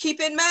welcome. Just keep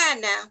in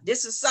mind now,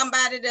 this is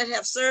somebody that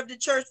have served the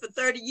church for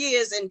 30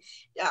 years and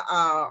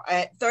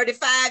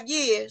 35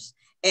 years,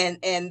 and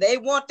they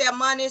want their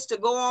monies to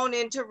go on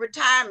into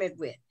retirement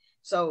with.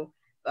 So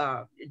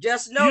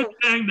just know. You're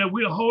saying that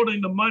we're holding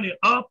the money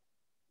up?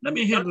 Let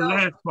me hear the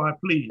last part,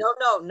 please. No.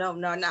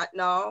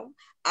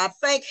 I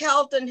think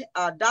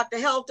Dr.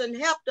 Helton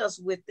helped us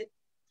with it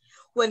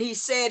when he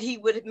said he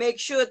would make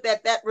sure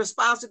that that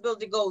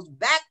responsibility goes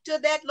back to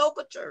that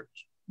local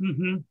church.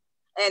 Mm-hmm.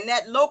 And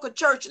that local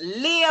church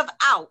live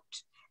out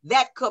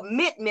that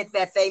commitment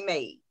that they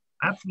made.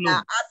 Absolutely.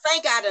 Now, I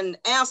think I done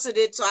answered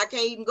it, so I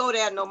can't even go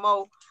there no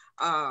more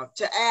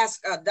to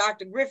ask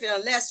Dr. Griffin,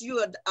 unless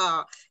you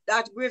are,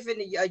 Dr. Griffin,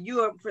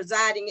 you are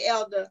presiding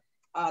elder,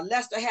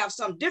 Lester have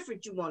something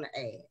different you want to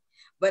add.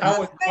 But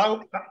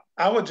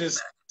I would just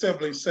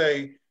simply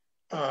say,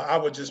 I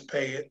would just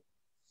pay it,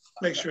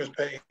 make sure it's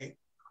paid,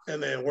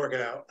 and then work it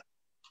out.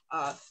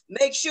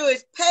 Make sure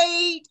it's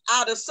paid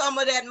out of some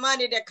of that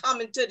money that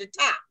coming to the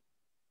top.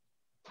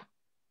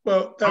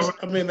 Well,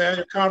 I mean,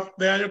 the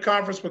annual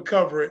conference would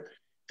cover it,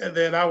 and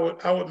then I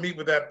would meet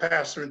with that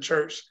pastor in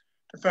church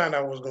to find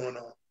out what's going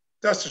on.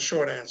 That's the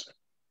short answer.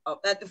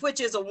 Which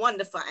is a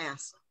wonderful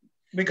answer.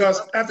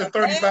 Because after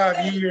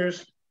 35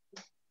 years,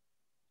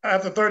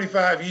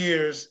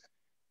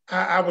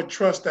 I would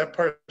trust that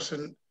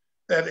person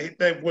that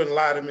they wouldn't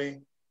lie to me,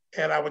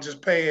 and I would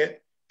just pay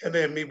it and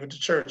then meet with the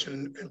church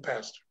and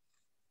pastor.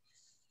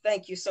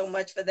 Thank you so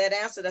much for that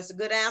answer. That's a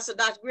good answer.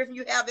 Dr. Griffin,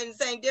 you have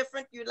anything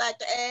different you'd like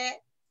to add?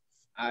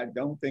 I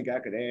don't think I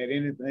could add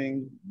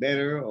anything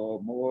better or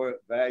more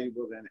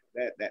valuable than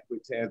that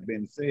which has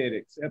been said,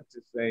 except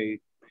to say,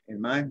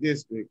 in my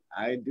district,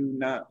 I do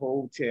not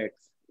hold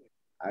checks.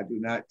 I do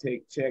not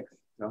take checks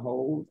to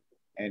hold,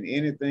 and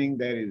anything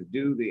that is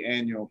due the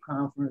annual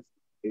conference,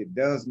 it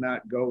does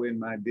not go in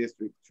my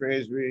district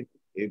treasury.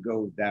 It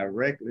goes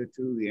directly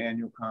to the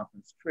annual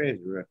conference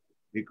treasurer,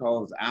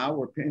 because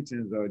our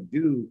pensions are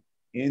due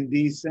in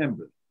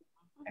December.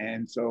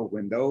 And so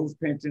when those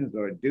pensions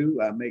are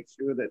due, I make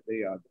sure that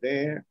they are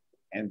there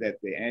and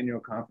that the annual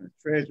conference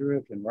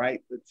treasurer can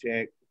write the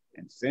check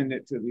and send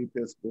it to the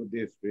Episcopal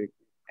district,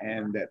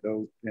 and that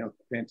those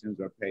pensions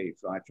are paid.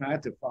 So I try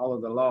to follow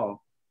the law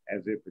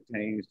as it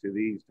pertains to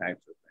these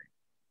types of things.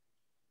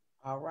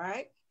 All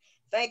right.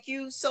 Thank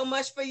you so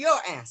much for your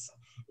answer.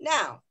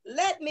 Now,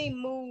 let me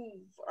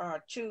move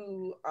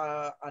to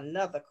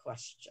another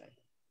question.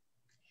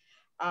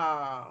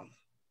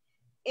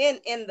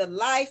 In the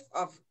life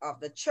of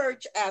the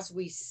church as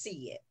we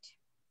see it,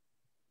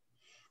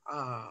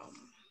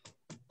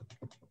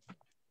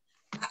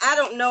 I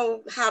don't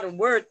know how to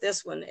word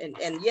this one,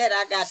 and yet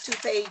I got 2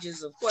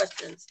 pages of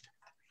questions.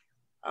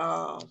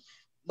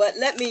 But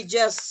let me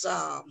just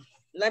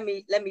let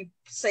me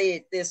say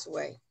it this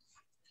way.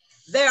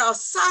 There are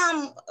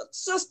some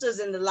sisters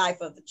in the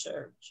life of the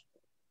church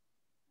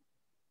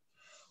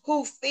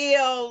who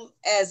feel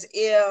as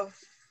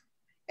if,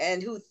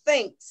 and who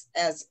thinks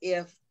as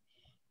if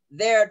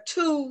there are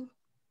 2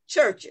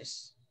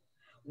 churches,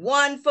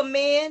 one for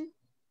men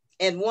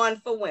and one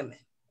for women.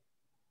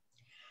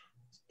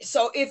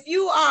 So if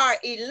you are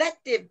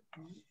elected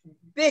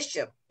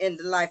bishop in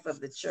the life of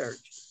the church,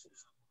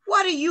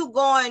 what are you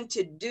going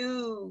to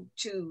do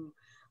to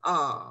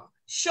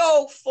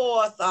show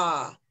forth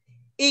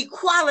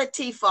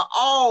equality for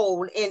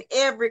all in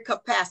every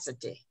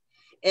capacity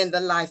in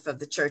the life of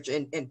the church,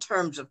 in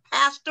terms of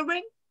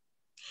pastoring,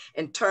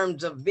 in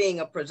terms of being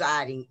a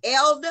presiding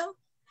elder,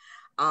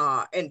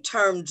 in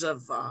terms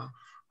of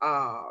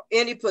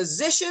any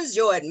positions,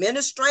 your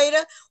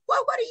administrator?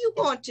 What are you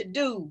going to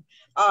do,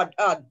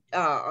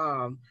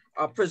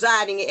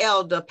 presiding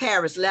elder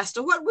Paris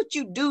Lester? What would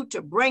you do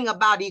to bring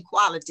about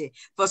equality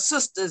for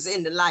sisters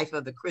in the life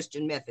of the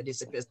Christian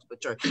Methodist Episcopal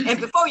Church? And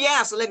before you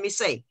answer, let me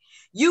say,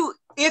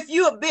 if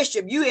you're a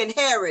bishop, you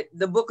inherit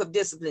the book of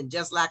discipline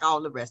just like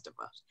all the rest of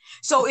us.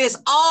 So it's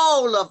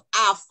all of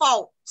our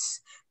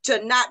faults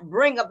to not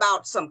bring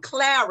about some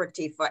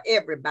clarity for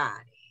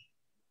everybody.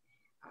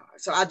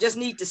 So I just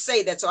need to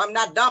say that. So I'm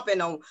not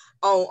dumping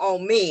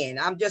on men.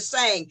 I'm just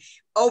saying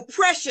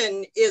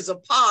oppression is a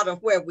part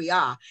of where we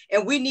are,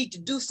 and we need to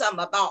do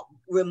something about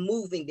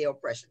removing the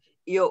oppression.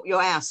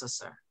 Your answer,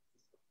 sir.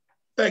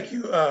 Thank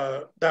you,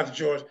 Dr.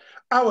 George.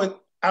 I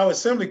would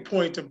simply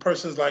point to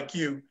persons like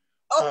you,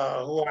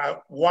 who I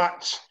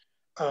watch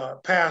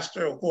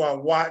pastor, who I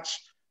watch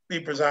be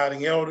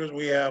presiding elders.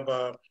 We have,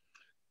 of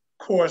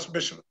course,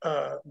 Bishop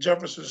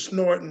Jefferson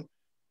Snorton.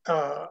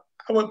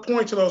 I would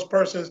point to those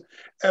persons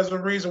as a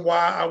reason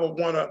why I would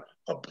want to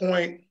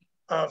appoint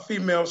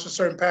females to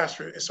certain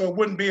pastorates. So it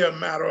wouldn't be a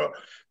matter of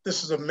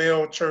this is a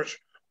male church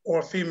or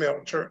a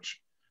female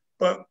church,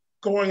 but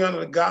going under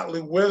the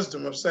godly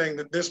wisdom of saying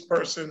that this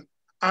person,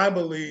 I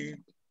believe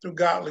through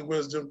godly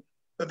wisdom,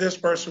 that this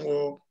person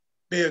will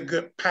be a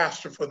good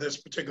pastor for this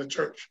particular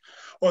church,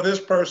 or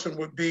this person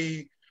would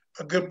be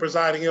a good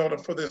presiding elder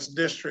for this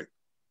district,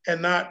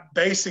 and not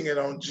basing it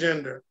on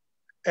gender.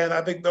 And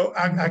I think though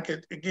I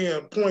could,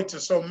 again, point to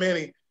so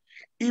many,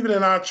 even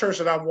in our church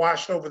that I've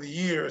watched over the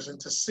years, and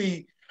to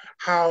see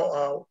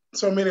how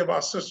so many of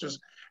our sisters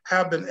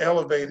have been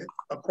elevated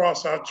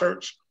across our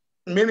church.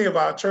 Many of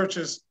our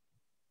churches,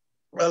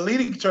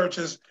 leading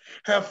churches,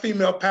 have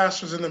female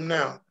pastors in them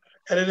now.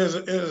 And it is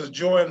a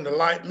joy and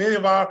delight. Many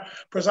of our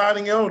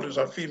presiding elders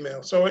are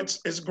female. So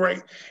it's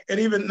great. And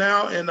even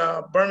now in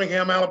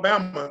Birmingham,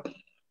 Alabama,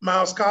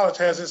 Miles College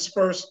has its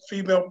first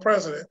female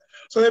president.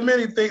 So there are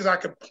many things I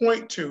could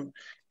point to.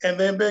 And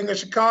then being in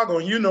Chicago,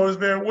 and you know this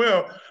very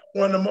well,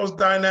 one of the most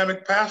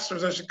dynamic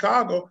pastors in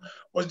Chicago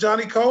was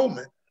Johnny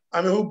Coleman.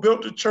 I mean, who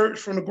built the church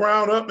from the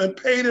ground up and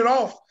paid it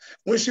off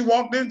when she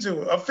walked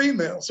into it, a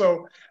female.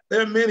 So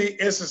there are many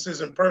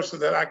instances in person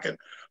that I can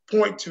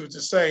point to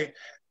say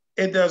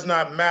it does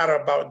not matter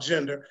about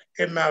gender.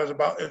 It matters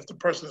about if the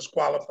person is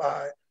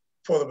qualified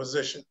for the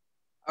position.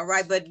 All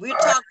right, but we're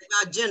talking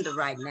about gender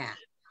right now.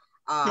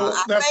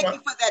 I thank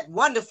you for that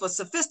wonderful,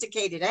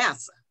 sophisticated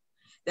answer.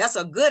 That's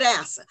a good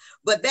answer,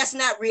 but that's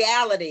not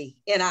reality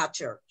in our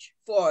church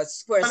for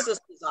where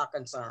sisters are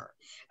concerned.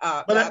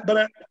 But I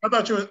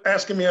thought you were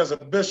asking me as a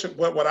bishop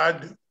what would I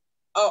do.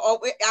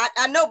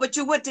 I know, but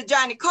you went to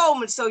Johnny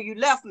Coleman, so you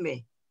left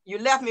me. You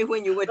left me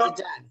when you went to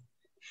Johnny.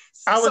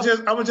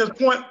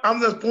 I'm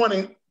just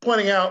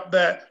pointing out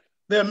that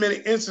there are many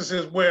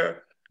instances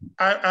where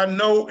I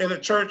know in a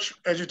church,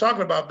 as you're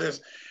talking about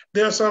this,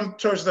 there are some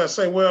churches that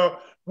say, well,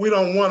 we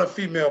don't want a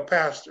female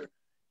pastor.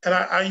 And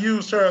I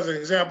used her as an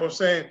example of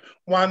saying,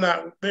 why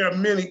not? There are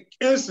many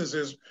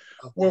instances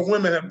where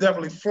women have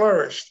definitely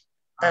flourished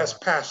as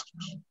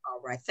pastors.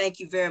 All right. Thank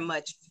you very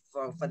much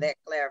for that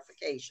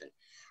clarification.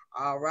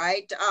 All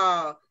right.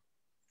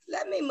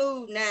 Let me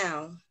move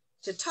now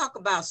to talk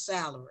about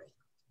salary.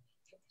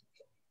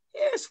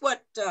 Here's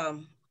what,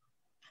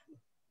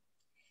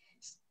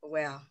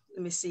 well,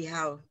 let me see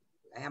how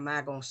am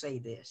I going to say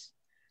this.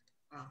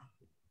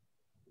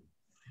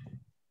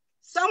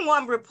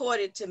 Someone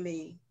reported to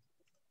me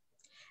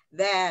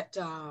that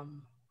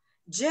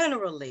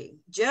generally,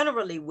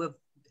 with,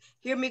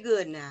 hear me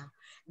good now,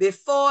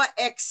 before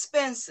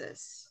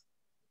expenses,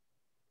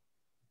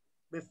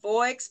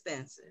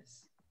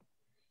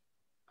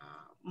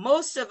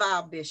 most of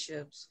our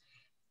bishops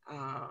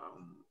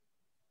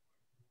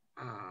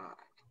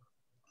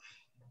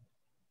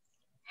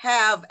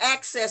have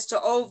access to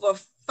over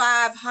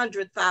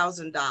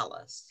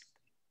 $500,000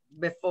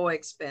 before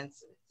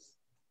expenses.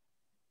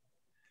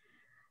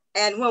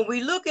 And when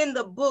we look in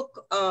the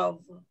book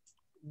of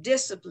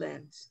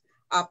disciplines,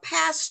 a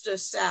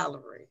pastor's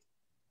salary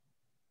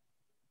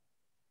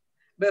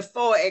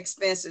before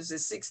expenses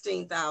is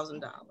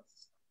 $16,000.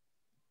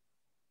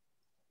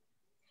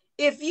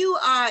 If you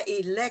are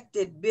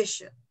elected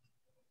bishop,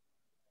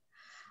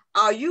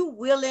 are you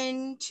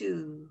willing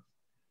to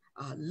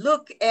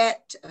look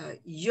at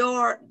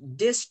your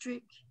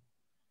district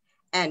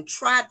and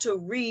try to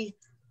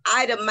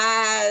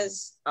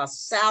re-itemize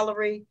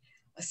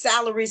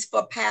salaries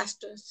for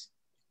pastors?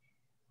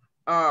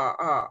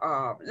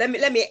 Let me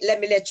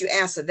let you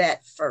answer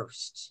that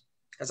first,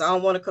 because I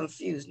don't want to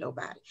confuse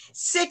nobody.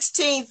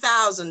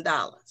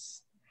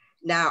 $16,000.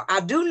 Now,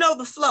 I do know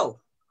the flow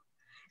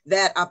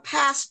that a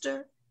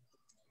pastor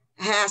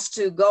has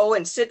to go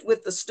and sit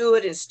with the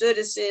steward and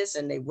stewardesses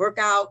and they work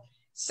out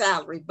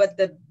salary, but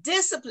the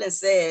discipline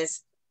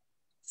says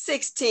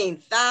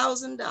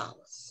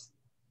 $16,000.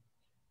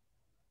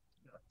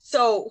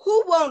 So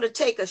who want to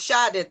take a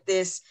shot at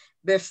this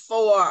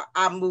before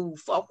I move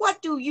forward?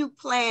 What do you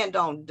plan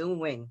on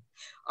doing?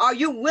 Are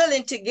you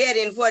willing to get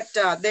in what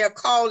they're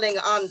calling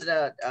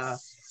under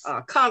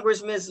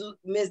Congressman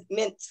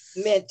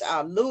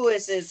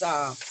Lewis's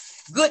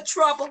good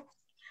trouble?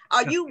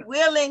 Are you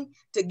willing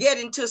to get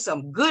into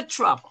some good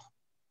trouble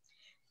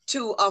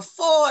to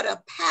afford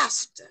a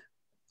pastor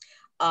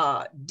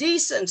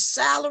decent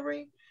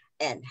salary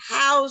and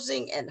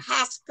housing and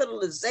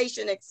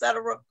hospitalization,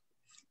 etc.,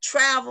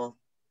 travel,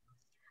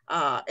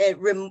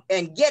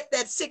 and get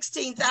that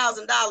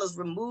 $16,000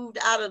 removed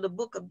out of the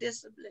book of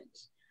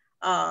disciplines?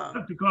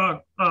 Dr.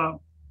 Clark, I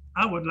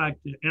would like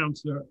to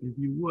answer, if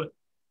you would.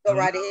 Go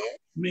right ahead.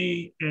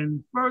 Me,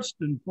 and first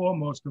and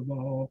foremost of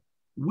all,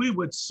 we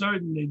would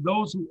certainly,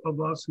 those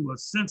of us who are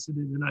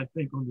sensitive, and I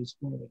think on this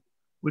forum,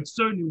 would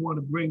certainly want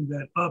to bring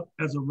that up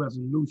as a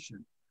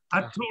resolution.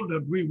 I totally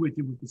agree with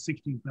you with the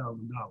 $16,000.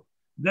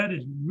 That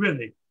is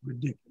really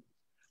ridiculous.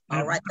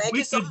 All right, thank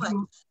you so much.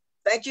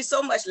 Thank you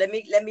so much. Let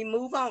me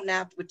move on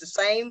now with the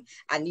same.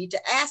 I need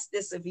to ask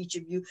this of each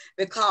of you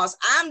because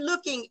I'm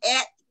looking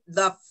at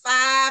the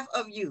 5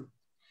 of you.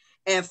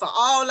 And for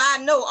all I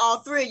know, all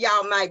 3 of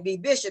y'all might be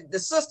bishop. The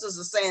sisters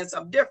are saying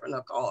something different,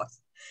 of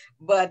course.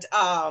 But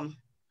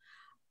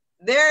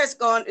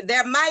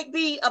there might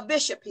be a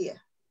bishop here.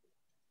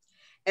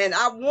 And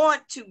I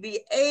want to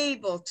be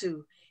able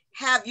to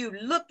have you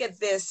look at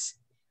this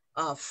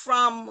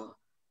from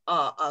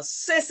a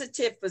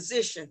sensitive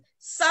position.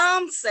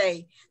 Some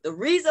say the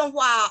reason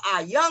why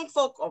our young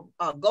folk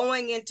are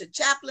going into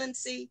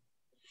chaplaincy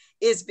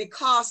is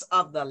because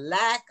of the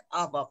lack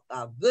of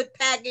a good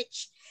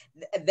package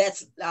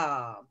that's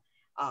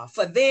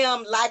for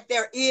them, like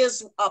there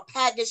is a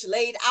package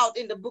laid out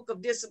in the book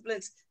of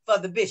disciplines for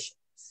the bishops.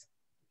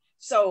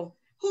 So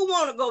who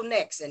want to go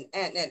next and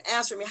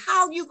answer me?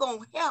 How are you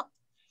going to help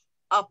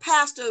a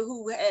pastor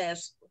who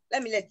has,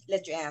 let me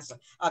let you answer,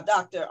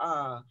 Dr.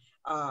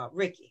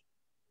 Ricky.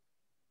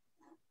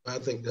 I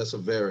think that's a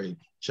very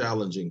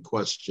challenging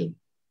question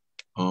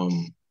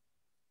in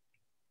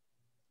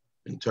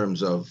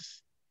terms of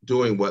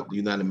doing what the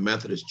United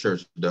Methodist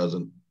Church does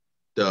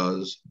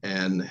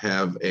and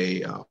have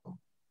a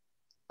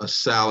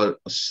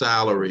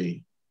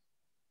salary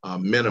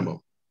minimum.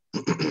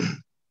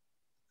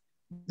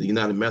 The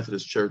United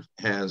Methodist Church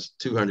has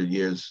 200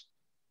 years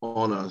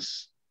on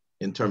us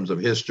in terms of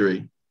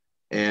history,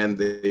 and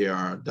they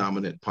are a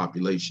dominant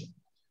population.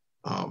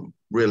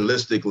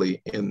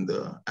 Realistically, in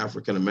the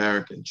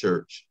African-American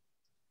church,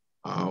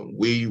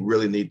 we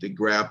really need to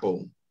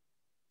grapple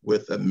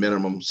with a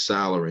minimum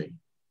salary,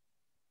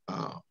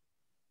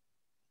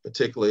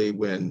 particularly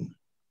when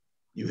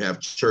you have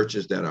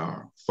churches that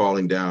are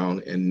falling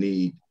down and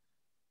need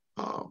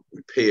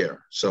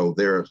repair. So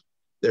there are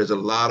a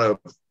lot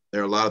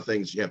of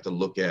things you have to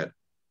look at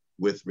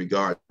with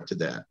regard to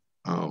that.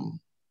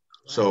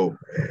 So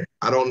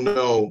I don't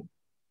know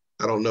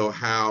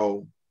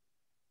how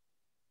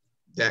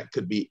that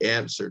could be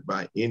answered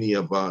by any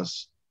of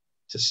us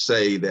to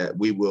say that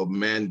we will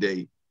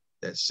mandate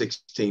that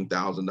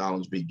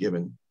 $16,000 be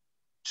given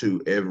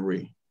to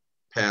every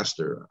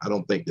pastor. I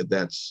don't think that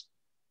that's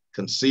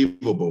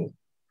conceivable,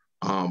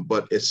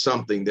 but it's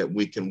something that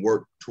we can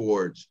work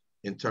towards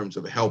in terms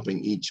of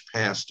helping each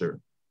pastor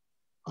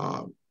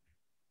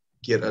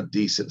get a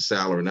decent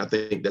salary. And I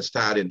think that's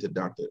tied into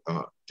Dr.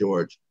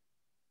 George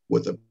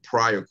with a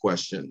prior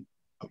question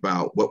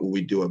about what will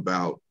we do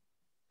about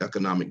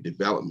economic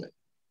development.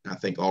 I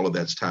think all of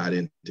that's tied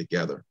in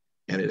together,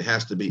 and it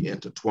has to be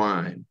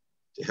intertwined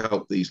to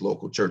help these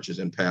local churches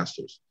and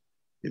pastors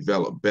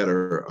develop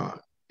better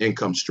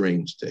income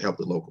streams to help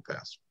the local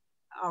pastor.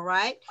 All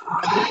right.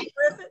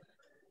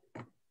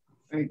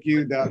 Thank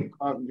you, Dr.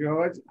 Clark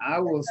George. I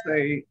will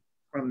say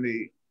from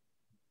the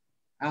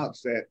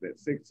outset that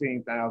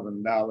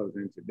 $16,000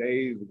 in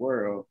today's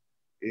world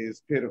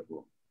is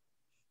pitiful.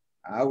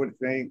 I would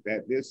think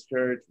that this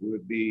church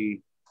would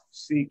be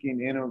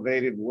seeking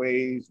innovative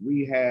ways.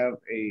 We have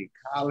a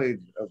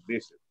college of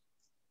bishops,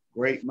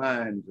 great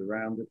minds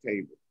around the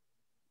table.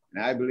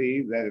 And I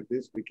believe that if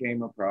this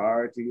became a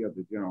priority of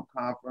the General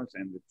Conference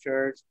and the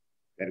church,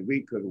 that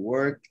we could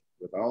work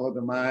with all of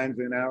the minds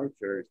in our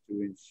church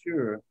to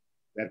ensure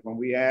that when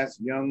we ask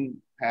young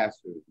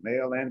pastors,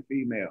 male and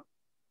female,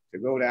 to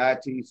go to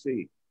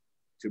ITC,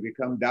 to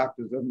become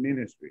doctors of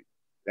ministry,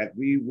 that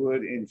we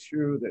would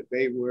ensure that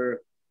they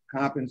were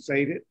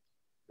compensated,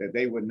 that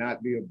they would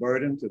not be a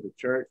burden to the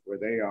church where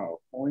they are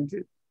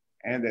appointed,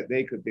 and that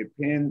they could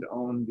depend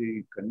on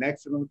the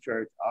connectional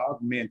church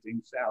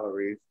augmenting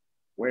salaries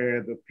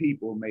where the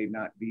people may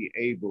not be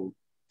able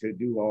to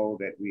do all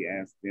that we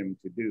ask them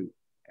to do.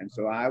 And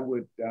so I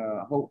would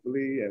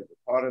hopefully, as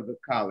a part of the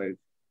college,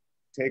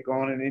 take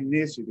on an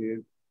initiative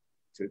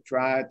to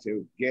try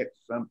to get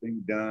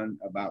something done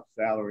about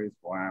salaries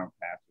for our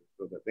pastors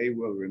so that they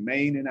will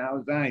remain in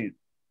our Zion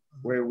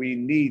where we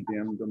need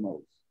them the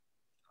most.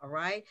 All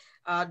right.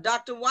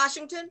 Dr.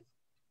 Washington?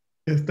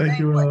 Yes, thank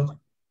you.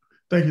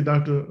 Thank you,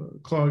 Dr.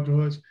 Clark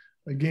George.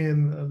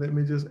 Again, let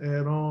me just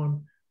add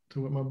on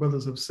to what my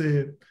brothers have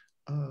said.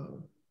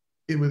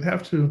 It would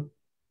have to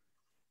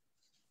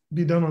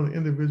be done on an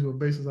individual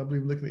basis. I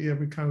believe looking at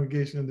every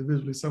congregation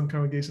individually. Some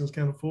congregations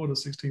can't afford a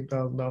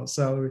 $16,000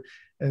 salary,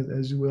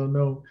 as you well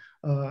know.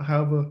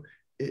 However,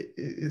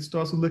 it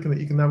starts with looking at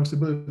economic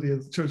stability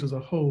as the church as a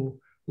whole,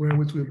 where in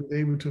which we'll be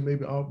able to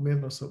maybe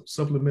augment or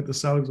supplement the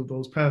salaries of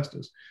those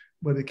pastors.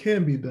 But it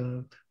can be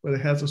done, but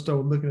it has to start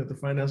with looking at the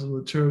finances of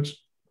the church,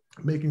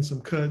 making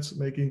some cuts,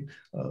 making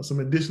some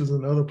additions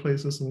in other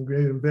places, some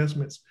great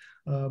investments.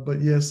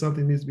 But yes,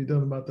 something needs to be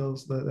done about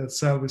those. That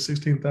salary,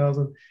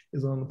 $16,000,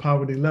 is on the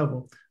poverty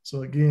level.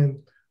 So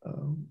again,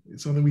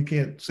 it's something we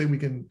can't say we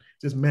can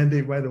just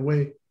mandate right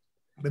away,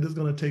 but it's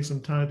going to take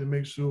some time to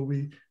make sure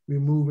we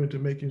move into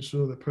making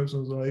sure that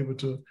persons are able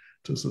to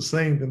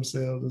sustain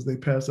themselves as they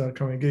pass out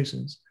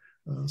congregations.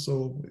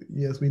 So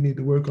yes, we need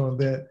to work on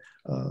that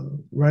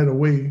right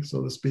away,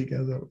 so to speak,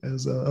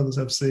 as others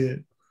have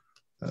said.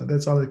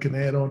 That's all I can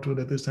add on to it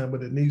at this time,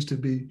 but it needs to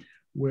be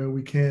where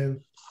we can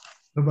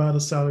provide a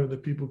salary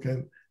that people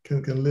can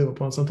live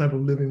upon, some type of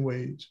living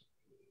wage.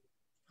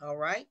 All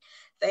right.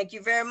 Thank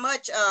you very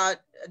much.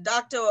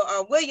 Dr.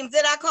 Williams,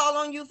 did I call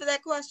on you for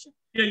that question?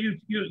 Yeah, you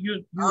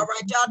all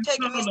right, y'all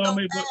taking me so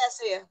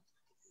fast here.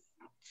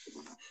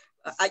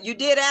 You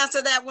did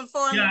answer that one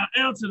for me? Yeah,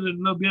 I answered it a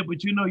little bit,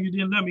 but you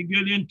didn't let me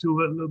get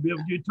into it a little bit.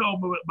 You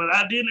told me, but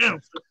I didn't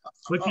answer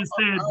what you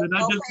said. But I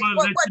just wanted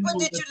to let you know. What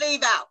did you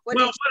leave out? What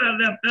I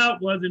left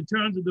out was in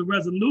terms of the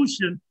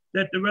resolution,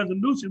 that the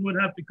resolution would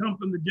have to come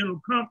from the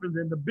General Conference,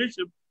 and the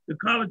bishop, the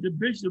College of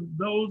Bishops,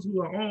 those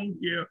who are on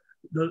here,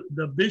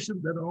 the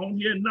bishops that are on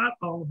here, not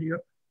on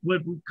here,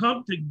 would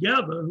come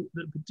together,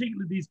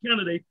 particularly these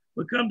candidates,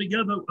 would come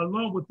together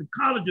along with the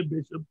College of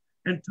Bishops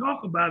and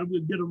talk about it.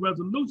 We'd get a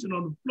resolution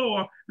on the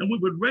floor, and we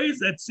would raise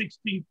that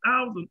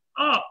 $16,000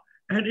 up,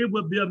 and it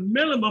would be a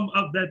minimum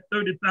of that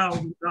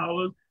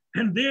 $30,000.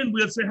 And then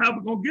we'll say how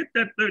we're gonna get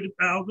that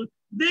 $30,000.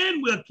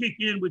 Then we'll kick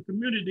in with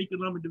community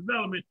economic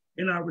development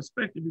in our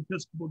respective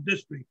Episcopal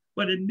district.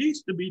 But it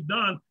needs to be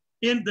done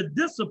in the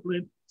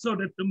discipline so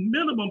that the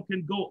minimum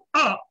can go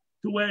up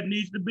to where it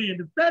needs to be. And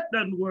if that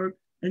doesn't work,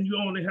 and you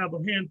only have a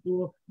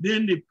handful,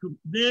 then the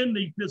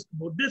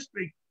Episcopal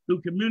district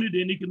through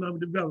community and economic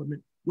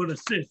development will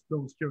assist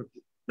those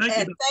churches.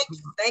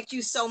 Thank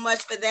you so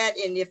much for that.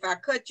 And if I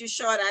cut you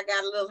short, I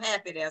got a little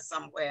happy there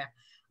somewhere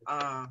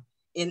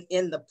in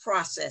the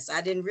process. I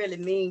didn't really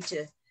mean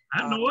to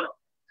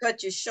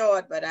cut you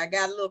short, but I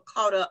got a little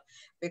caught up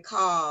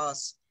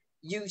because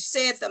you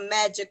said the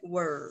magic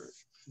word,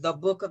 the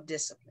Book of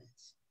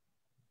Disciplines.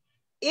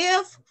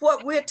 If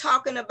what we're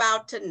talking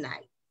about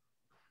tonight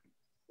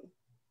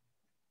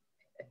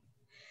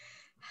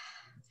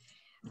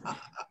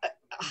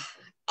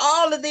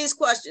all of these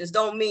questions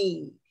don't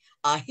mean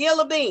a hill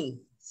of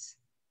beans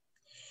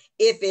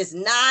if it's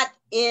not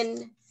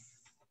in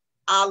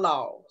our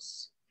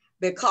laws,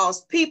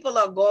 because people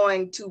are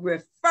going to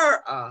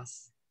refer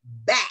us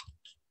back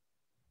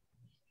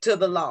to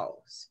the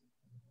laws.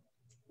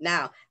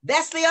 Now,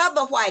 that's the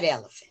other white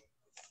elephant.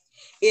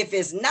 If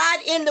it's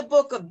not in the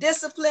Book of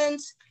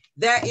Disciplines,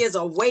 there is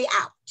a way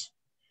out.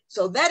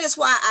 So that is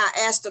why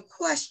I asked the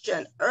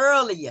question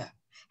earlier.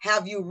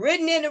 Have you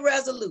written any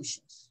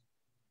resolutions?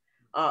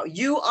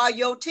 You or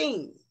your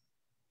team,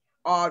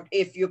 or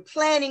if you're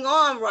planning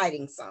on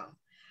writing some,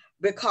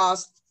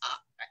 because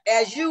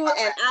as you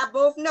and I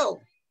both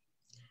know,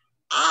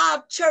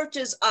 our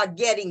churches are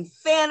getting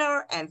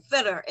thinner and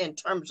thinner in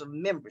terms of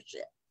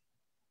membership.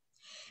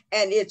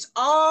 And it's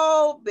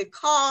all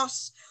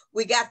because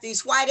we got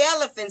these white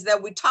elephants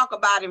that we talk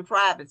about in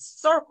private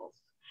circles,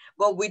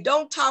 but we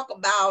don't talk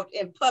about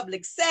in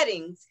public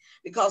settings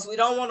because we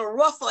don't want to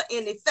ruffle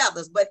any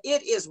feathers. But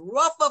it is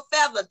ruffle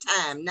feather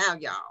time now,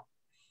 y'all.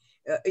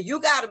 You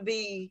got to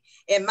be,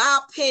 in my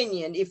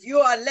opinion, if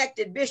you're an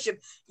elected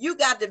bishop, you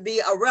got to be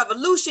a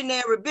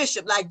revolutionary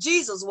bishop, like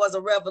Jesus was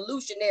a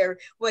revolutionary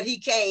when he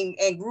came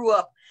and grew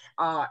up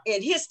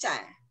in his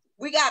time.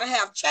 We got to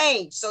have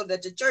change so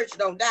that the church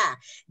don't die.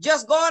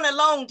 Just going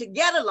along to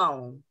get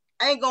along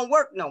ain't gonna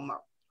work no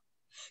more.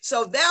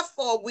 So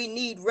therefore, we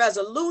need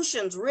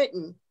resolutions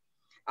written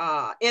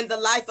in the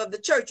life of the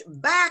church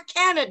by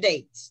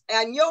candidates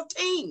and your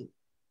team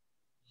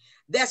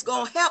that's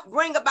going to help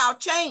bring about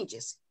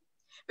changes.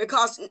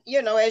 Because,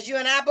 you know, as you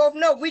and I both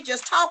know, we're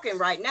just talking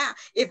right now.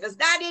 If it's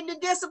not in the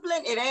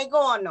discipline, it ain't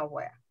going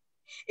nowhere.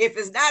 If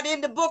it's not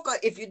in the book, or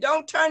if you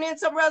don't turn in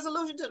some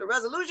resolution to the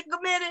resolution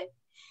committee,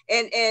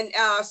 and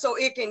so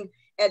it can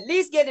at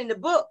least get in the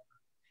book,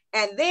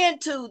 and then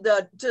to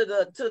the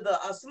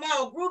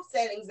small group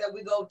settings that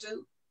we go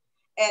to,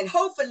 and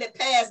hopefully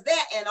pass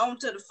that and on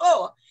to the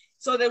floor,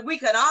 so that we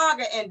can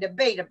argue and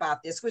debate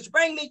about this. Which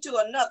brings me to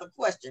another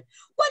question: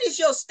 what is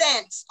your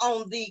stance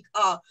on the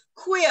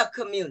queer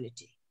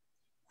community,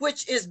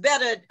 which is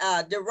better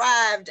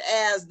derived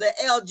as the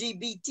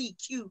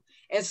LGBTQ,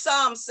 and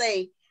some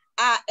say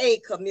IA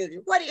community?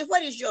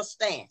 What is your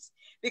stance?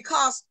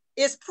 Because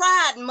it's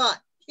Pride Month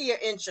here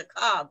in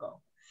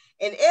Chicago,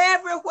 and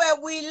everywhere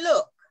we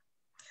look,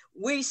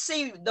 we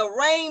see the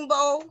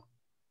rainbow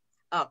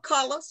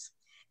colors,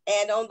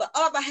 and on the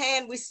other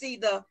hand, we see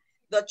the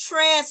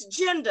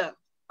transgender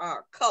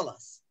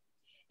colors.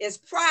 It's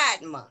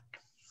Pride Month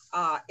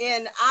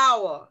in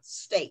our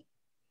state.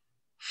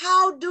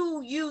 How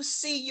do you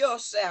see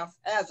yourself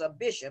as a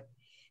bishop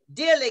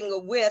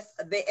dealing with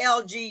the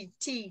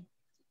LGBTQIA,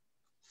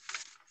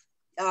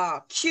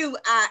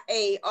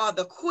 or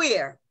the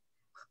queer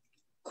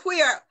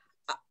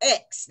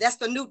X? That's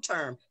the new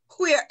term,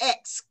 queer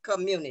X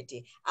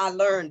community. I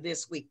learned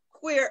this week,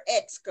 queer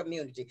X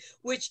community,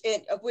 which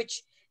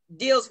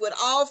deals with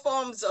all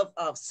forms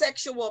of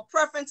sexual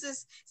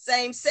preferences,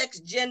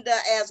 same-sex gender,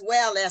 as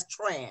well as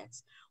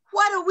trans.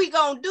 What are we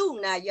gonna do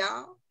now,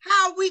 y'all?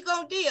 How are we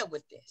gonna deal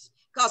with this?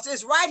 Because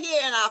it's right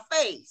here in our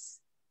face.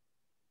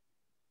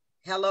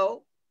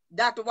 Hello,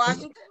 Dr.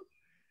 Washington?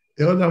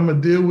 Elder, I'm gonna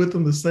deal with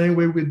them the same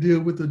way we deal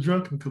with the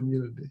drunken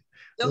community.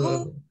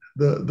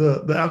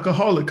 The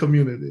alcoholic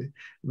community,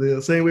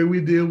 the same way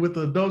we deal with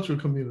the adultery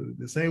community,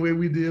 the same way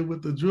we deal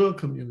with the drug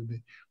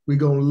community. We're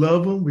gonna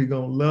love them, we're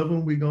gonna love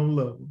them, we're gonna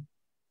love them.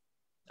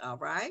 All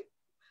right.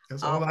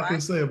 That's all I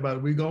can say about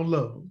it. We're gonna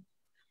love them.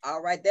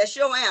 All right, that's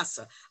your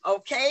answer.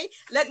 Okay,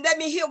 let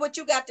me hear what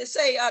you got to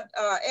say,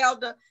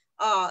 Elder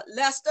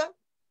Lester.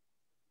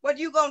 What are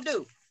you gonna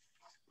do?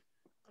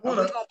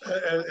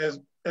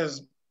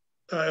 As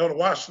Elder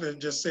Washington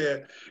just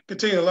said,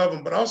 continue to love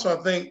them, but also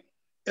I think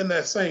in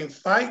that same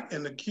fight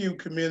in the Q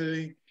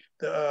community,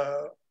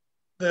 the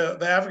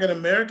African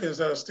Americans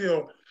that are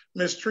still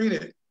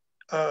mistreated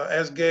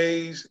as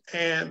gays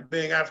and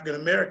being African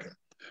American.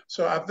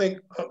 So I think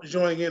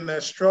joining in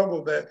that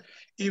struggle, that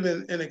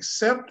even in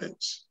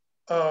acceptance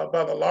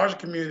by the larger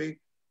community,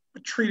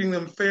 treating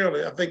them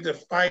fairly. I think the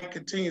fight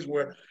continues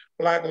where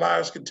Black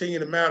lives continue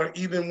to matter,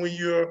 even when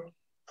you're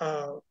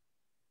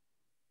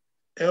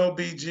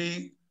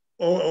LBG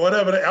or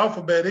whatever the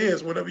alphabet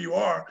is, whatever you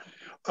are,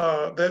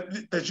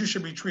 that you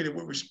should be treated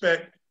with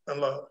respect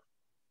and love.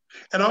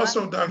 And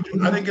also, Doctor,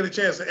 I didn't get a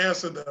chance to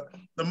answer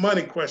the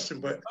money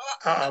question, but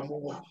I'll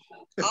move on.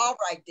 All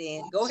right,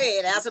 then. Go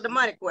ahead. Answer the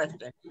money question.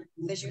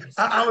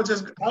 I was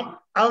just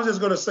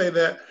going to say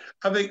that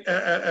I think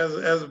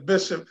as a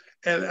bishop,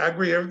 and I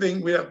agree, everything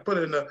we have to put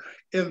in the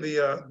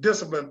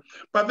discipline.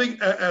 But I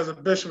think as a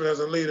bishop, as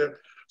a leader,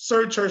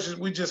 certain churches,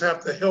 we just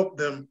have to help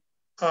them.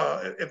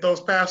 If those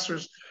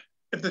pastors,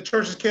 if the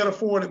churches can't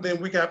afford it, then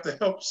we have to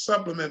help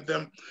supplement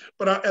them.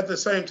 But at the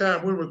same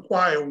time, we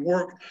require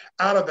work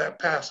out of that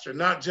pastor,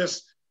 not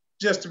just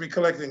to be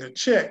collecting a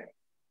check,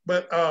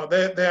 but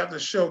they have to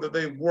show that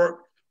they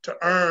work to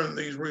earn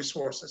these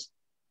resources.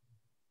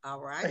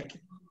 All right. Thank you.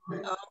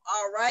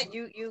 All right,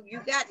 you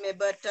got me,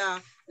 but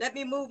let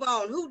me move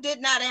on. Who did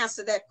not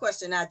answer that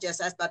question I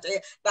just asked about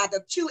the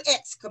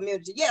QX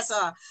community? Yes,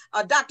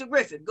 Dr.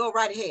 Griffith, go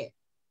right ahead.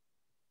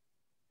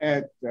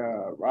 At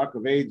Rock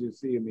of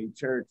Ages CME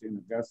Church in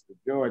Augusta,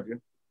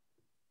 Georgia,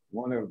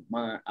 one of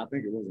my, I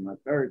think it was my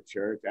third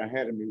church, I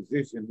had a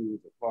musician who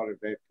was a part of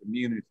that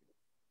community.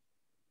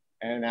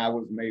 And I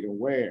was made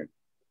aware.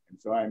 And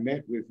so I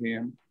met with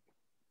him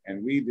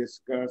and we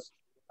discussed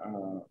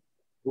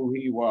who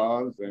he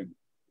was and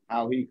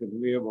how he could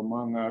live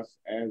among us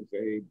as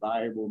a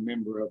viable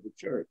member of the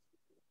church.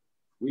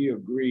 We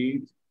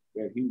agreed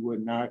that he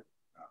would not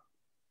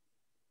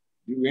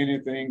do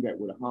anything that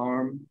would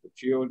harm the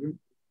children,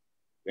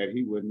 that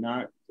he would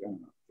not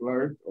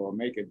flirt or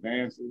make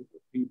advances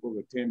with people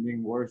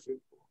attending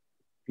worship,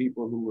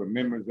 people who were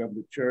members of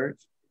the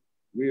church.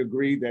 We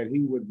agreed that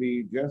he would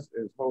be just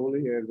as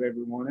holy as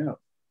everyone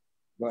else.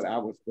 But I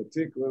was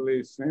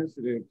particularly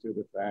sensitive to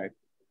the fact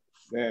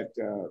that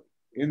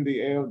in the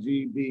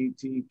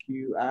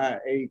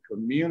LGBTQIA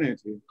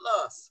community,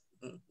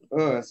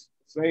 us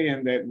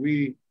saying that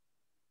we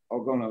are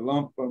going to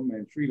lump them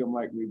and treat them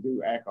like we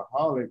do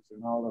alcoholics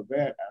and all of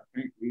that, I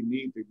think we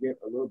need to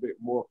get a little bit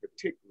more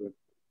particular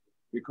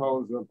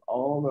because of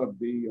all of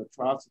the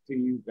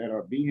atrocities that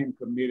are being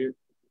committed,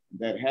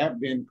 that have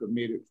been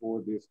committed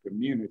for this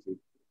community.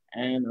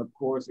 And of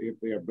course, if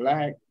they're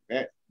Black,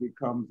 that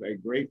becomes a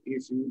great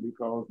issue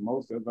because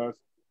most of us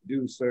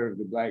do serve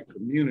the Black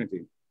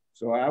community.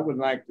 So I would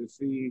like to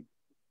see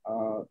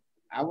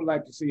I would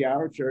like to see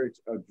our church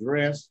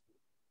address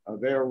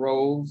their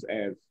roles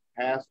as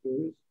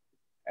pastors,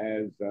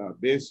 as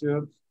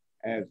bishops,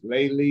 as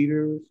lay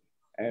leaders,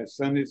 as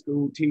Sunday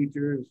school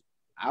teachers.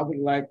 I would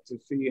like to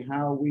see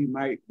how we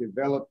might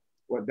develop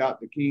what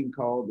Dr. King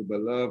called the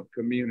beloved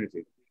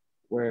community,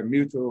 where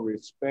mutual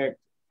respect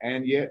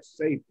and yet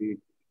safety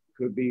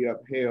could be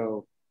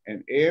upheld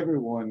and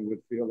everyone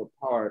would feel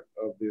a part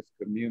of this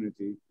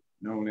community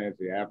known as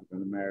the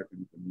African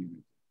American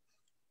community.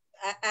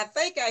 I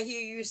think I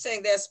hear you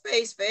saying there's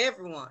space for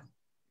everyone.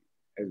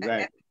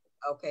 Exactly.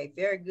 Okay,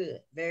 very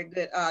good, very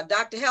good.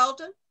 Dr.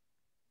 Helton?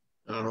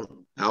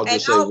 I'll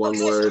just say one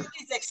word.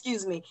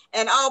 Excuse me,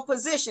 and all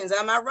positions.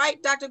 Am I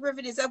right, Dr.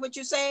 Griffin? Is that what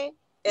you're saying?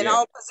 In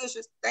all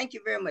positions? Thank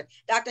you very much.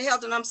 Dr.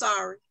 Helton, I'm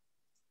sorry.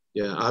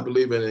 Yeah, I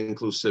believe in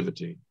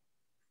inclusivity.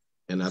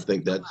 And I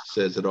think that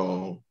says it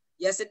all.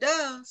 Yes, it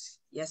does.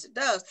 Yes, it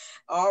does.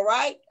 All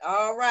right.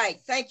 All right.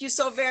 Thank you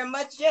so very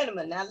much,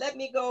 gentlemen. Now let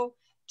me go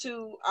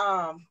to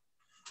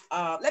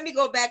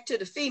back to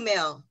the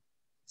female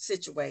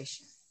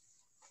situation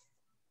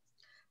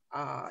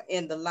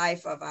in the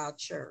life of our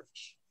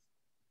church.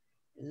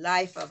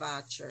 Life of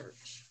our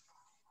church.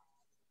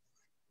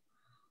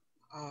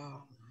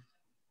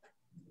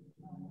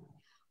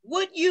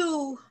 Would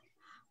you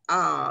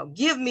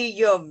give me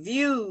your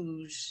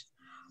views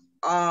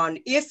on,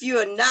 if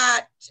you're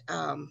not,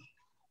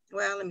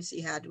 well, let me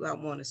see, how do I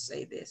want to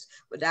say this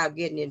without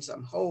getting in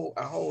a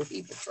whole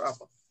heap of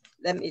trouble.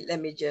 Let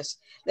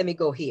me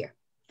go here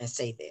and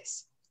say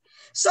this.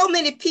 So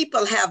many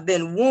people have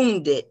been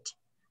wounded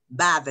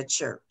by the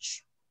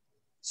church.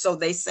 So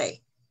they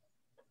say.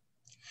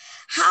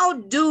 How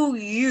do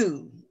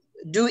you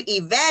do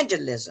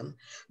evangelism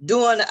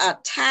during a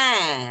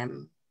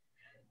time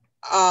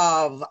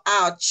of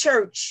our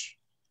church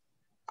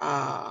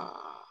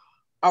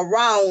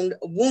around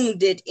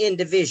wounded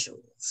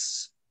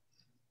individuals?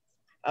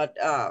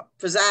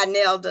 Presiding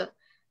Elder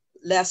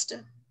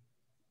Lester,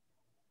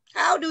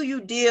 how do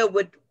you deal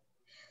with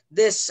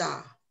this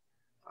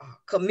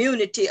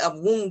community of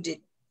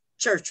wounded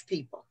church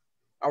people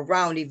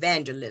around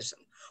evangelism?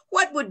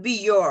 What would be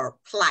your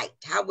plight?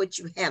 How would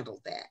you handle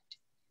that?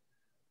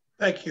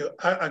 Thank you.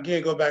 I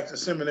again go back to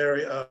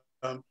seminary. I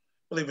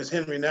believe it's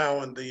Henry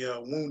Nouwen,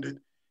 the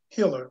wounded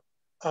healer,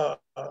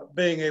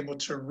 being able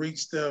to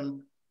reach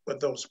them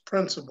with those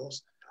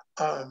principles.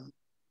 And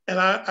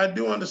I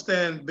do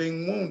understand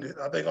being wounded.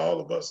 I think all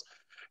of us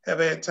have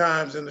had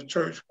times in the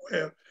church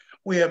where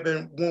we have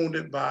been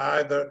wounded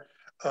by either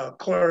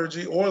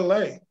clergy or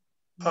lay,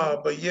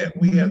 but yet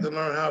we have to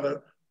learn how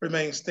to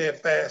remain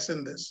steadfast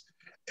in this.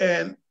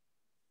 And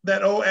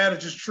that old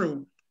adage is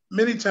true.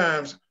 Many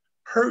times,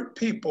 hurt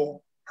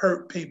people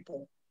hurt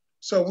people.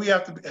 So we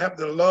have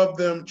to love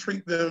them,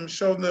 treat them,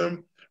 show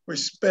them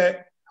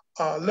respect,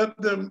 let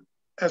them,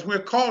 as we're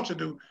called to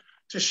do,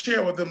 to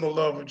share with them the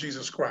love of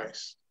Jesus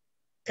Christ.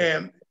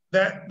 And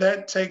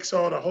that takes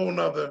on a whole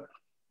nother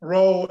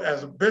role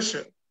as a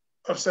bishop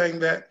of saying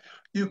that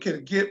you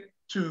can get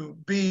to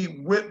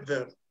be with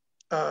them.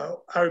 I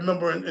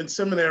remember in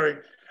seminary,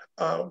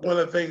 one of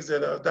the things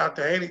that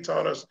Dr. Haney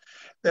taught us,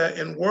 that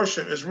in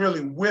worship is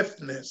really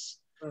withness,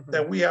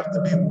 that we have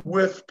to be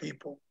with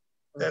people.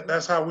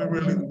 That's how we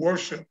really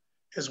worship,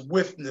 is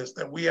withness,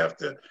 that we have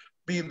to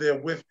be there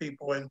with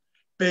people and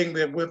being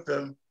there with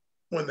them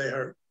when they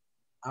hurt.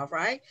 All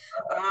right.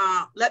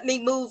 Let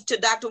me move to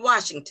Dr.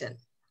 Washington.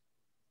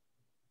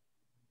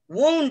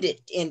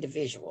 Wounded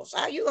individuals.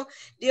 How you gonna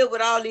deal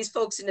with all these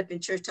folks in the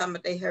church talking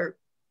about they hurt?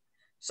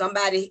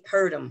 Somebody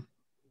hurt them.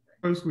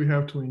 First, we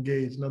have to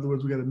engage. In other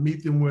words, we got to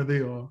meet them where they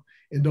are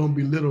and don't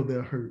belittle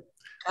their hurt.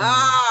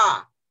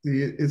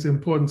 It's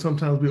important.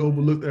 Sometimes we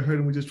overlook their hurt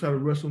and we just try to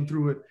rush them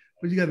through it.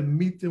 But you got to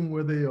meet them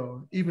where they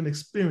are, even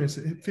experience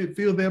it,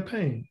 feel their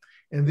pain,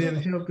 and then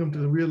help them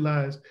to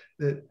realize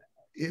that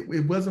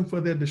it wasn't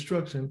for their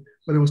destruction,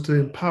 but it was to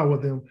empower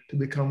them to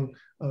become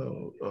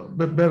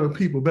better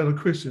people, better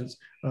Christians,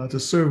 to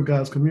serve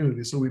God's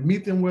community. So we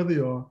meet them where they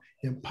are,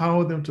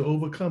 empower them to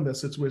overcome that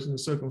situation and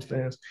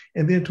circumstance,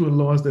 and then to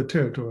enlarge their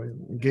territory,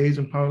 engage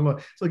in power and law.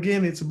 So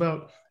again, it's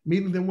about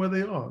meeting them where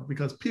they are,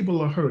 because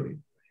people are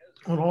hurting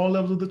on all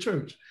levels of the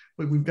church,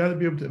 but we've got to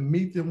be able to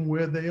meet them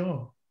where they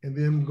are and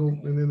then go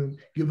and then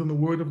give them the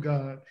word of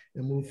God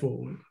and move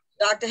forward.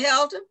 Dr.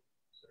 Helton?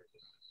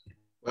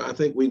 Well, I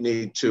think we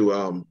need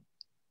to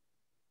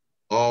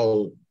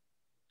all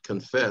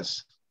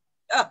confess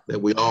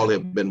that we all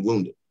have been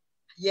wounded.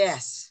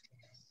 Yes.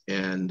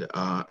 And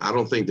I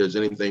don't think there's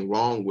anything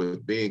wrong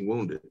with being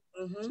wounded.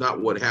 It's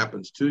not what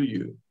happens to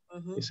you.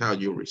 It's how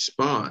you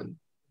respond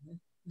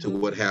to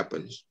what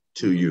happens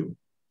to you.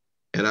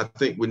 And I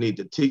think we need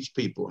to teach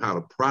people how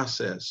to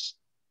process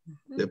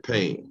their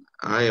pain.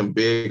 I am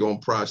big on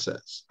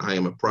process. I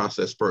am a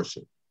process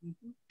person.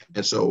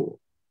 And so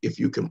if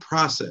you can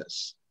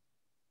process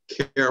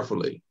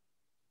carefully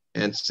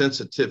and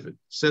sensitively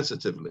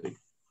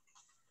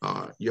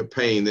your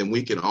pain, then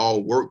we can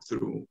all work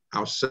through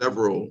our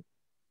several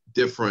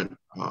different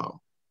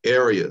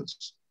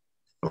areas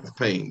of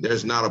pain.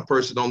 There's not a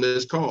person on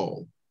this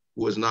call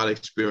who has not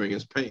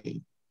experienced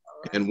pain.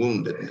 and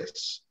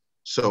woundedness.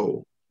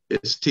 So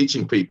it's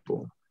teaching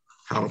people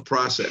how to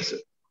process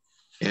it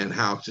and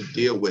how to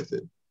deal with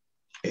it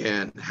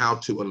and how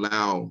to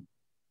allow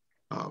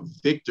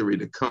victory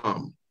to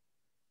come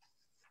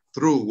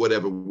through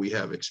whatever we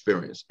have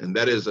experienced. And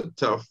that is a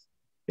tough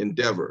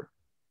endeavor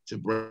to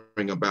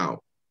bring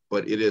about,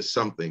 but it is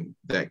something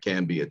that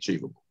can be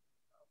achievable.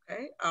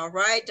 Okay, all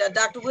right,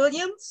 Dr.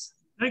 Williams?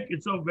 Thank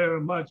you so very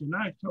much. And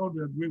I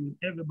totally agree with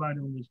everybody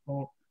on this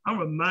phone. I'm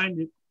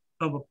reminded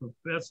of a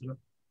professor.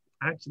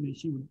 Actually,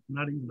 she was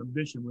not even a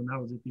bishop when I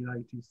was at the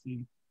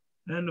ITC.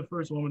 And the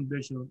first woman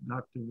bishop,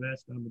 Dr.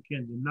 Vashti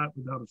McKenzie, Not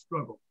Without a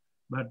Struggle,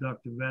 by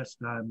Dr.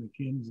 Vashti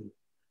McKenzie.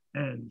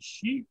 And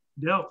she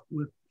dealt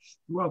with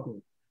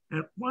struggle.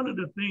 And one of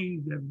the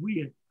things that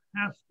we as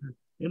pastors,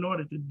 in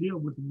order to deal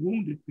with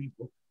wounded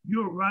people,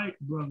 you're right,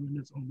 brother,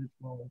 that's on this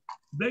phone,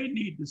 they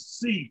need to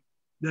see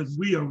that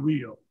we are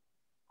real.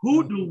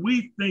 Who do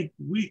we think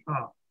we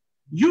are?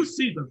 You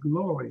see the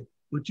glory,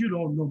 but you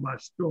don't know my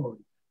story.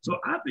 So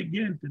I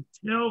began to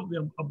tell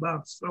them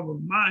about some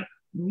of my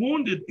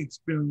wounded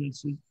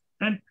experiences,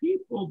 and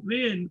people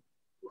then,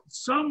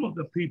 some of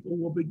the people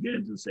will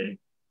begin to say,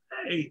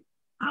 hey,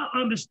 I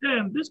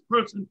understand this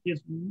person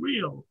is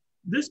real.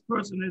 This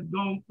person has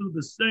gone through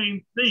the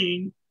same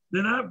thing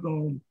that I'm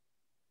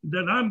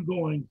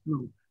going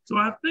through. So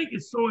I think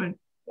it's so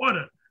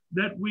important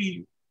that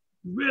we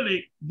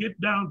really get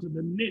down to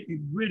the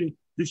nitty-gritty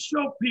to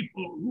show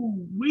people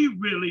who we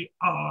really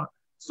are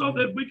so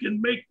that we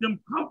can make them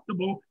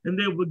comfortable and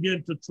they'll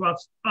begin to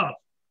trust us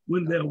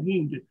when they're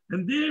wounded.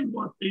 And then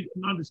once they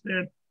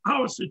understand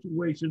our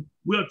situation,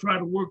 we'll try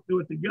to work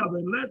through it together.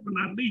 And last but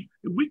not least,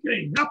 if we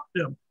can't help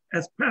them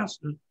as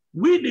pastors,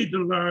 we need to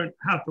learn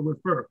how to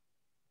refer.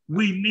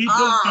 We need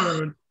to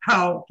learn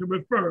how to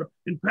refer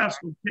in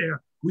pastoral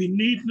care. We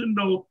need to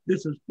know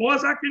this as far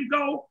as I can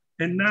go,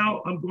 and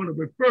now I'm going to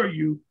refer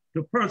you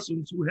to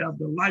persons who have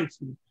the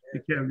license to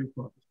carry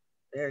forward.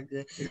 Very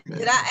good.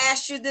 Did I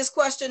ask you this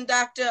question,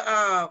 Dr.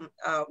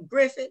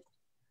 Griffith?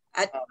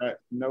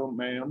 No,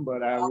 ma'am,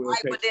 but I will.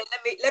 Right, but then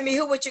let me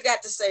hear what you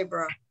got to say,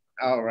 bro.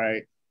 All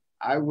right.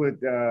 I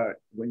would,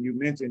 when you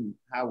mentioned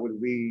how would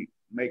we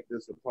make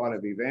this a part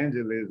of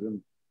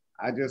evangelism,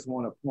 I just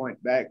want to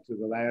point back to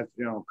the last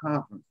General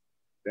Conference.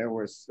 There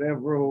were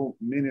several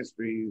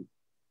ministries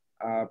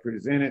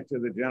presented to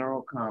the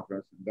General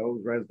Conference.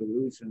 Those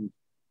resolutions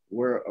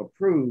were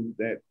approved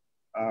that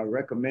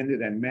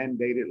recommended and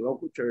mandated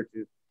local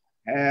churches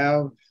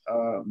have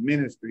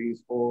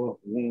ministries for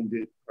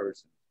wounded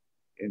persons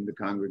in the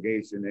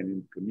congregation and in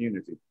the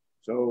community.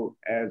 So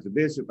as a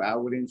bishop, I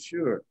would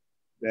ensure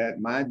that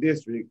my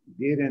district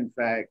did in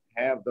fact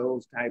have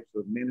those types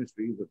of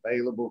ministries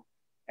available,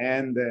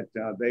 and that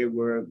they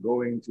were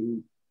going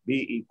to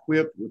be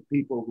equipped with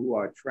people who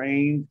are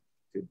trained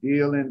to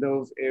deal in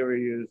those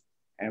areas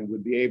and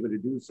would be able to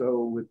do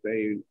so with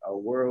a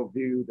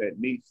worldview that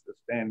meets the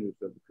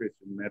standards of the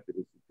Christian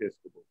Methodist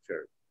Episcopal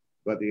Church.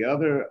 But the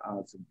other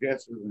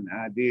suggestions and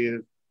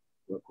ideas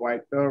were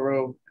quite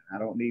thorough. I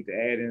don't need to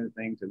add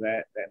anything to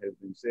that. That has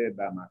been said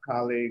by my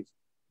colleagues,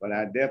 but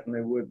I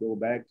definitely would go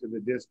back to the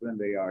discipline.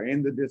 They are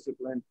in the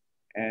discipline.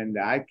 And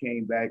I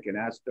came back and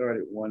I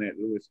started one at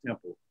Lewis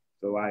Temple.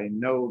 So I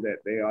know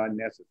that they are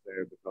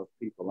necessary because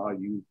people are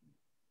using them.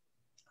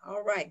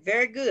 All right,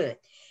 very good.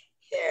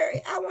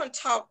 Harry, I want to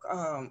talk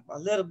a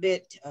little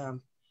bit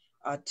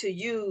to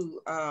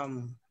you,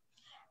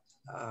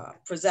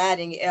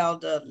 Presiding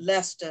Elder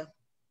Lester.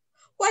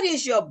 What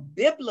is your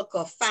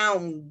biblical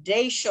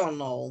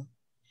foundational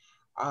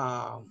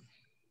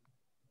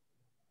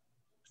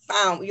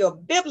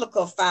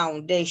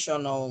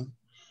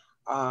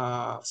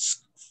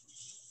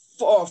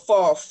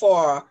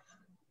for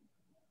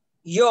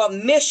your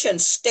mission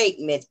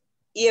statement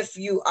if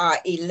you are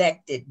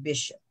elected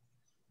bishop?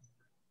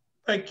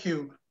 Thank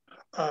you.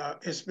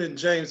 It's been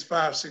James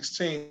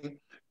 5:16,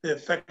 the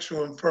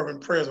effectual and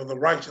fervent prayers of the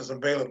righteous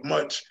availeth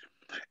much.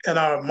 And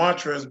our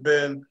mantra has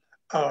been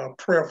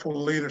prayerful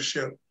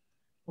leadership,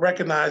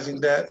 recognizing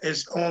that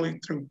it's only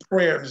through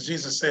prayer, as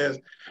Jesus says,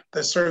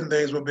 that certain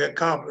things will be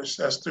accomplished.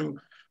 That's through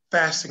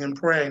fasting and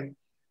praying.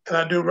 And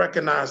I do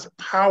recognize the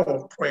power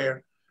of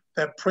prayer,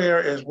 that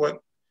prayer is what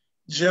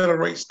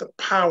generates the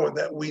power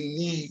that we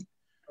need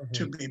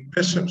to be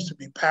bishops, to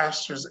be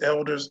pastors,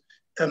 elders,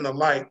 and the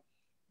like.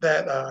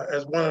 That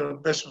as one of the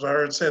bishops I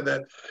heard said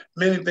that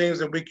many things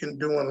that we can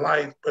do in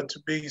life, but to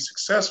be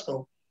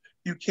successful,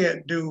 you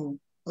can't do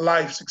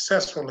life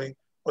successfully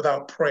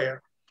without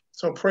prayer.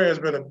 So prayer has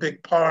been a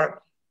big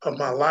part of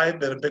my life,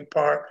 been a big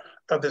part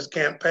of this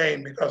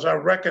campaign, because I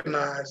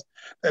recognize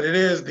that it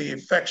is the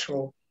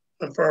effectual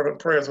and fervent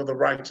prayers of the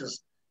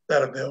righteous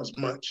that avails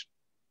much.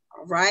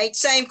 All right,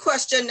 same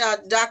question,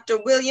 Dr.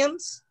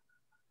 Williams.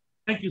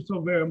 Thank you so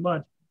very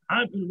much.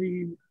 I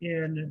believe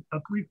in a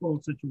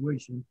threefold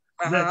situation.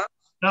 That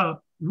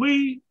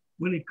we,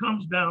 when it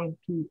comes down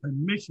to a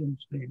mission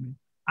statement,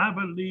 I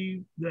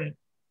believe that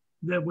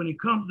when it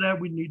comes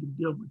down, we need to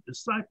deal with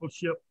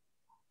discipleship,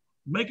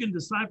 making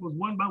disciples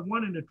one by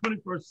one in the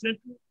 21st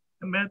century,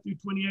 in Matthew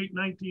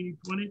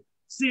 28:19-20,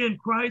 seeing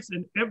Christ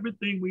in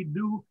everything we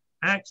do.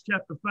 Acts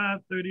chapter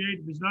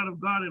 5:38, if it's not of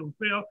God, it'll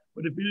fail.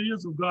 But if it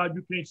is of God,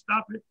 you can't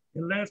stop it.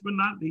 And last but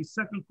not least,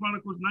 2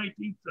 Chronicles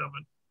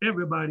 19:7,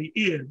 everybody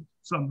is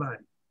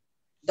somebody.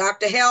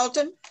 Dr.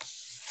 Helton?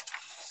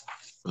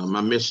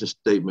 My mission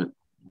statement,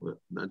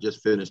 I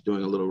just finished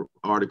doing a little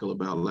article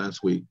about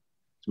last week.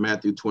 It's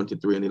Matthew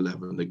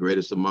 23:11. The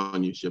greatest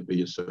among you shall be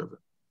your servant.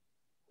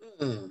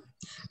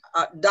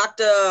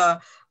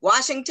 Dr.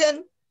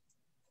 Washington?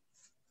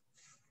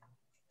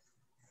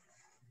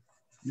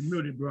 You're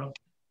muted, bro.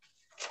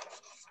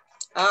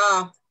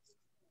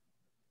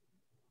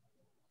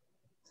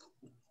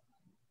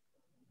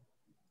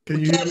 Can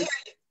you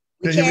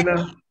hear me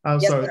now? I'm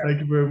sorry. Sir.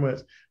 Thank you very much.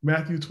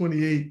 Matthew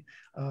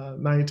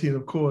 28:19,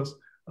 of course,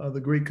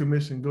 the Great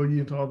Commission, go ye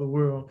into all the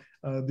world,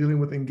 dealing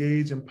with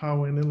engage,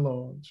 empower, and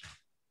enlarge.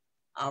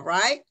 All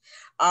right.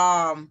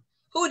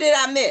 Who did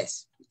I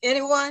miss?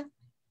 Anyone?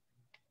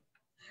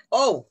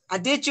 Oh, I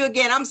did you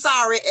again. I'm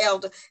sorry,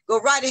 Elder. Go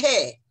right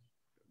ahead.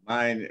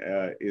 Mine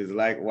is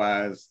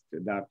likewise to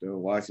Dr.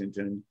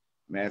 Washington,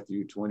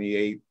 Matthew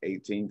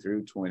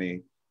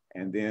 28:18-20.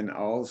 And then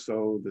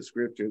also the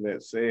scripture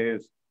that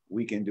says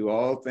we can do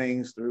all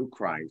things through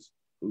Christ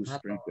who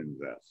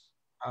strengthens us.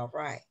 All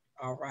right.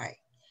 All right.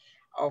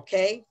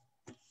 Okay.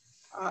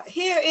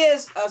 Here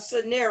is a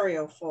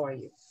scenario for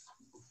you.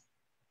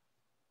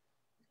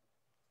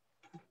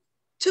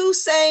 Two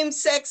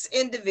same-sex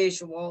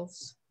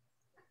individuals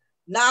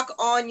knock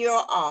on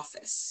your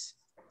office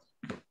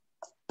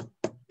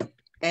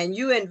and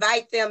you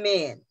invite them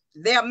in.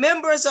 They're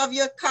members of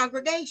your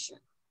congregation.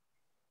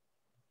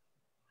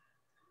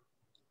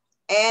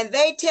 And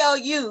they tell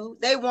you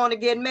they want to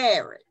get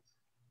married.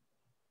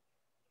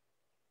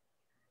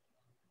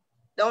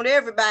 Don't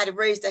everybody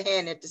raise their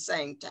hand at the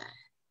same time.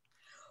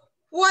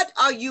 What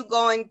are you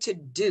going to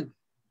do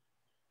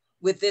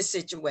with this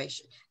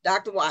situation?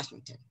 Dr.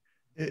 Washington.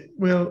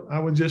 Well, I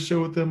would just share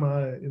with them,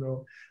 our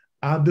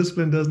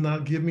discipline does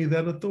not give me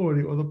that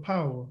authority or the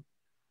power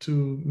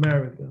to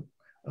marry them.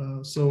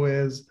 So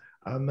as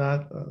I'm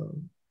not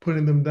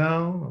putting them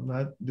down, I'm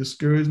not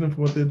discouraging them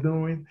for what they're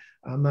doing,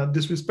 I'm not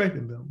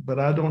disrespecting them, but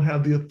I don't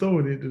have the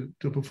authority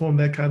to perform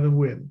that kind of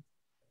wedding.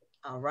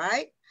 All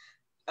right.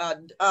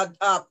 Elder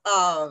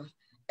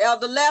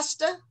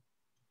Lester?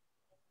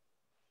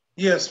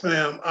 Yes,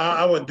 ma'am.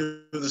 I would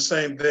do the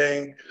same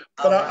thing,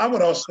 but I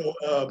would also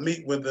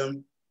meet with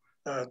them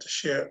to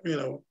share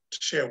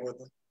with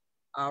them.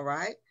 All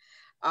right.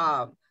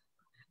 Dr.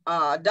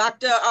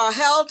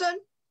 Helton?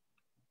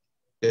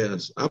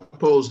 Yes, I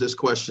posed this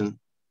question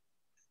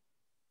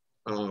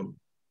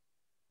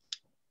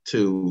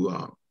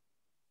to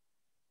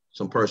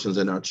some persons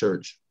in our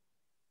church,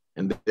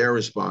 and their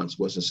response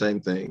was the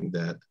same thing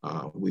that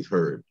we've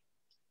heard.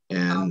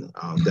 And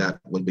that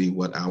would be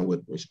what I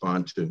would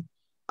respond to.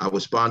 I would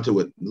respond to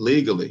it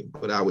legally,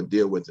 but I would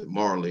deal with it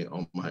morally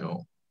on my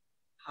own.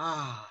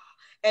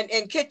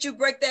 And could you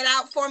break that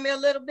out for me a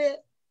little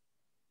bit?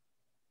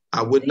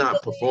 I would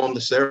not perform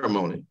the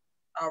ceremony.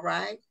 All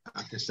right.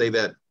 I can say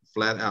that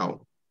flat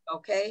out.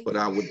 Okay. But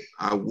I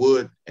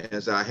would,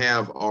 as I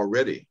have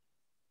already,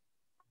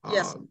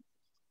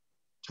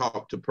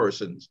 talk to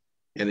persons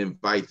and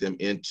invite them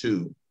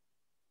into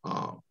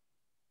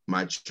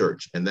my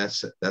church, and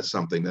that's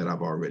something that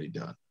I've already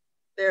done.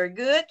 Very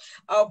good.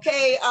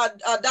 Okay,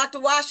 Dr.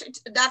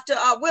 Washington, Dr.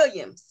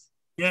 Williams.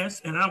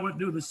 Yes, and I would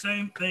do the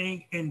same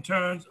thing in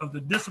terms of the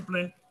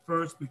discipline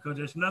first, because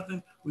there's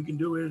nothing we can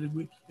do with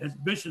it. As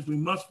bishops, we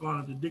must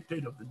follow the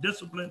dictate of the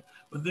discipline,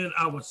 but then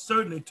I would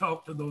certainly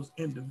talk to those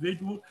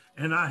individuals,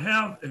 and I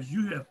have, as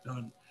you have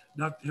done,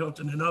 Dr.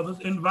 Hilton and others,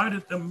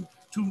 invited them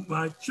to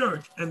my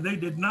church, and they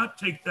did not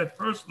take that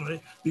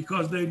personally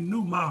because they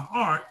knew my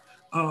heart,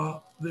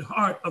 the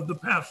heart of the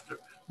pastor,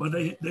 but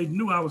they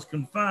knew I was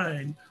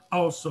confined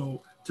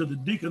also to the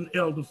deacon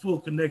elder full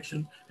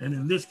connection, and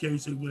in this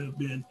case, it would have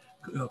been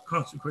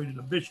consecrated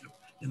a bishop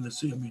in the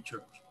CME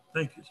church.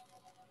 Thank you.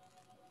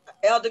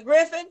 Elder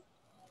Griffin?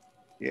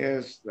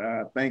 Yes,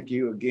 thank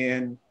you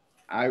again.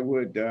 I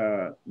would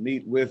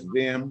meet with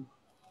them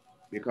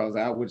because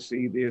I would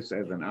see this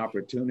as an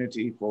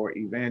opportunity for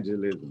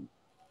evangelism.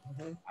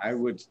 Mm-hmm. I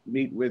would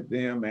meet with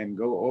them and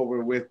go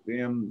over with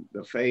them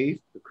the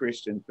faith, the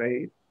Christian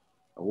faith,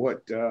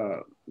 what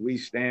we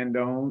stand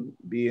on,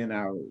 being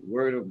our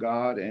word of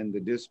God and the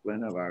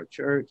discipline of our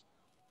church,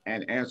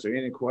 and answer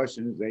any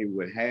questions they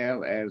would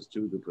have as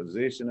to the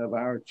position of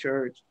our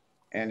church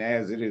and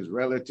as it is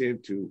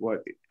relative to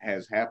what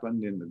has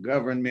happened in the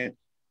government,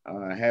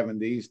 having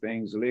these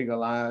things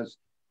legalized,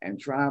 and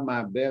try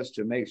my best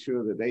to make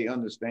sure that they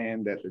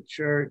understand that the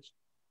church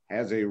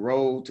has a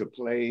role to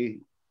play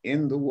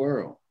in the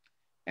world,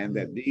 and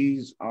that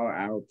these are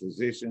our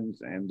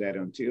positions, and that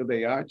until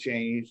they are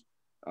changed,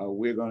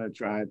 we're going to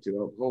try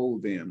to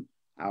uphold them.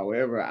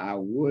 However, I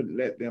would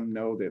let them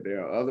know that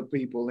there are other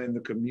people in the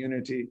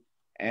community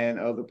and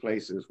other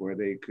places where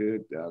they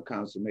could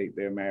consummate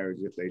their marriage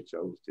if they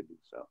chose to do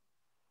so.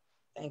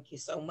 Thank you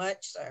so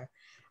much, sir.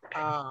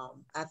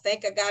 I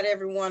think I got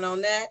everyone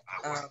on that.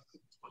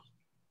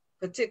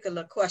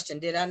 particular question.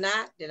 Did I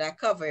not? Did I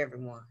cover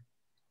everyone?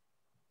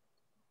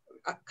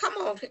 Come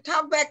on,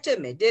 talk back to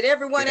me. Did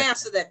everyone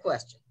answer that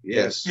question?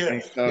 Yes.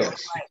 Yes.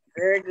 Yes. Right.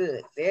 Very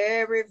good.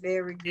 Very,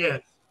 very good.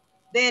 Yes.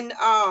 Then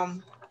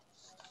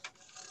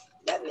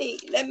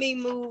let me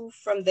move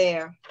from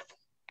there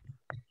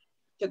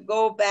to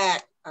go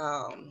back,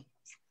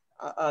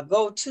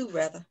 go to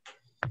rather,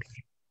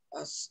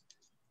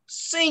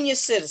 senior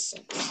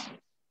citizens.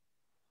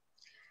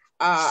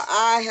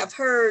 I have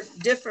heard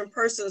different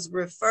persons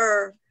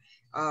refer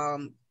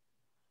to,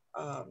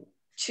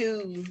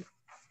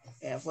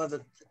 well,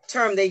 the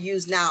term they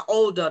use now,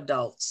 older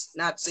adults,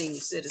 not senior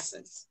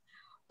citizens,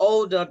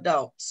 older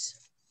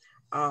adults.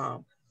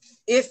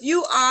 If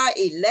you are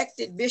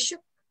elected bishop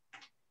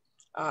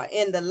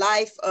in the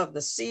life of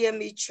the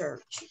CME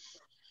Church,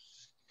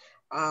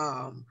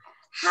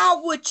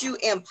 how would you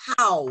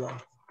empower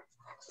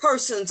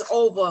persons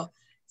over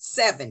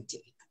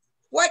 70?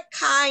 What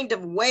kind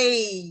of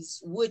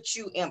ways would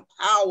you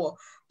empower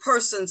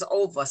persons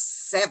over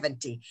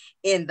 70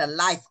 in the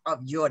life of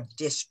your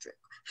district?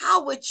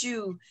 How would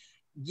you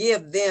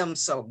give them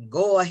some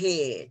go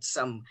ahead,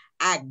 some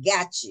I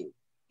got you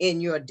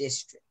in your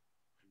district?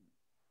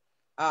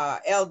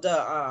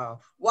 Elder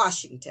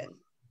Washington,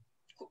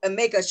 and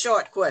make a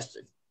short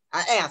question.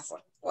 Answer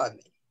for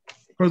me.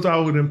 First, I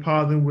would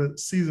empower them with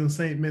Seasoned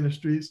Saint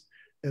Ministries,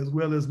 as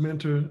well as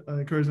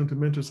encourage them to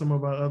mentor some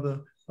of our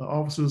other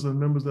officers and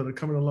members that are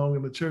coming along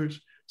in the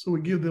church. So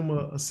we give them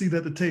a seat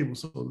at the table,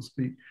 so to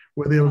speak,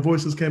 where their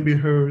voices can be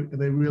heard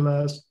and they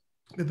realize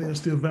that they are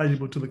still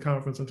valuable to the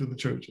conference and to the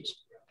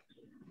churches.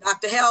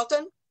 Dr.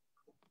 Helton?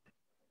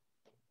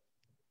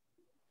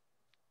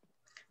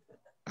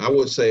 I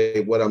would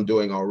say what I'm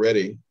doing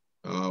already.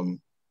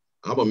 I'm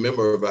a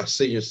member of our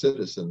senior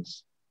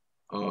citizens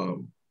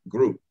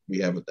group we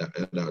have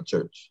at our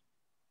church.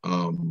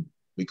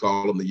 We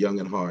call them the Young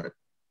at Heart.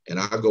 And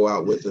I go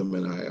out with them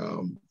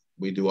and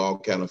we do all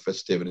kind of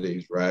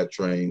festivities, ride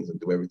trains, and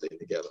do everything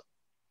together.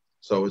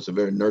 So it's a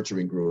very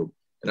nurturing group.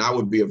 And I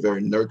would be a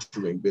very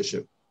nurturing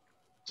bishop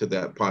to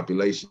that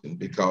population,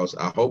 because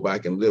I hope I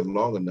can live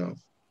long enough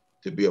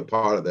to be a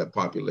part of that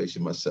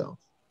population myself.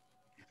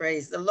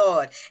 Praise the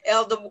Lord.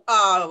 Elder,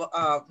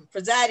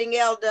 Presiding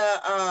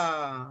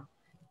Elder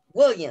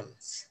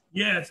Williams.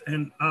 Yes,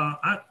 and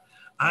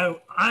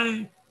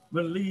I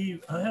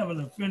believe I have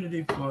an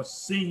affinity for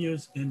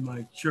seniors in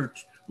my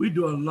church. We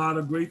do a lot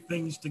of great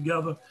things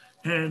together.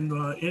 And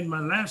in my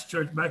last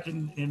church back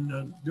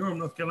in Durham,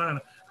 North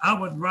Carolina, I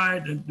would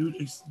ride and do,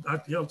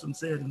 Dr. Helton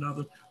said,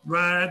 another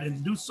ride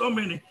and do so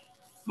many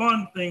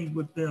fun things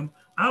with them.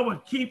 I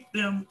would keep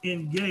them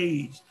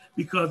engaged,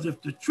 because if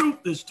the truth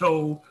is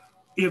told,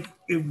 if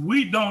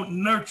we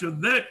don't nurture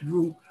that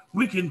group,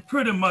 we can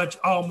pretty much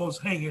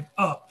almost hang it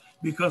up,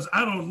 because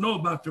I don't know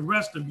about the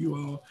rest of you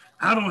all.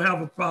 I don't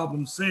have a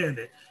problem saying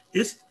it.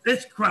 It's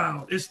this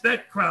crowd, it's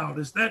that crowd,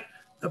 it's that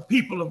the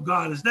people of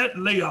God, it's that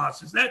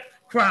Laos, it's that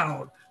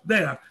crowd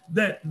there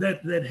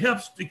that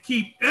helps to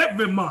keep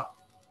every month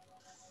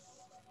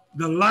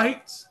the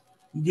lights,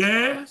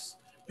 gas,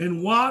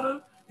 and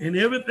water, and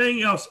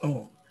everything else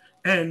on.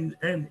 And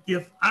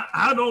if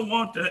I don't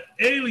want to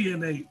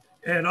alienate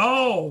at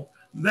all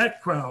that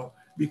crowd,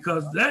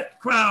 because that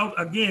crowd,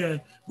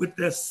 again, with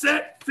their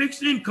set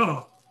fixed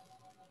income,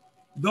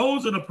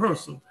 those are the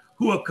persons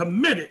who are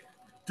committed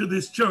to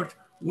this church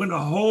when a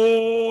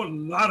whole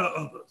lot of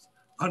others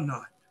are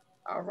not.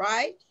 All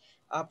right.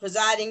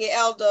 Presiding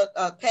Elder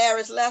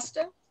Paris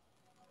Lester.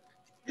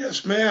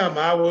 Yes, ma'am.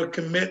 I would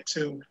commit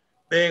to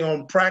being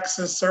on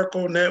Praxis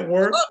Circle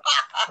Network.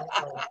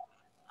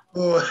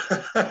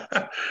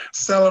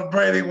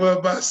 Celebrating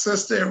with my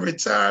sister in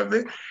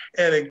retirement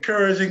and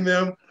encouraging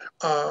them.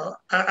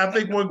 I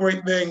think one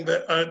great thing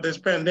that this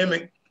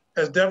pandemic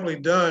has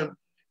definitely done,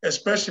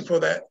 especially for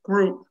that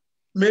group,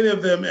 many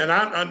of them, and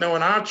I know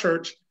in our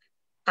church,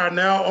 are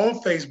now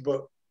on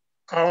Facebook,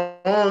 are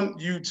on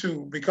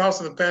YouTube because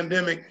of the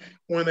pandemic.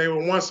 When they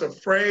were once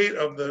afraid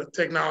of the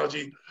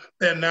technology,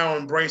 they're now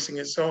embracing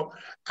it. So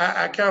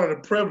I count it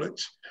a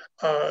privilege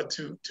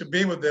to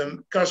be with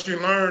them, because you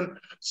learn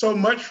so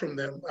much from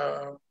them.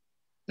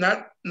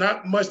 Not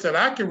much that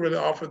I can really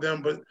offer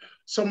them, but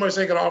so much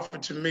they can offer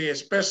to me,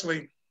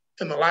 especially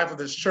in the life of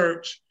this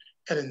church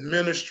and in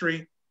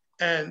ministry,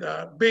 and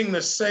being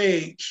the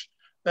sage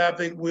that I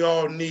think we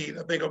all need.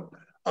 I think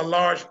a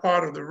large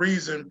part of the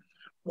reason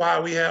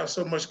why we have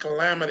so much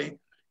calamity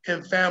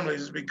in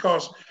families is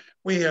because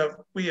we have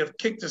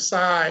kicked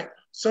aside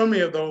so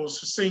many of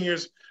those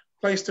seniors,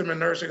 placed them in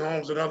nursing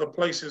homes and other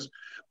places.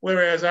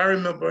 Whereas I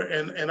remember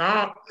in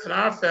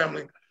our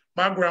family,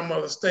 my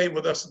grandmother stayed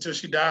with us until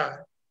she died.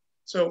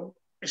 So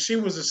she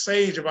was the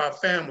sage of our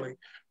family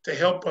to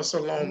help us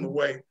along the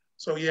way.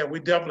 So yeah, we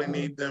definitely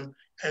need them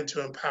and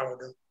to empower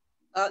them.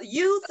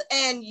 Youth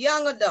and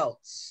young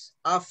adults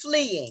are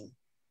fleeing,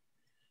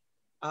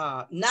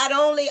 not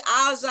only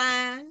our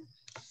Zion,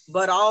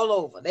 but all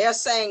over. They're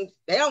saying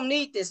they don't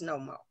need this no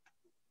more.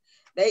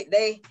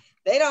 They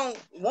don't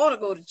want to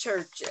go to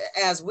church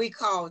as we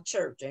call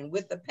church. And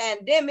with the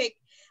pandemic,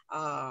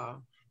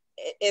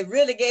 it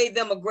really gave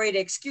them a great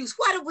excuse.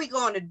 What are we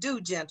going to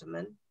do,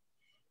 gentlemen,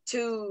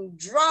 to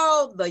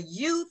draw the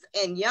youth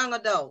and young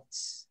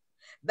adults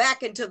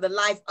back into the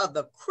life of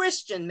the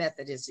Christian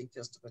Methodist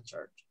Episcopal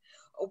Church?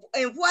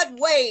 In what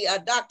way,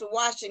 Dr.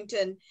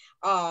 Washington,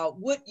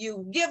 would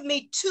you give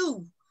me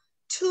two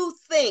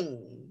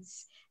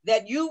things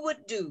that you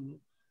would do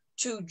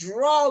to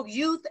draw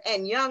youth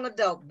and young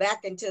adult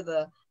back into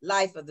the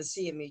life of the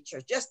CME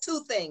Church? Just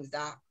two things,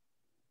 Doc.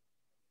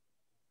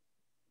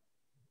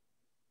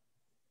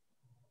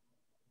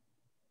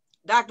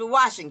 Dr.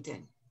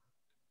 Washington.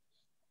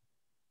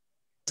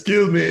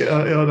 Excuse me,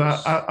 Elder,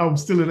 I'm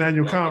still in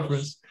annual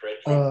conference.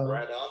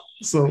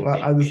 So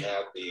I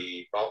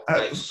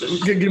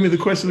just, give me the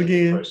question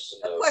again.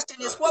 The question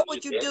is, what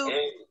would you do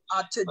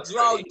to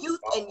draw youth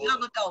and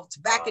young adults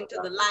back into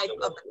the life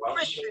of the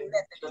Christian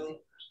Methodist?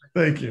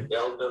 Thank you.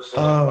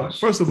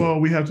 First of all,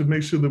 we have to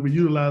make sure that we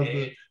utilize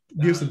the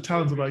gifts and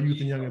talents of our youth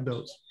and young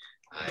adults.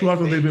 Too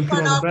often they've been put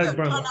on the back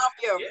burner. Turn off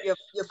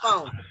your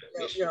phone.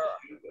 Thank you.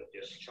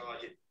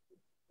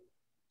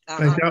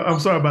 I'm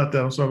sorry about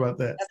that. That's all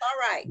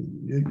right.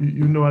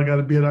 You know I got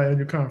to be at our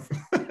annual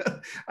conference.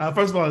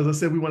 First of all, as I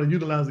said, we want to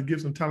utilize the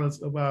gifts and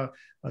talents of our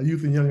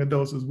youth and young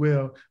adults as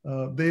well.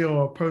 They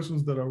are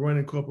persons that are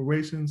running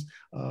corporations,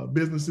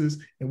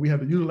 businesses, and we have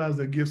to utilize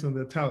their gifts and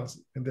their talents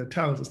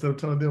instead of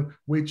telling them,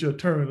 wait your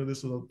turn, or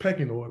this is a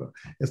pecking order,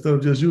 instead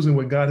of just using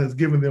what God has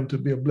given them to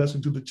be a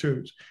blessing to the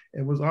church.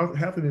 And what's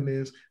happening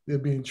is they're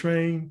being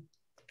trained,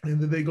 and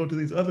then they go to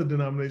these other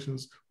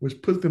denominations,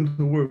 which puts them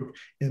to work.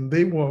 And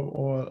they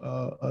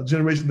are a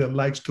generation that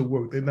likes to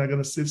work. They're not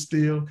going to sit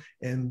still.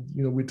 And,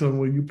 we tell them,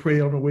 well, you pray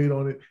on and wait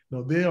on it.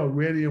 No, they are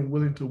ready and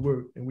willing to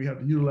work. And we have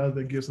to utilize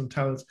their gifts and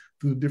talents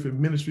through the different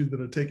ministries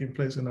that are taking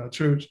place in our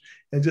church,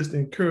 and just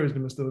encourage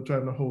them instead of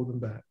trying to hold them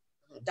back.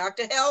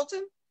 Dr.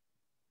 Helton?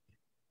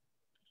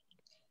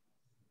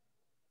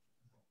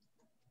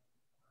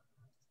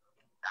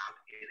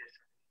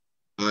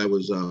 I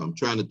was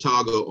trying to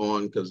toggle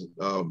on because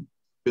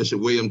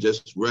Bishop Williams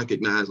just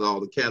recognized all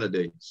the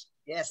candidates.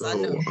 Yes, so, I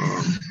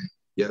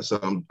know. So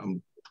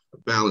I'm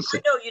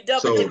balancing. I know you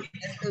double dipping.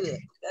 That's good.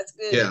 That's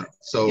good. Yeah.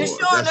 So you're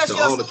showing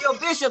us your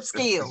bishop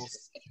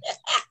skills.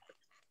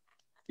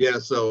 Yeah.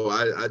 So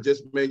I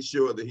just made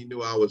sure that he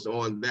knew I was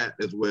on that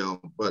as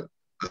well. But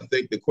I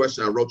think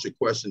I wrote your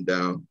question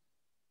down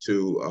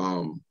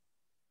to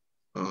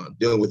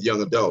dealing with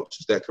young adults.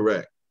 Is that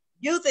correct?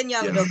 Youth and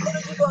young adults. What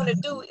are you going to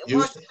do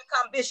once you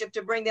become bishop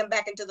to bring them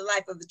back into the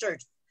life of the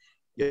church?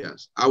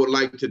 Yes, I would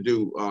like to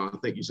do, I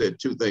think you said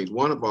two things.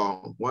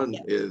 One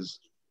is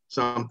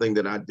something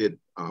that I did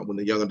when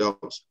the young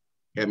adults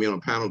had me on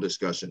a panel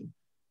discussion.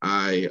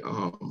 I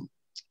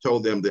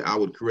told them that I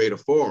would create a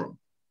forum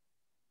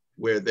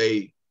where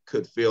they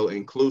could feel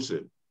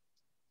inclusive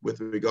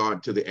with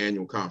regard to the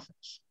annual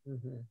conference.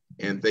 Mm-hmm.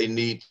 And they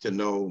need to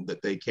know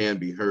that they can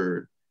be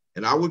heard.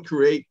 And I would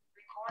create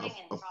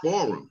a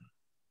forum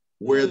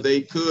where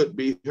they could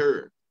be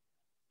heard,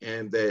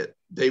 and that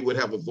they would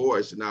have a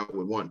voice, and I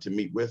would want to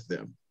meet with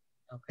them.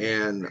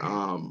 Okay. And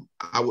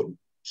I would,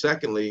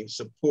 secondly,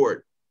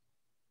 support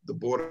the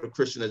Board of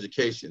Christian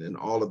Education and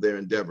all of their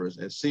endeavors,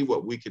 and see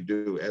what we could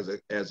do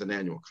as an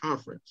annual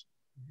conference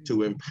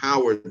to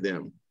empower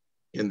them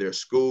in their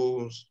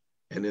schools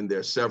and in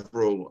their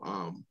several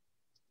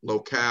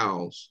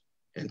locales,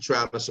 and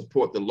try to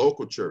support the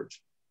local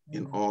church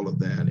in all of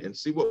that, and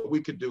see what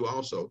we could do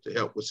also to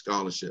help with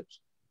scholarships.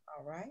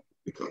 All right.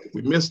 Because if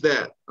we miss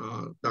that,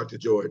 Dr.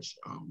 George,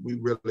 we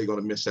really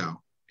going to miss out.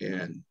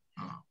 And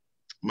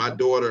my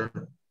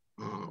daughter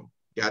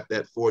got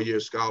that 4-year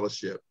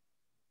scholarship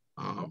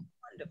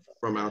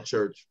from our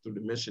church through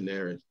the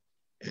missionaries.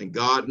 And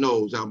God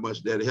knows how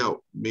much that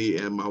helped me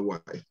and my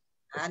wife.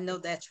 I know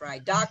that's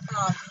right. Dr.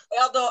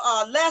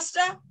 Elder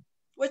Lester,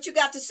 what you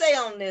got to say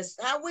on this?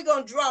 How are we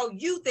going to draw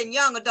youth and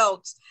young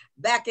adults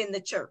back in the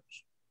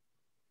church?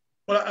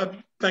 Well,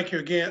 thank you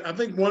again. I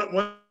think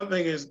one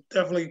thing is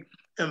definitely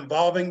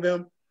involving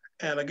them.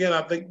 And again,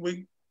 I think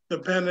the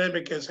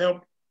pandemic has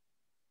helped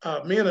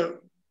me in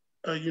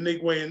a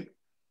unique way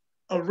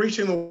of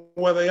reaching them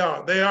where they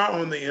are. They are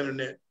on the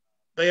internet.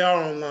 They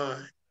are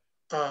online.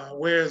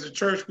 Whereas the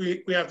church,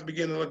 we have to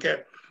begin to look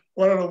at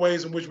what are the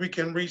ways in which we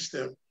can reach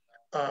them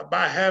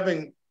by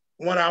having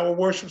 1-hour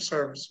worship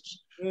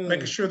services,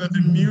 making sure that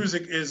the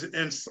music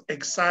is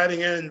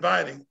exciting and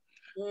inviting,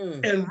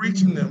 and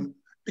reaching them.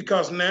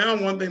 Because now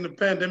one thing the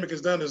pandemic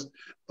has done is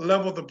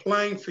level the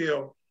playing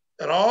field,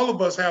 that all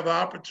of us have the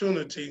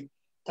opportunity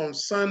on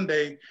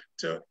Sunday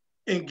to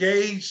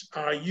engage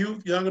our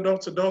youth, young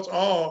adults,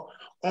 all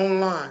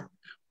online.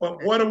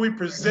 But what are we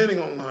presenting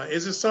online?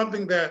 Is it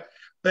something that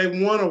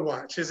they want to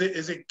watch? Is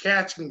it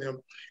catching them?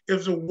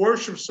 Is the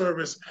worship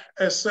service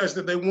as such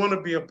that they want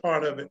to be a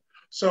part of it?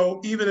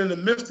 So even in the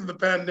midst of the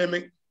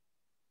pandemic,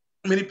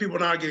 many people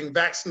now are getting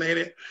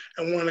vaccinated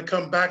and want to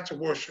come back to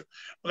worship.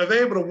 But if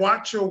they're able to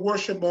watch your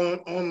worship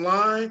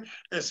online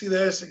and see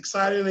that it's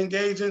exciting and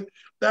engaging,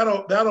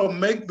 that'll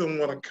make them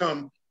want to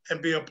come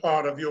and be a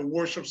part of your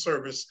worship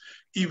service,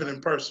 even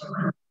in person.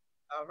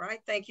 All right,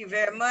 thank you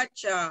very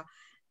much.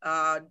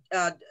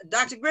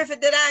 Dr.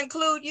 Griffith, did I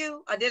include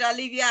you or did I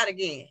leave you out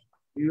again?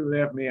 You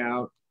left me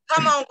out.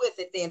 Come on with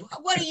it then.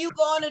 What are you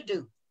going to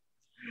do?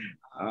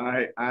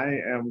 I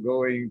am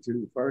going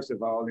to, first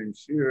of all,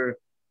 ensure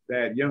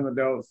that young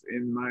adults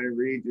in my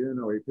region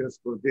or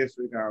Episcopal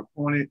district are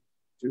appointed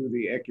to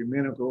the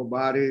ecumenical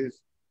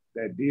bodies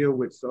that deal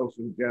with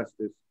social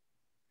justice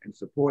and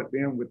support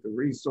them with the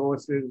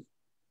resources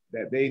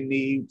that they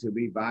need to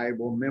be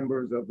viable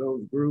members of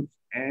those groups,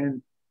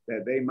 and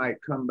that they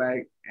might come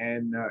back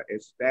and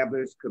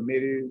establish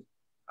committees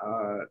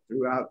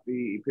throughout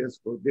the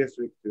Episcopal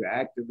district to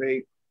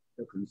activate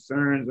the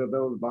concerns of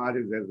those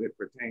bodies as it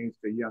pertains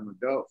to young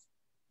adults,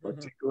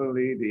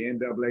 particularly the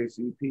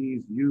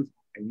NAACP's youth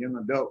and young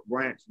adult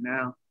branch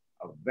now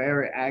are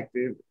very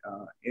active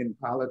in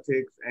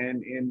politics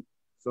and in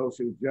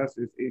social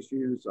justice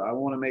issues. So I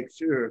want to make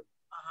sure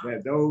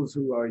that those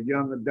who are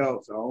young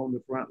adults are on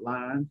the front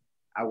line.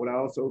 I would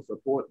also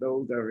support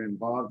those that are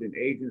involved in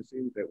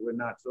agencies that we're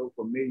not so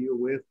familiar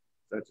with,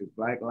 such as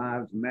Black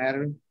Lives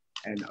Matter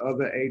and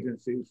other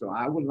agencies. So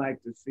I would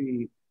like to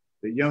see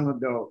the young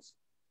adults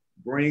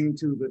bring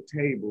to the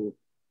table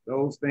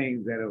those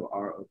things that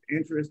are of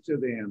interest to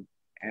them,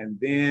 and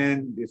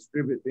then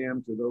distribute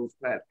them to those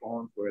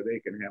platforms where they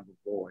can have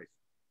a voice.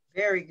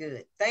 Very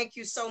good. Thank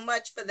you so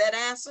much for that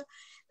answer.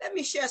 Let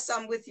me share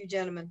something with you,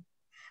 gentlemen.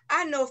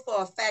 I know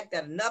for a fact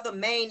that another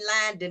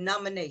mainline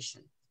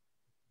denomination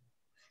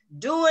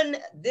during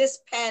this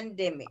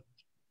pandemic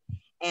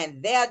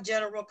and their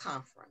general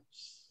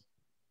conference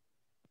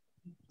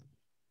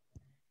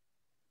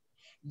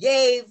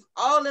gave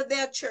all of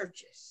their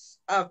churches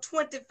a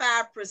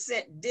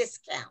 25%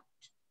 discount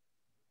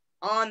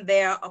on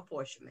their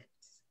apportionments.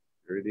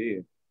 Sure it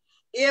is.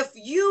 If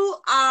you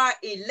are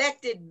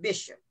elected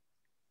bishop,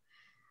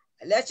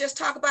 let's just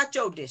talk about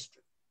your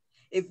district.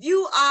 If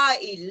you are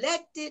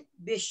elected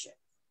bishop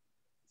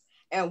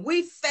and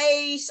we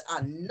face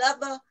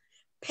another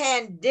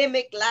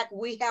pandemic like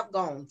we have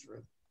gone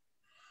through,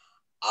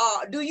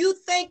 do you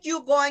think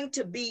you're going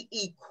to be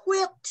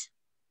equipped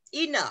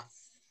enough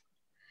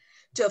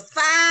to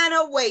find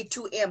a way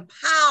to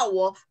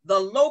empower the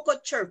local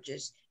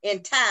churches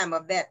in time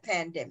of that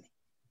pandemic?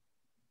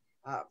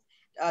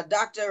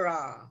 Dr.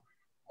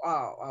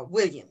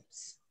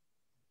 Williams.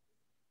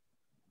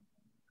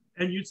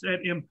 And you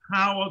said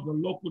empower the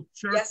local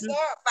churches? Yes,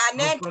 sir,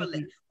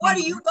 financially. What are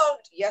you going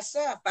to, yes,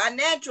 sir,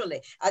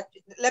 financially.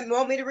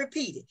 Want me to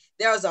repeat it.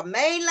 There's a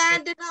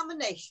mainline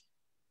denomination,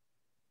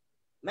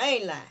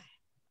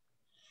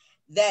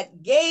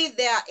 that gave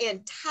their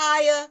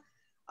entire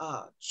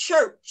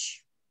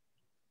church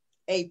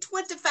a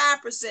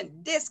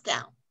 25%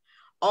 discount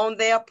on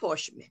their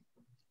apportionment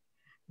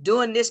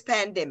during this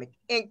pandemic.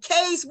 In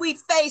case we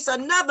face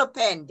another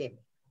pandemic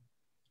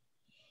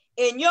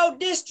in your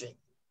district,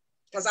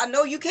 because I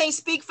know you can't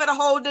speak for the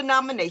whole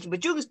denomination,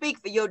 but you can speak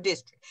for your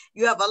district.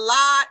 You have a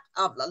lot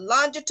of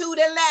longitude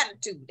and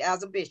latitude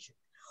as a bishop.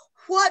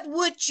 What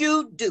would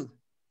you do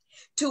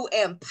to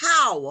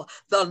empower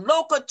the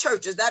local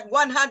churches, that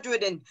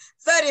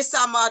 130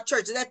 some odd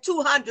churches, that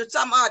 200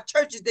 some odd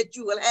churches that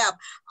you will have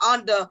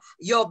under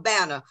your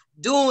banner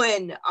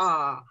during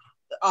a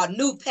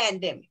new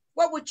pandemic?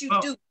 What would you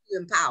do to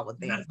empower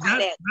them?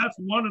 That's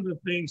one of the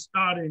things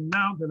starting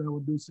now that I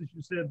would do, since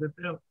you said that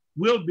there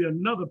will be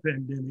another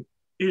pandemic,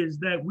 is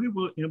that we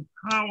will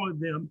empower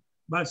them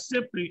by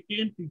simply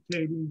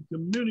indicating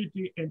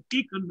community and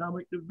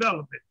economic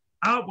development.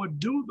 I would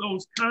do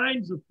those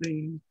kinds of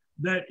things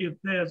that if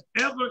there's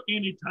ever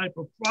any type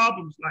of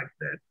problems like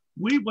that,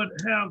 we would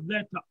have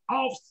that to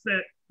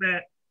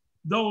offset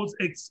those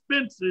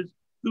expenses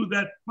through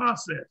that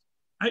process.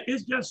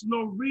 It's just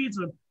no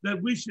reason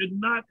that we should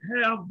not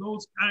have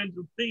those kinds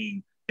of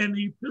things in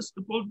the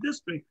Episcopal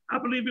district. I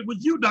believe it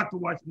was you, Dr.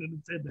 Washington,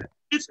 that said that.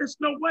 It's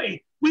no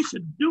way. We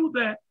should do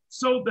that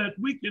so that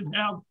we can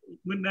have,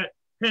 when that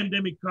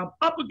pandemic comes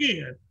up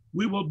again,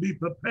 we will be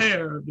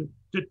prepared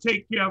to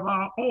take care of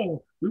our own.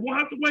 We won't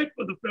have to wait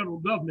for the federal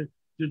government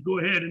to go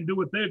ahead and do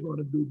what they're going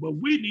to do, but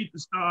we need to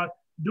start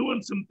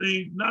doing some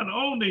things, not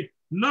only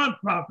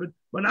nonprofit,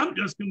 but I'm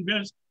just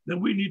convinced that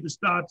we need to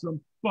start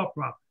some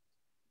for-profit.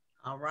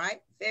 All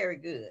right, very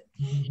good.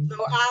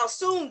 So I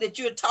assume that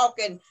you're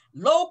talking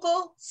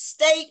local,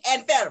 state,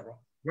 and federal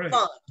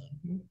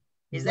funding.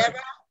 Is that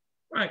right?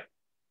 Right.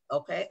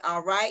 Okay,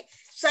 all right.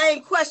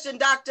 Same question,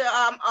 Dr.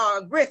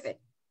 Griffin.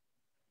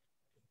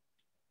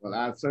 Well,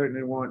 I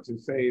certainly want to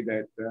say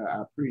that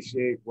I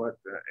appreciate what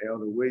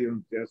Elder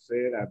Williams just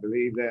said. I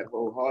believe that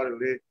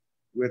wholeheartedly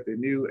with the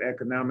new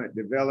economic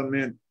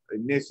development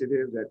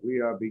initiative that we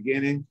are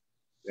beginning,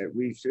 that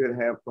we should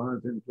have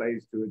funds in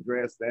place to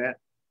address that.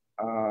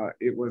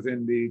 It was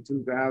in the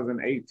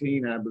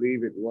 2018, I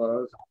believe it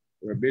was,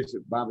 where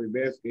Bishop Bobby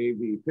Best gave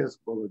the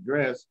Episcopal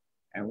address.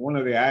 And one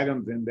of the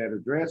items in that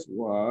address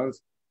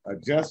was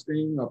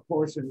adjusting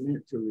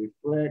apportionment to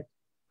reflect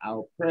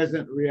our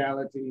present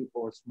reality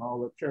for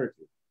smaller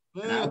churches.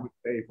 And I would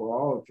say for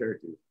all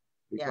churches,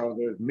 because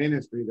there's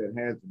ministry that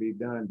has to be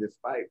done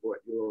despite what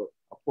your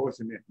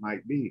apportionment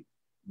might be.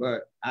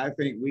 But I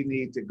think we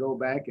need to go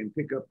back and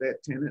pick up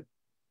that tenet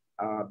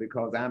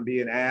because I'm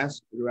being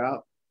asked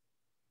throughout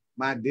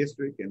my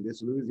district and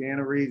this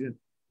Louisiana region,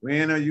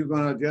 when are you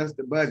going to adjust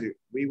the budget?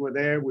 We were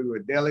there, we were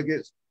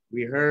delegates.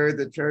 We heard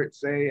the church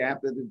say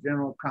after the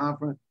general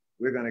conference,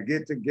 we're going to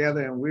get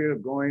together and we're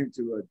going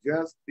to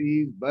adjust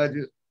these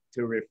budgets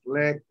to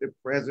reflect the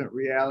present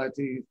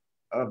realities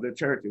of the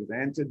churches.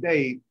 And to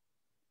date,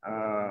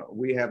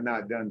 we have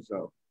not done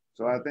so.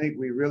 So I think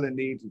we really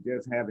need to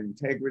just have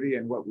integrity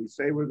in what we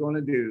say we're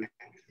going to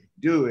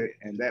do it,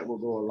 and that will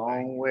go a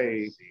long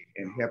way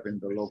in helping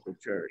the local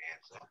church.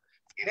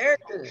 Very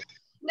good.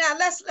 Now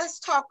let's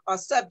talk a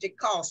subject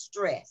called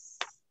stress.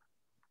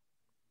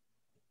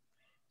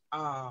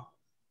 No,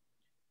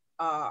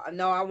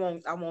 I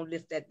won't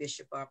lift that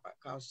bishop up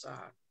because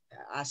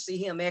I see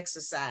him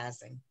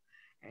exercising,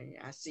 and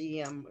I see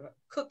him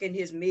cooking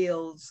his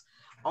meals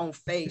on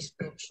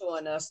Facebook,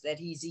 showing us that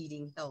he's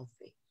eating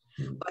healthy.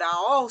 But I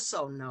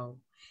also know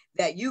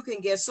that you can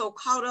get so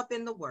caught up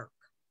in the work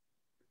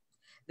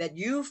that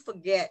you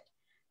forget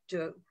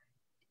to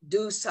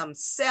do some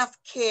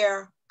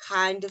self-care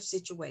kind of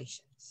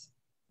situations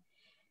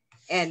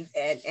and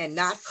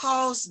not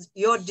cause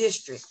your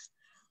district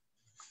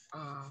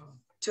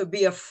to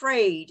be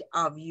afraid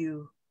of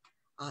you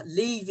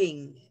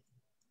leaving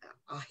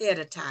ahead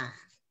of time.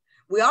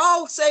 We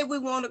all say we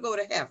want to go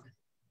to heaven.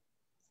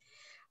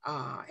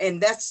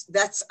 And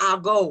that's our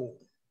goal.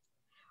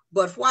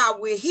 But while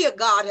we're here,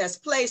 God has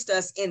placed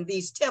us in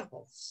these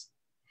temples,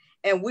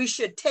 and we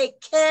should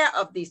take care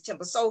of these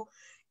temples. So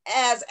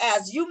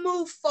as you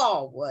move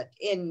forward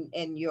in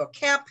your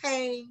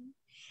campaign,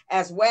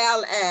 as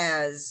well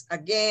as,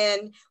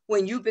 again,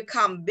 when you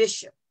become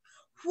bishop,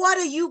 what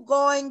are you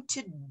going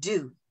to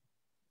do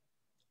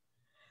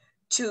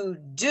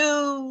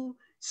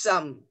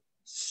some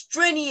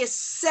strenuous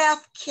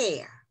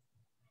self-care,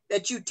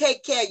 that you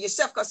take care of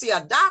yourself? Because see,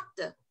 a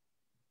doctor,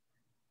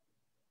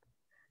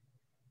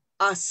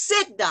 a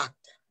sick doctor,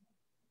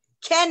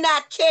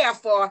 cannot care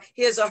for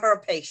his or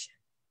her patient.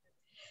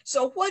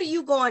 So what are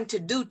you going to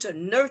do to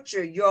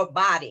nurture your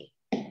body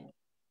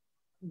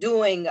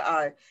during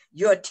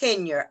your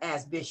tenure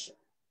as bishop?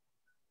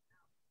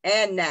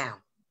 And now,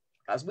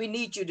 because we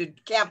need you to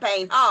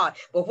campaign hard,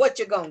 but what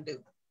you're going to do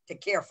to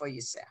care for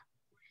yourself?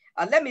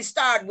 Let me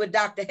start with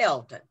Dr.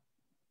 Helton.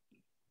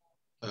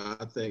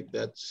 I think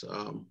that's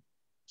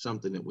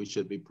something that we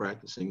should be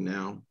practicing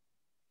now.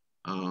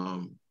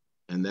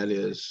 And that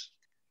is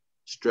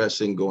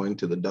stressing going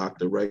to the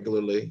doctor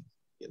regularly.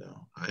 You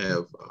know, I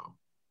have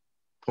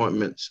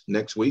appointments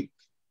next week.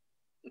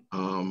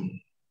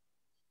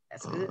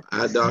 That's good.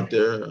 Eye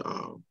doctor,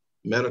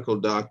 medical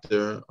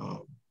doctor,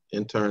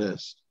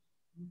 internist,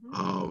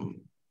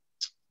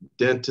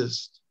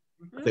 dentist.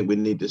 I think we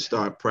need to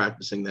start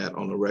practicing that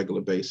on a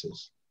regular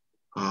basis.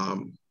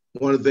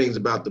 One of the things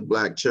about the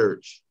Black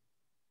church,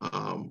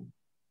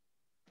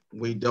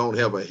 we don't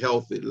have a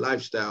healthy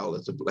lifestyle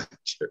as a Black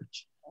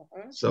church.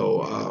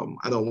 So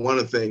I know one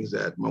of the things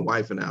that my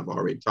wife and I have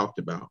already talked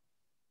about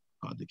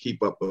to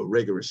keep up a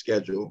rigorous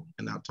schedule,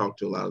 and I've talked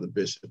to a lot of the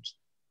bishops,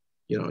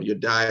 you know, your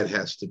diet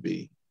has to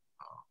be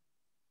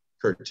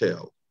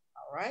curtailed.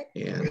 All right.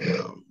 And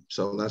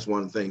so that's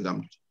one of the things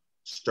I'm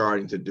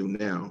starting to do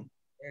now,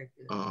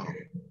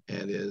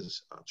 and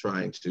is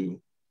trying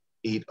to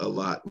eat a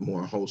lot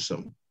more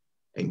wholesome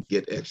and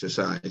get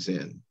exercise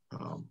in.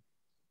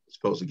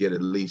 Supposed to get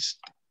at least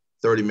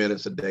 30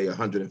 minutes a day,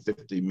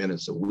 150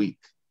 minutes a week,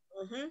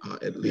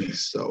 at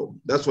least. So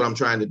that's what I'm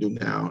trying to do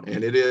now.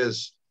 And it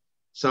is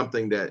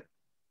something that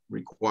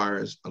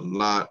requires a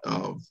lot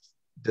of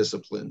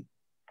discipline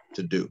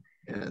to do.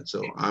 And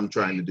so I'm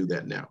trying to do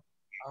that now.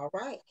 All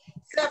right.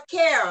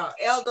 Self-care,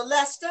 Elder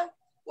Lester,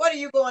 what are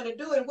you going to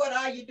do and what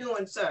are you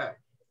doing, sir,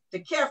 to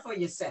care for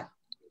yourself?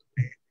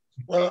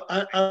 Well,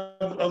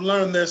 I've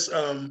learned this.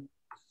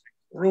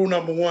 Rule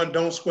number one,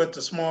 don't sweat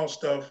the small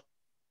stuff.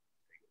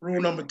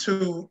 Rule number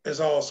two is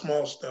all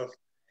small stuff.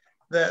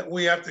 That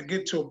we have to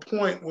get to a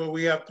point where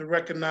we have to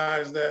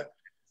recognize that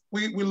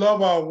we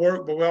love our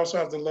work, but we also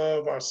have to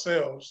love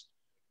ourselves.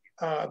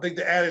 I think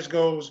the adage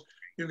goes,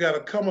 you've got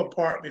to come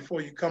apart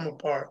before you come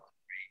apart.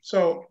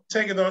 So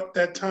taking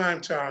that time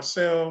to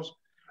ourselves.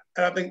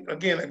 And I think,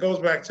 again, it goes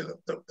back to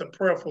the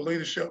prayerful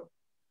leadership.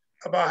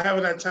 About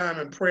having that time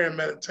in prayer and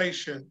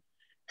meditation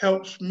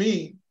helps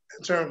me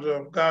in terms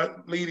of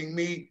God leading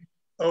me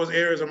those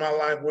areas of my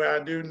life where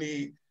I do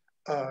need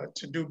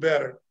to do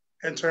better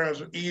in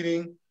terms of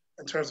eating,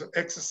 in terms of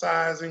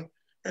exercising,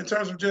 in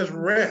terms of just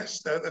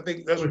rest. I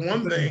think that's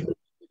one thing.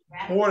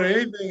 More than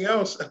anything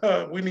else,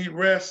 we need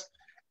rest.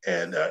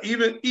 And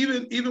even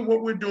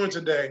what we're doing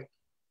today,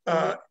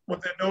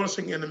 what they're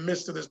noticing in the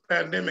midst of this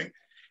pandemic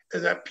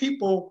is that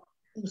people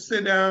who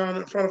sit down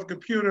in front of a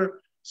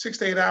computer 6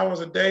 to 8 hours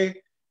a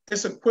day,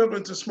 it's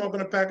equivalent to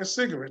smoking a pack of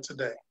cigarettes a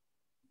day.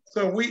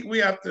 So we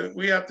have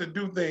to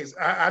do things.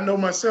 I know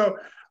myself,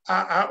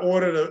 I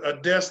ordered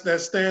a desk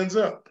that stands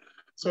up.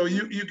 So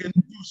you can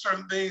do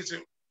certain things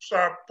to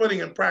start putting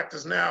in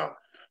practice now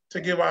to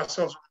give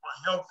ourselves a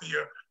more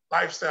healthier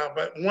lifestyle.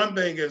 But one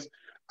thing is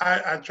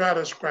I try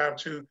to ascribe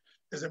to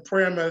is in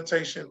prayer and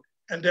meditation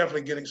and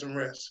definitely getting some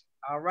rest.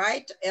 All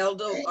right,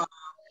 Elder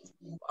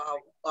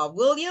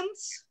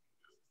Williams.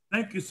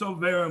 Thank you so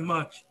very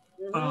much.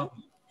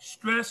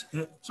 Stress,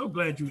 so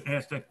glad you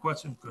asked that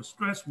question because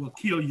stress will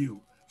kill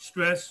you.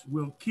 Stress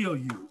will kill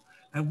you.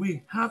 And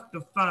we have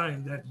to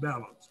find that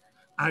balance.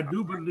 I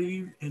do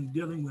believe in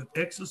dealing with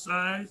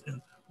exercise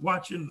and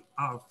watching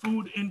our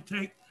food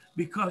intake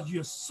because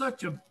you're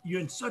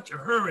in such a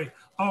hurry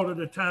all of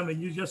the time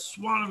and you're just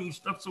swallowing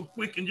stuff so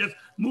quick and just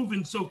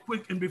moving so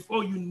quick. And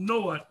before you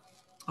know it,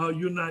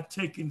 you're not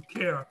taking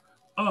care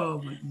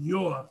of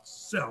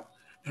yourself.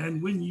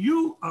 And when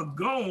you are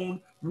gone,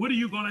 what are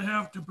you going to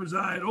have to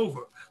preside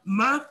over?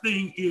 My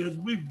thing is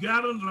we've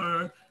got to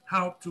learn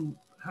how to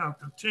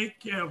take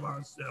care of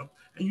ourselves.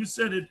 And you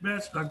said it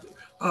best,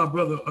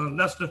 Brother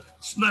Lester,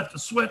 not to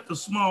sweat the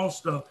small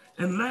stuff.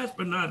 And last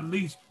but not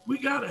least, we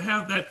got to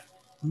have that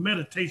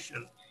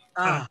meditation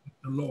time with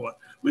the Lord.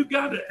 We've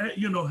got to,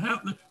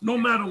 have, no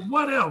matter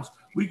what else,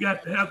 we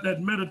got to have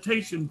that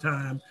meditation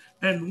time.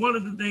 And one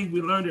of the things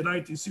we learned at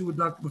ITC with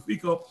Dr.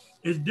 Mafiko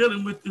is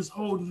dealing with this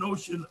whole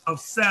notion of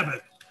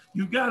Sabbath.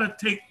 You got to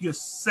take your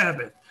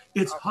Sabbath.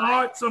 It's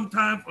hard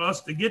sometimes for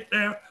us to get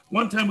there.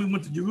 One time we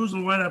went to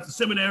Jerusalem right after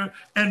seminary,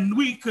 and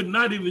we could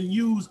not even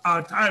use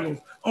our titles.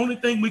 Only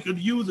thing we could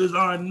use is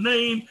our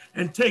name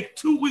and take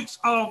 2 weeks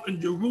off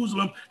in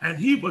Jerusalem. And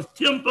he was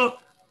Timothy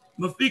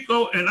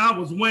Mafiko, and I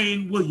was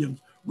Wayne Williams.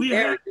 We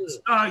had to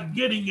start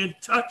getting in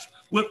touch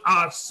with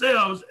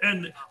ourselves.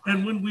 And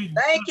when we...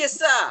 Thank you,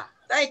 sir.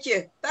 Thank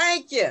you.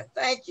 Thank you.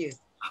 Thank you.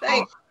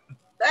 Thank you.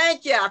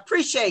 Thank you. I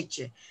appreciate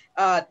you.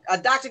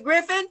 Dr.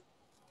 Griffin?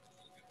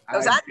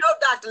 Because I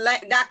know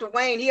Dr.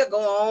 Wayne, he'll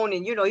go on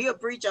and, he'll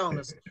preach on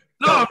us.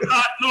 No,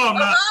 I'm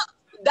not.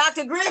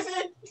 Dr.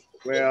 Griffin?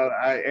 Well,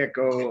 I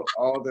echo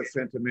all the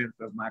sentiments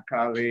of my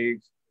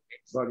colleagues,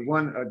 but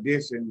one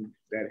addition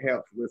that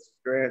helps with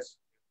stress,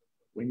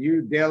 when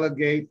you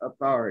delegate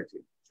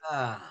authority,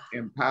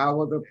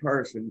 empower the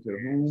person to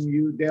whom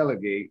you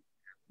delegate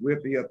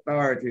with the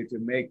authority to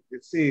make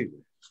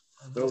decisions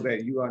so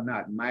that you are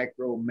not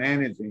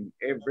micromanaging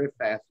every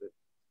facet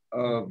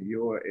of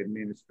your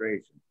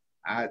administration.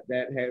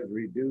 That has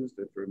reduced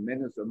a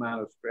tremendous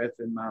amount of stress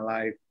in my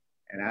life.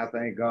 And I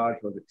thank God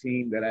for the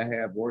team that I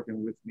have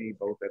working with me,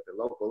 both at the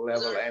local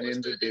level and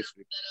in the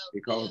district,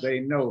 because they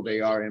know they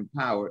are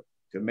empowered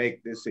to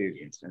make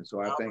decisions. And so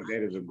I think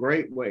that is a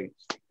great way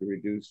to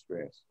reduce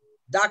stress.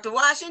 Dr.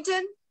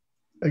 Washington?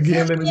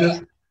 Again, let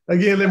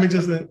me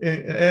just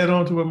add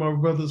on to what my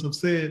brothers have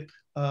said.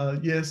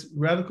 Yes,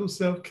 radical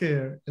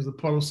self-care is a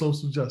part of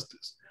social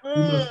justice. We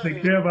must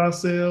take care of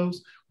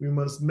ourselves. We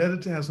must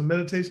meditate, have some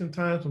meditation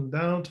time, some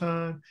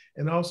downtime,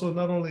 and also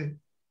not only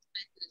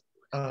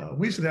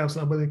we should have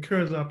some, but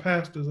encourage our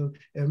pastors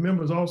and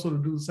members also to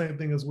do the same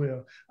thing as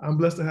well. I'm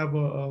blessed to have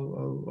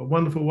a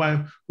wonderful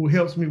wife who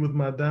helps me with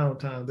my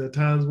downtime. There are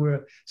times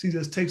where she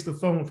just takes the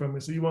phone from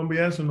me. So you won't be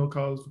answering no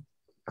calls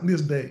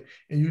this day,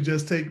 and you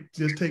just take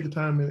the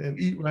time and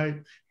eat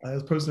right,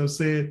 as person has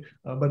said.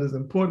 But it's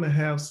important to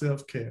have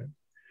self-care.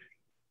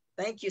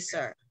 Thank you,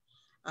 sir.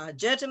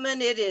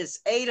 Gentlemen, it is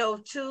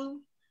 8:02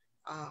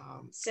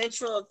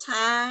 Central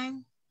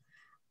Time.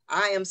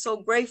 I am so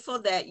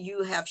grateful that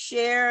you have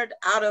shared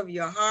out of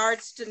your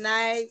hearts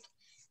tonight.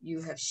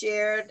 You have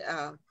shared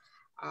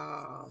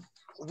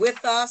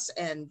with us.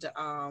 And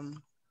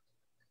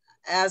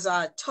as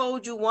I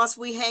told you, once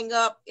we hang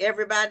up,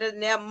 everybody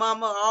and their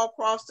mama all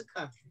across the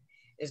country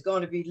is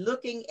going to be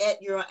looking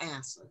at your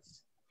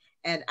answers.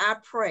 And I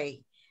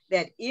pray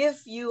that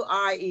if you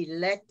are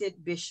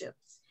elected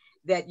bishops,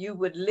 that you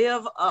would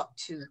live up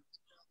to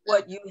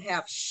what you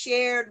have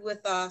shared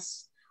with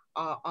us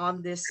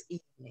on this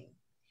evening.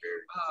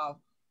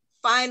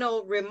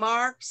 Final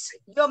remarks,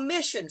 your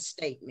mission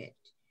statement.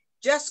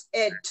 Just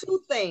add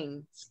 2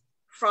 things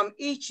from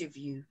each of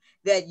you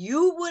that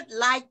you would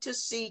like to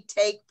see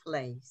take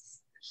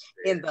place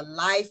in the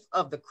life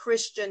of the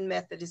Christian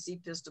Methodist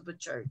Episcopal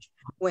Church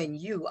when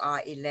you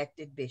are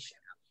elected bishop.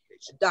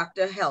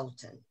 Dr.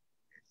 Helton.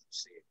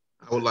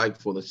 I would like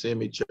for the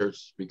CME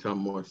Church to become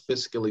more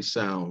fiscally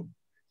sound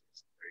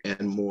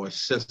and more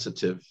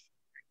sensitive,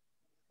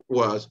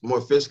 more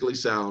fiscally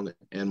sound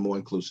and more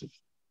inclusive.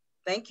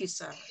 Thank you,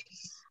 sir.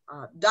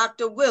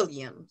 Dr.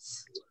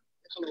 Williams.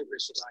 Hello,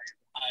 Bishop.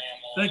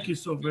 Thank you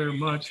so very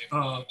much.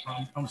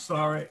 I'm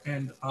sorry,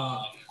 and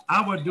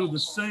I would do the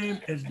same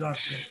as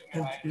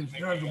in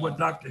terms of what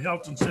Dr.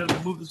 Helton said to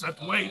move this out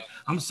the way.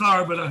 I'm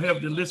sorry, but I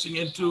have to listen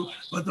into.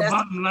 But the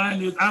bottom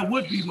line is, I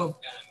would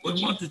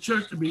want the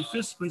church to be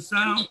fiscally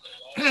sound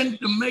and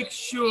to make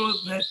sure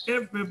that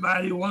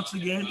everybody, once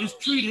again, is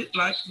treated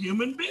like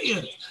human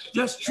beings.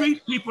 Just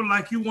treat people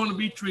like you want to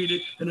be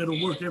treated, and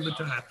it'll work every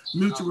time.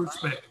 Mutual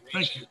respect.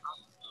 Thank you.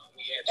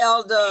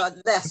 Elder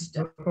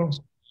Lester.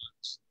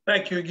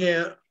 Thank you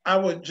again. I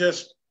would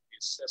just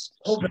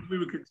hope that we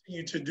would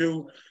continue to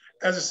do,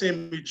 as a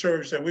CME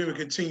Church, that we would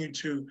continue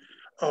to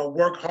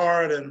work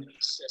hard and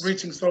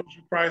reaching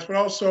social Christ, but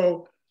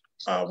also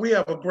we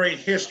have a great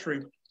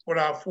history with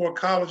our 4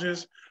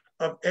 colleges.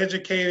 of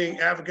educating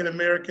African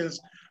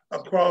Americans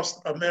across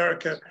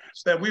America,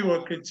 that we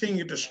will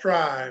continue to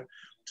strive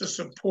to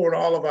support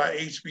all of our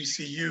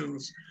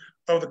HBCUs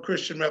of the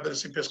Christian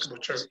Methodist Episcopal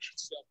Church.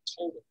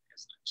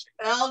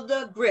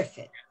 Elder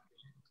Griffin.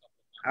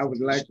 I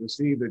would like to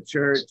see the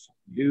church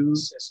do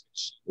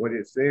what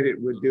it said it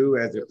would do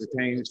as it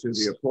pertains to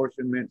the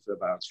apportionments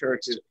of our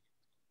churches.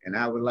 And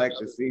I would like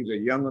to see the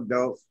young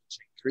adults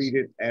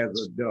treated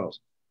as adults.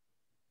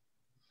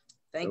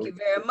 Thank you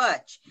very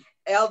much.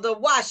 Elder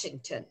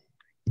Washington.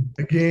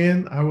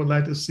 Again, I would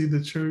like to see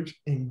the church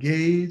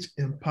engage,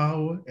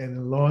 empower, and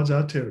enlarge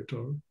our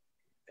territory.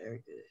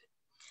 Very good.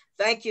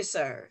 Thank you,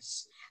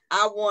 sirs.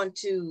 I want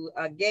to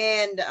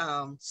again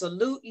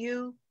salute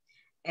you.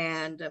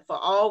 And for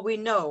all we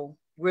know,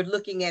 we're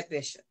looking at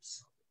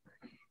bishops.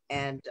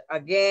 And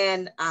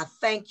again, I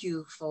thank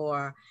you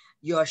for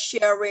your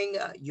sharing,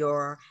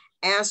 your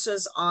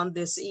answers on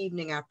this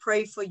evening. I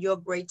pray for your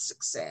great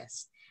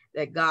success,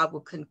 that God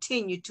will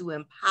continue to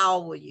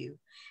empower you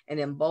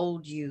and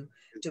embolden you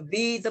to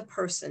be the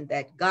person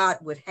that God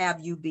would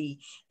have you be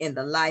in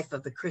the life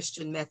of the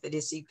Christian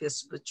Methodist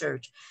Episcopal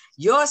Church.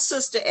 Your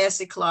sister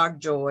Essie Clark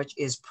George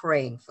is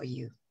praying for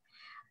you.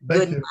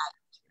 Good night.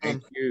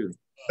 Thank you.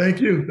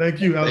 Thank you.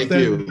 Thank you. Thank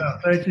you.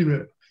 Thank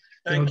you.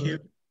 Thank you.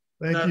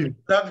 Thank you.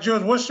 Dr.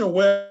 George, what's your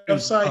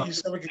website? You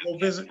said we can go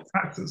visit.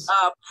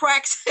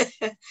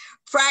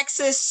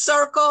 Praxis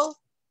Circle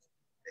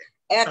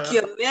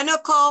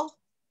Ecumenical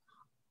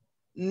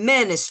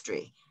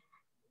Ministry.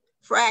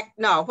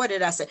 What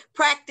did I say?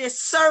 Practice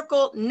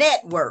Circle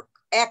Network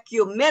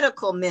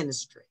Ecumenical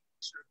Ministry.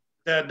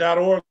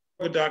 .org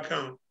or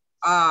 .com?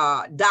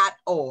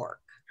 .org.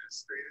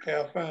 Okay,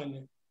 I'll find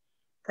you.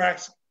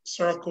 Praxis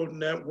Circle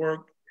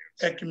Network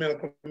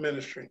Ecumenical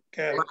Ministry.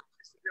 Okay. Right.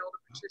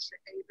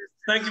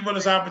 Thank you for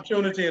this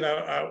opportunity, and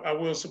I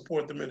will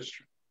support the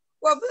ministry.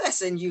 Well,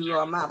 blessing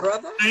you, my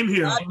brother. Same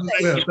here. Well,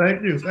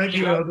 thank you. Thank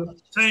you, Elder.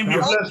 Same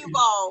here. Thank you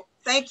all.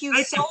 Thank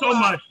you so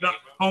much.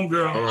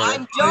 Homegirl. I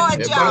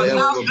enjoyed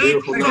y'all.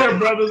 Take care,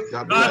 brothers.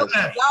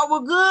 Y'all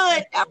were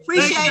good. I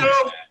appreciate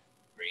it.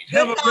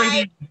 Have a great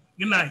evening.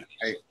 Good night.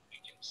 Hey.